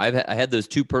 I had those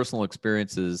 2 personal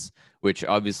experiences, which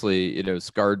obviously,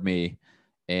 scarred me.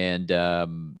 And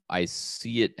I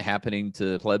see it happening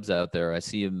to plebs out there. I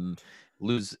see them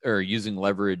using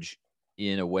leverage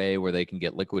in a way where they can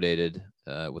get liquidated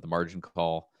with a margin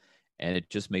call. And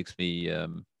it just makes me a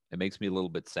little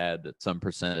bit sad that some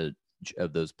percentage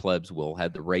of those plebs will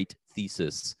have the right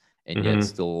thesis and yet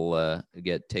still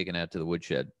get taken out to the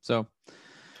woodshed. So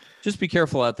just be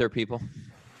careful out there, people.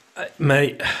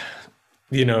 Mate,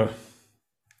 you know,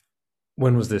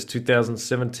 when was this?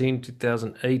 2017,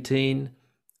 2018?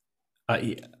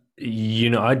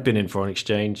 I'd been in foreign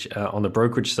exchange on the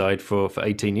brokerage side for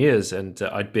 18 years, and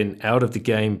I'd been out of the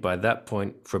game by that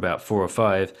point for about 4 or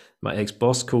 5. My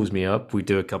ex-boss calls me up. We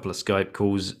do a couple of Skype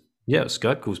calls. Yeah,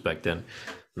 Skype calls back then.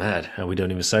 Mad how we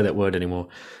don't even say that word anymore.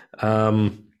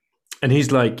 And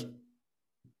he's like,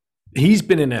 he's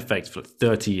been in FX for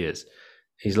 30 years.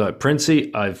 He's like,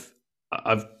 Princey, I've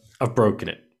broken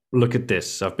it. Look at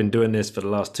this. I've been doing this for the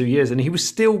last 2 years. And he was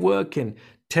still working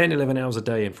 10, 11 hours a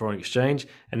day in foreign exchange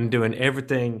and doing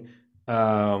everything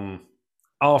after,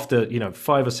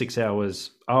 5 or 6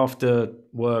 hours after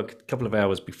work, a couple of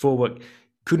hours before work.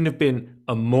 Couldn't have been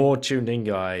a more tuned in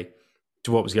guy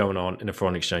to what was going on in the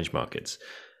foreign exchange markets.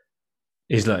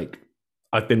 He's like,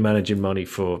 I've been managing money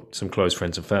for some close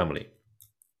friends and family.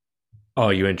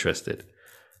 Are you interested?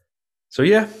 So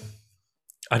yeah,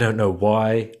 I don't know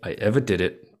why I ever did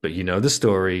it, but you know the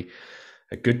story.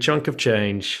 A good chunk of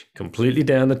change, completely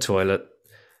down the toilet,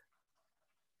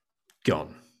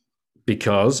 gone.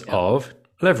 Because of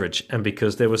leverage and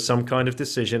because there was some kind of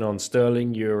decision on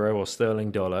sterling euro or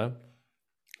sterling dollar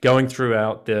going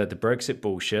throughout the Brexit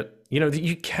bullshit.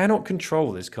 You cannot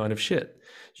control this kind of shit.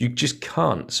 You just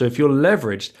can't. So if you're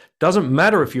leveraged, doesn't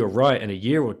matter if you're right in a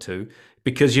year or two,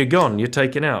 because you're gone, you're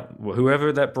taken out.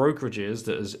 Whoever that brokerage is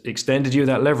that has extended you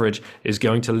that leverage is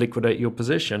going to liquidate your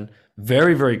position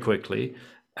very, very quickly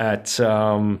at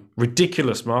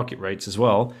ridiculous market rates as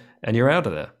well. And you're out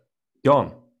of there.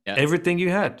 Gone. Yeah. Everything you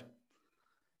had.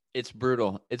 It's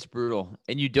brutal. It's brutal.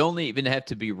 And you don't even have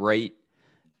to be right.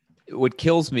 What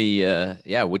kills me,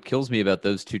 what kills me about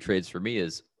those two trades for me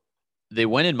is they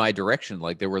went in my direction.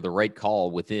 Like they were the right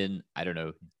call within, I don't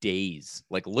know, days,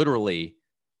 like literally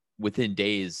within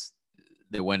days,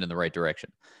 they went in the right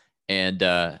direction. And,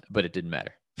 but it didn't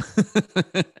matter.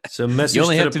 So message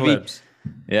to the plebs.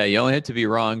 You only had to be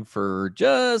wrong for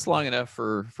just long enough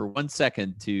for 1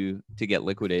 second to get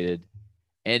liquidated.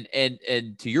 And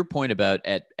to your point about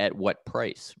at what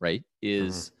price, right?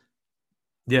 Is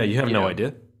you have no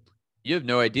idea. You have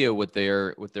no idea what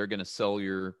they're going to sell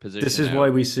your position. This is why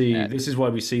we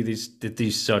see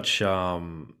these such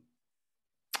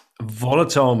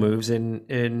volatile moves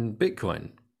in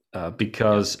Bitcoin.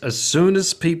 Because as soon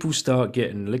as people start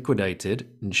getting liquidated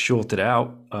and shorted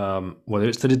out, whether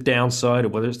it's to the downside or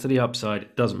whether it's to the upside,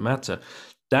 it doesn't matter.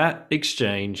 That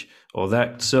exchange or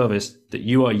that service that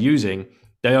you are using,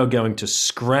 they are going to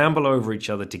scramble over each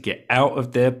other to get out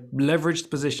of their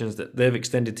leveraged positions that they've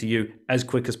extended to you as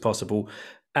quick as possible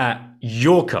at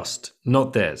your cost,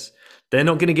 not theirs. They're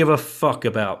not going to give a fuck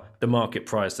about the market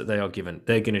price that they are given.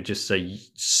 They're going to just say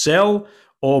sell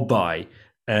or buy.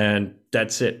 And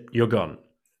that's it. You're gone.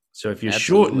 So if you're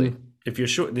short,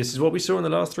 this is what we saw in the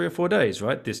last 3 or 4 days,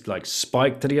 right? This like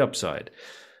spike to the upside,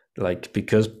 like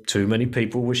because too many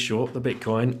people were short the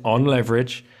Bitcoin on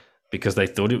leverage because they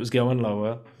thought it was going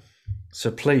lower.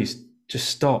 So please just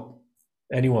stop.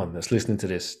 Anyone that's listening to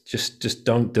this, just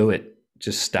don't do it.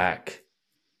 Just stack.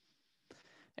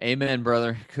 Amen,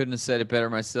 brother. Couldn't have said it better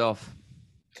myself.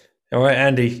 All right,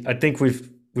 Andy. I think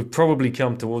we've probably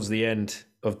come towards the end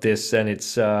of this, and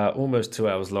it's almost 2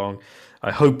 hours long.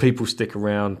 I hope people stick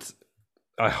around.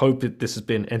 I hope that this has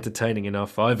been entertaining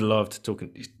enough. I've loved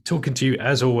talking to you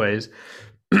as always.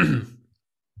 But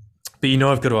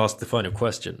I've got to ask the final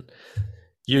question.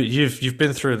 You've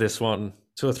been through this one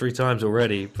 2 or 3 times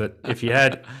already, but if you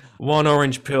had one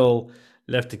orange pill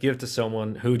left to give to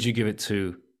someone, who would you give it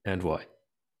to and why?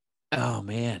 Oh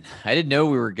man, I didn't know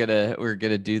we were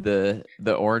gonna do the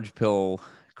orange pill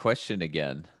question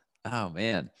again. Oh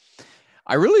man,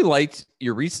 I really liked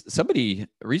somebody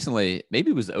recently,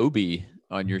 maybe it was Obi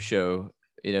on your show,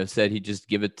 said he'd just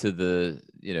give it to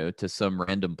to some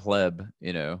random pleb,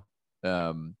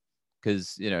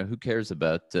 because who cares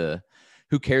about the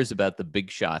big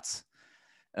shots?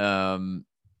 I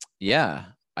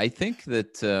think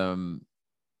that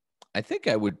I think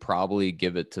I would probably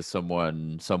give it to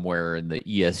someone somewhere in the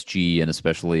ESG and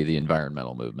especially the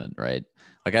environmental movement, right?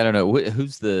 Like I don't know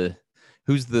who's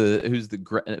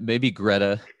maybe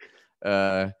Greta,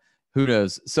 who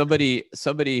knows? Somebody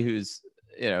who's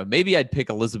maybe I'd pick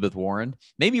Elizabeth Warren.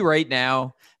 Maybe right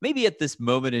now, maybe at this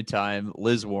moment in time,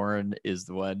 Liz Warren is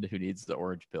the one who needs the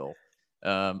orange pill.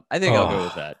 I think I'll go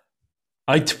with that.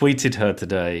 I tweeted her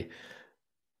today.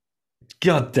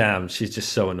 God damn, she's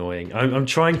just so annoying. I'm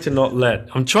trying to not let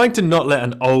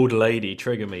an old lady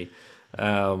trigger me.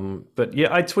 But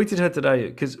yeah, I tweeted her today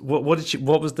because what was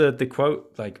the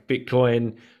quote? Like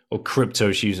Bitcoin or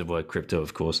crypto, she used the word crypto,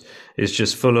 of course, is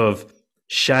just full of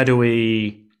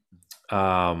shadowy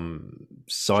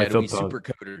Shadowy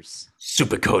cypherpunk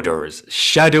supercoders.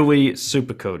 shadowy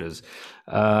supercoders.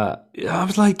 I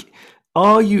was like,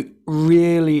 are you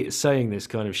really saying this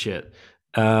kind of shit?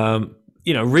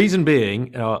 Reason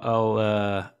being,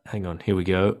 I'll hang on. Here we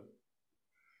go.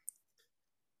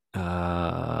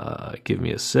 Give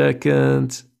me a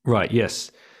second. Right,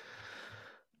 yes.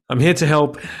 I'm here to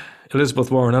help Elizabeth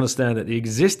Warren understand that the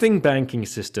existing banking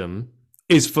system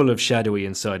is full of shadowy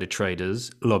insider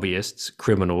traders, lobbyists,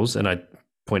 criminals, and I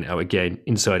point out again,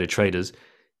 insider traders,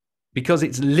 because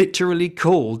it's literally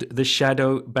called the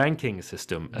shadow banking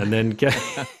system. And then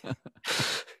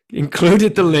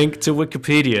included the link to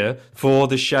Wikipedia for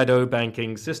the shadow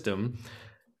banking system.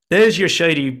 There's your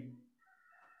shady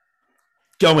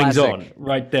goings on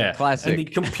right there. Classic. And the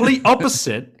complete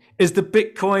opposite is the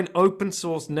Bitcoin open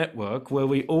source network, where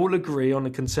we all agree on the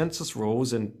consensus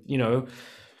rules and,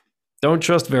 don't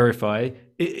trust, verify.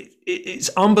 It's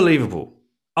unbelievable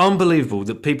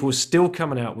that people are still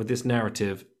coming out with this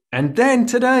narrative. And then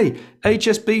today,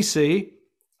 HSBC,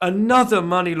 another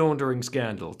money laundering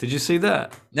scandal. Did you see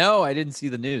that? No, I didn't see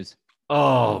the news.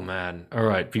 Oh man! All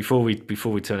right, before we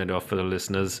turn it off for the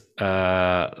listeners,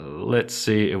 let's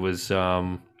see. It was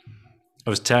I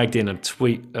was tagged in a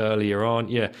tweet earlier on.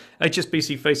 Yeah,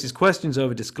 HSBC faces questions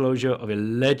over disclosure of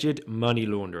alleged money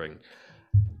laundering.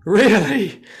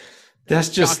 Really? That's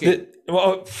just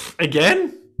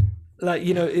again. Like,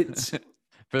 it's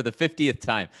for the 50th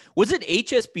time. Was it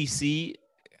HSBC?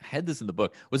 I had this in the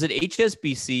book. Was it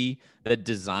HSBC that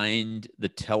designed the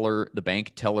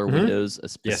bank teller windows a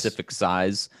specific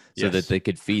size so that they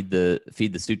could feed the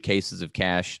suitcases of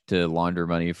cash to launder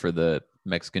money for the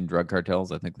Mexican drug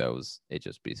cartels? I think that was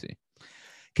HSBC.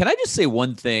 Can I just say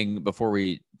one thing before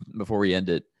we end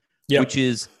it? Yep. Which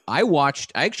is I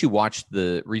actually watched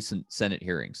the recent Senate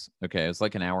hearings. Okay, it was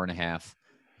like an hour and a half.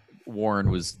 Warren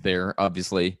was there,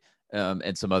 obviously,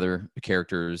 and some other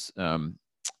characters,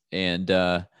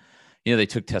 they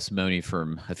took testimony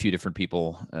from a few different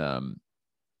people.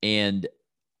 And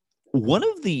one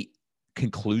of the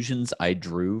conclusions I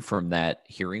drew from that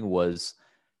hearing was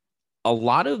a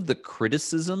lot of the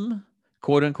criticism,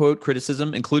 quote unquote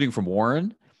criticism, including from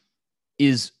Warren,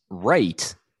 is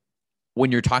right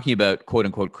when you're talking about quote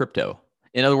unquote crypto.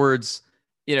 In other words,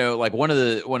 like one of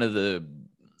the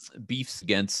beefs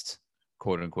against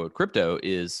quote unquote crypto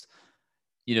is,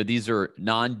 these are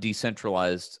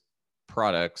non-decentralized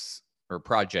products or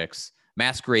projects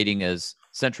masquerading as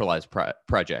centralized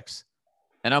projects.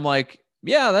 And I'm like,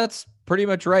 yeah, that's pretty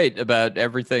much right about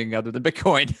everything other than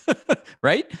Bitcoin.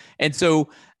 Right. And so,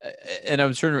 and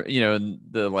I'm sure,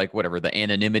 the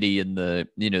anonymity and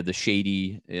the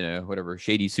shady,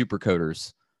 shady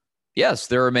supercoders. Yes,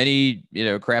 there are many,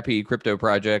 crappy crypto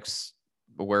projects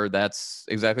where that's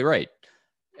exactly right.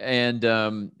 And,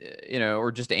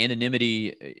 or just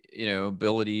anonymity,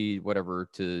 ability, whatever,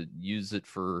 to use it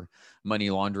for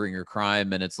money laundering or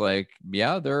crime. And it's like,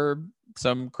 yeah, there are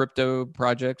some crypto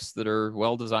projects that are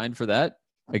well designed for that.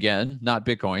 Again, not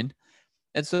Bitcoin.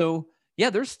 And so, yeah,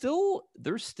 they're still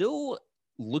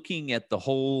looking at the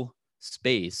whole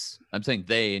space. I'm saying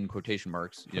they, in quotation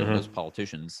marks, those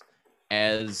politicians,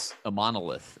 as a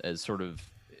monolith, as sort of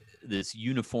this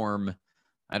uniform,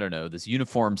 this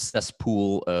uniform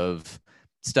cesspool of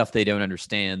stuff they don't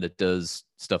understand that does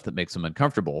stuff that makes them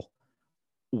uncomfortable.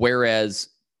 Whereas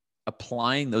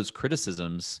applying those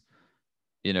criticisms,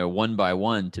 one by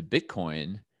one to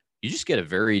Bitcoin, you just get a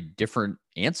very different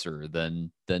answer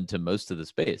than to most of the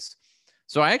space.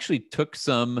 So I actually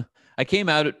I came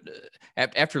out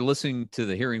after listening to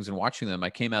the hearings and watching them, I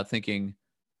came out thinking,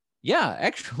 yeah,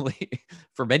 actually,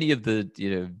 for many of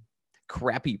the,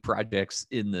 crappy projects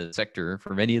in the sector,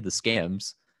 for many of the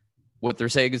scams, what they're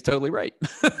saying is totally right.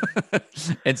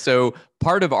 And so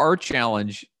part of our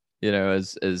challenge,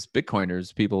 as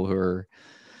Bitcoiners, people who are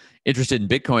interested in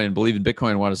Bitcoin and believe in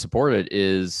Bitcoin and want to support it,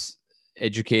 is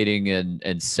educating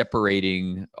and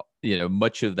separating,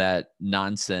 much of that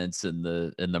nonsense and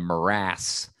the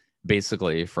morass,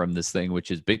 basically, from this thing,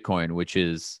 which is Bitcoin, which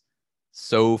is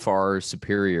so far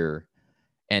superior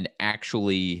and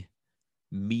actually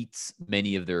meets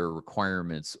many of their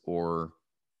requirements, or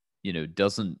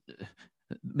doesn't,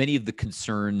 many of the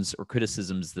concerns or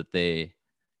criticisms that they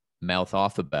mouth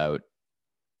off about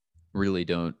really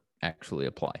don't actually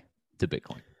apply to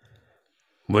Bitcoin.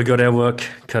 We got our work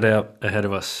cut out ahead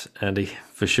of us, Andy,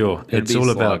 for sure. It's all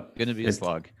about going to be a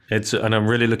slog. And I'm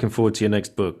really looking forward to your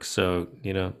next book. So,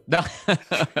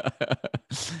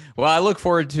 Well, Well, I look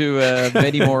forward to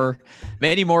many more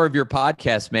of your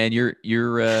podcasts, man. You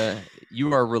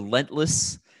are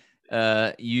relentless.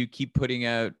 You keep putting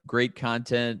out great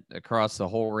content across the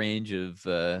whole range of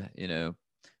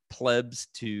plebs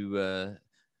to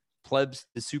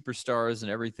superstars and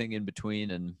everything in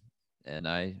between, and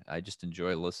I just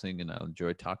enjoy listening, and I'll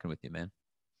enjoy talking with you, man.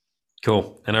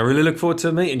 Cool, and I really look forward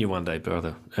to meeting you one day,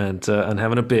 brother, and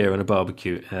having a beer and a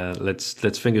barbecue. Let's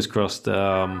fingers crossed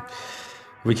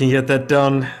we can get that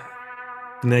done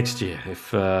next year,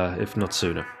 if not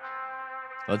sooner.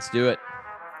 Let's do it.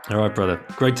 All right, brother.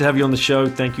 Great to have you on the show.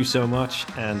 Thank you so much,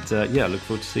 and look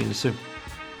forward to seeing you soon.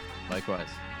 Likewise.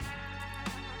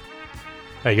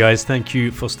 Hey guys, thank you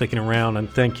for sticking around, and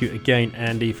thank you again,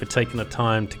 Andy, for taking the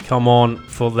time to come on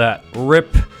for that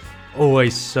rip.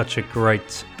 Always such a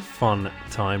great, fun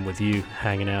time with you,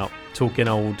 hanging out, talking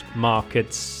old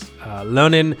markets,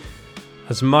 learning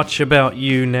as much about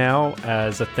you now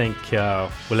as I think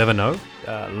we'll ever know.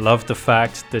 Love the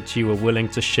fact that you were willing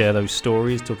to share those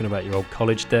stories, talking about your old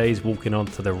college days, walking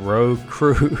onto the road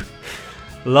crew.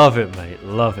 Love it, mate.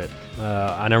 Love it.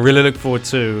 And I really look forward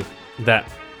to that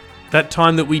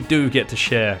time that we do get to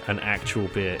share an actual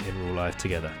beer in real life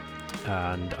together.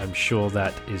 And I'm sure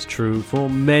that is true for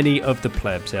many of the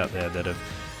plebs out there that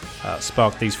have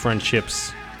sparked these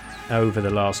friendships over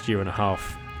the last year and a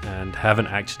half and haven't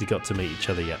actually got to meet each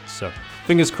other yet. So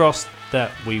fingers crossed that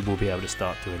we will be able to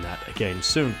start doing that again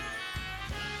soon.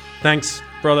 Thanks,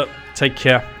 brother. Take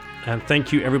care. And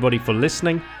thank you everybody for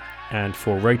listening and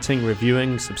for rating,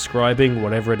 reviewing, subscribing,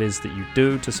 whatever it is that you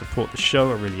do to support the show.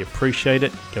 I really appreciate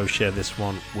it. Go share this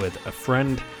one with a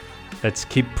friend. Let's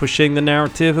keep pushing the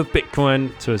narrative of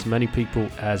Bitcoin to as many people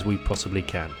as we possibly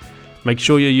can. Make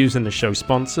sure you're using the show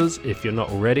sponsors if you're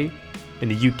not already. In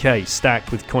the UK,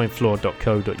 stacked with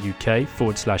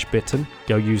coinfloor.co.uk/Bitten.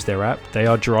 Go use their app. They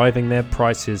are driving their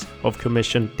prices of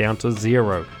commission down to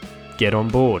zero. Get on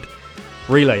board.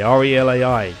 Relay,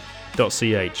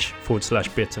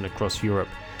 relai.ch/Bitten across Europe.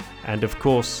 And of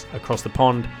course, across the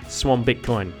pond,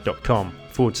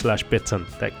 swanbitcoin.com/Bitten.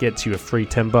 That gets you a free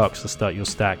 $10 to start your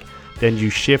stack. Then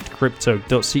use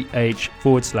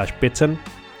shiftcrypto.ch/Bitten.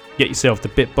 Get yourself the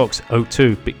Bitbox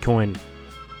O2 Bitcoin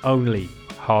only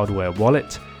hardware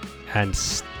wallet and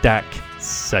stack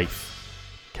safe.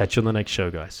 Catch you on the next show,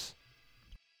 guys.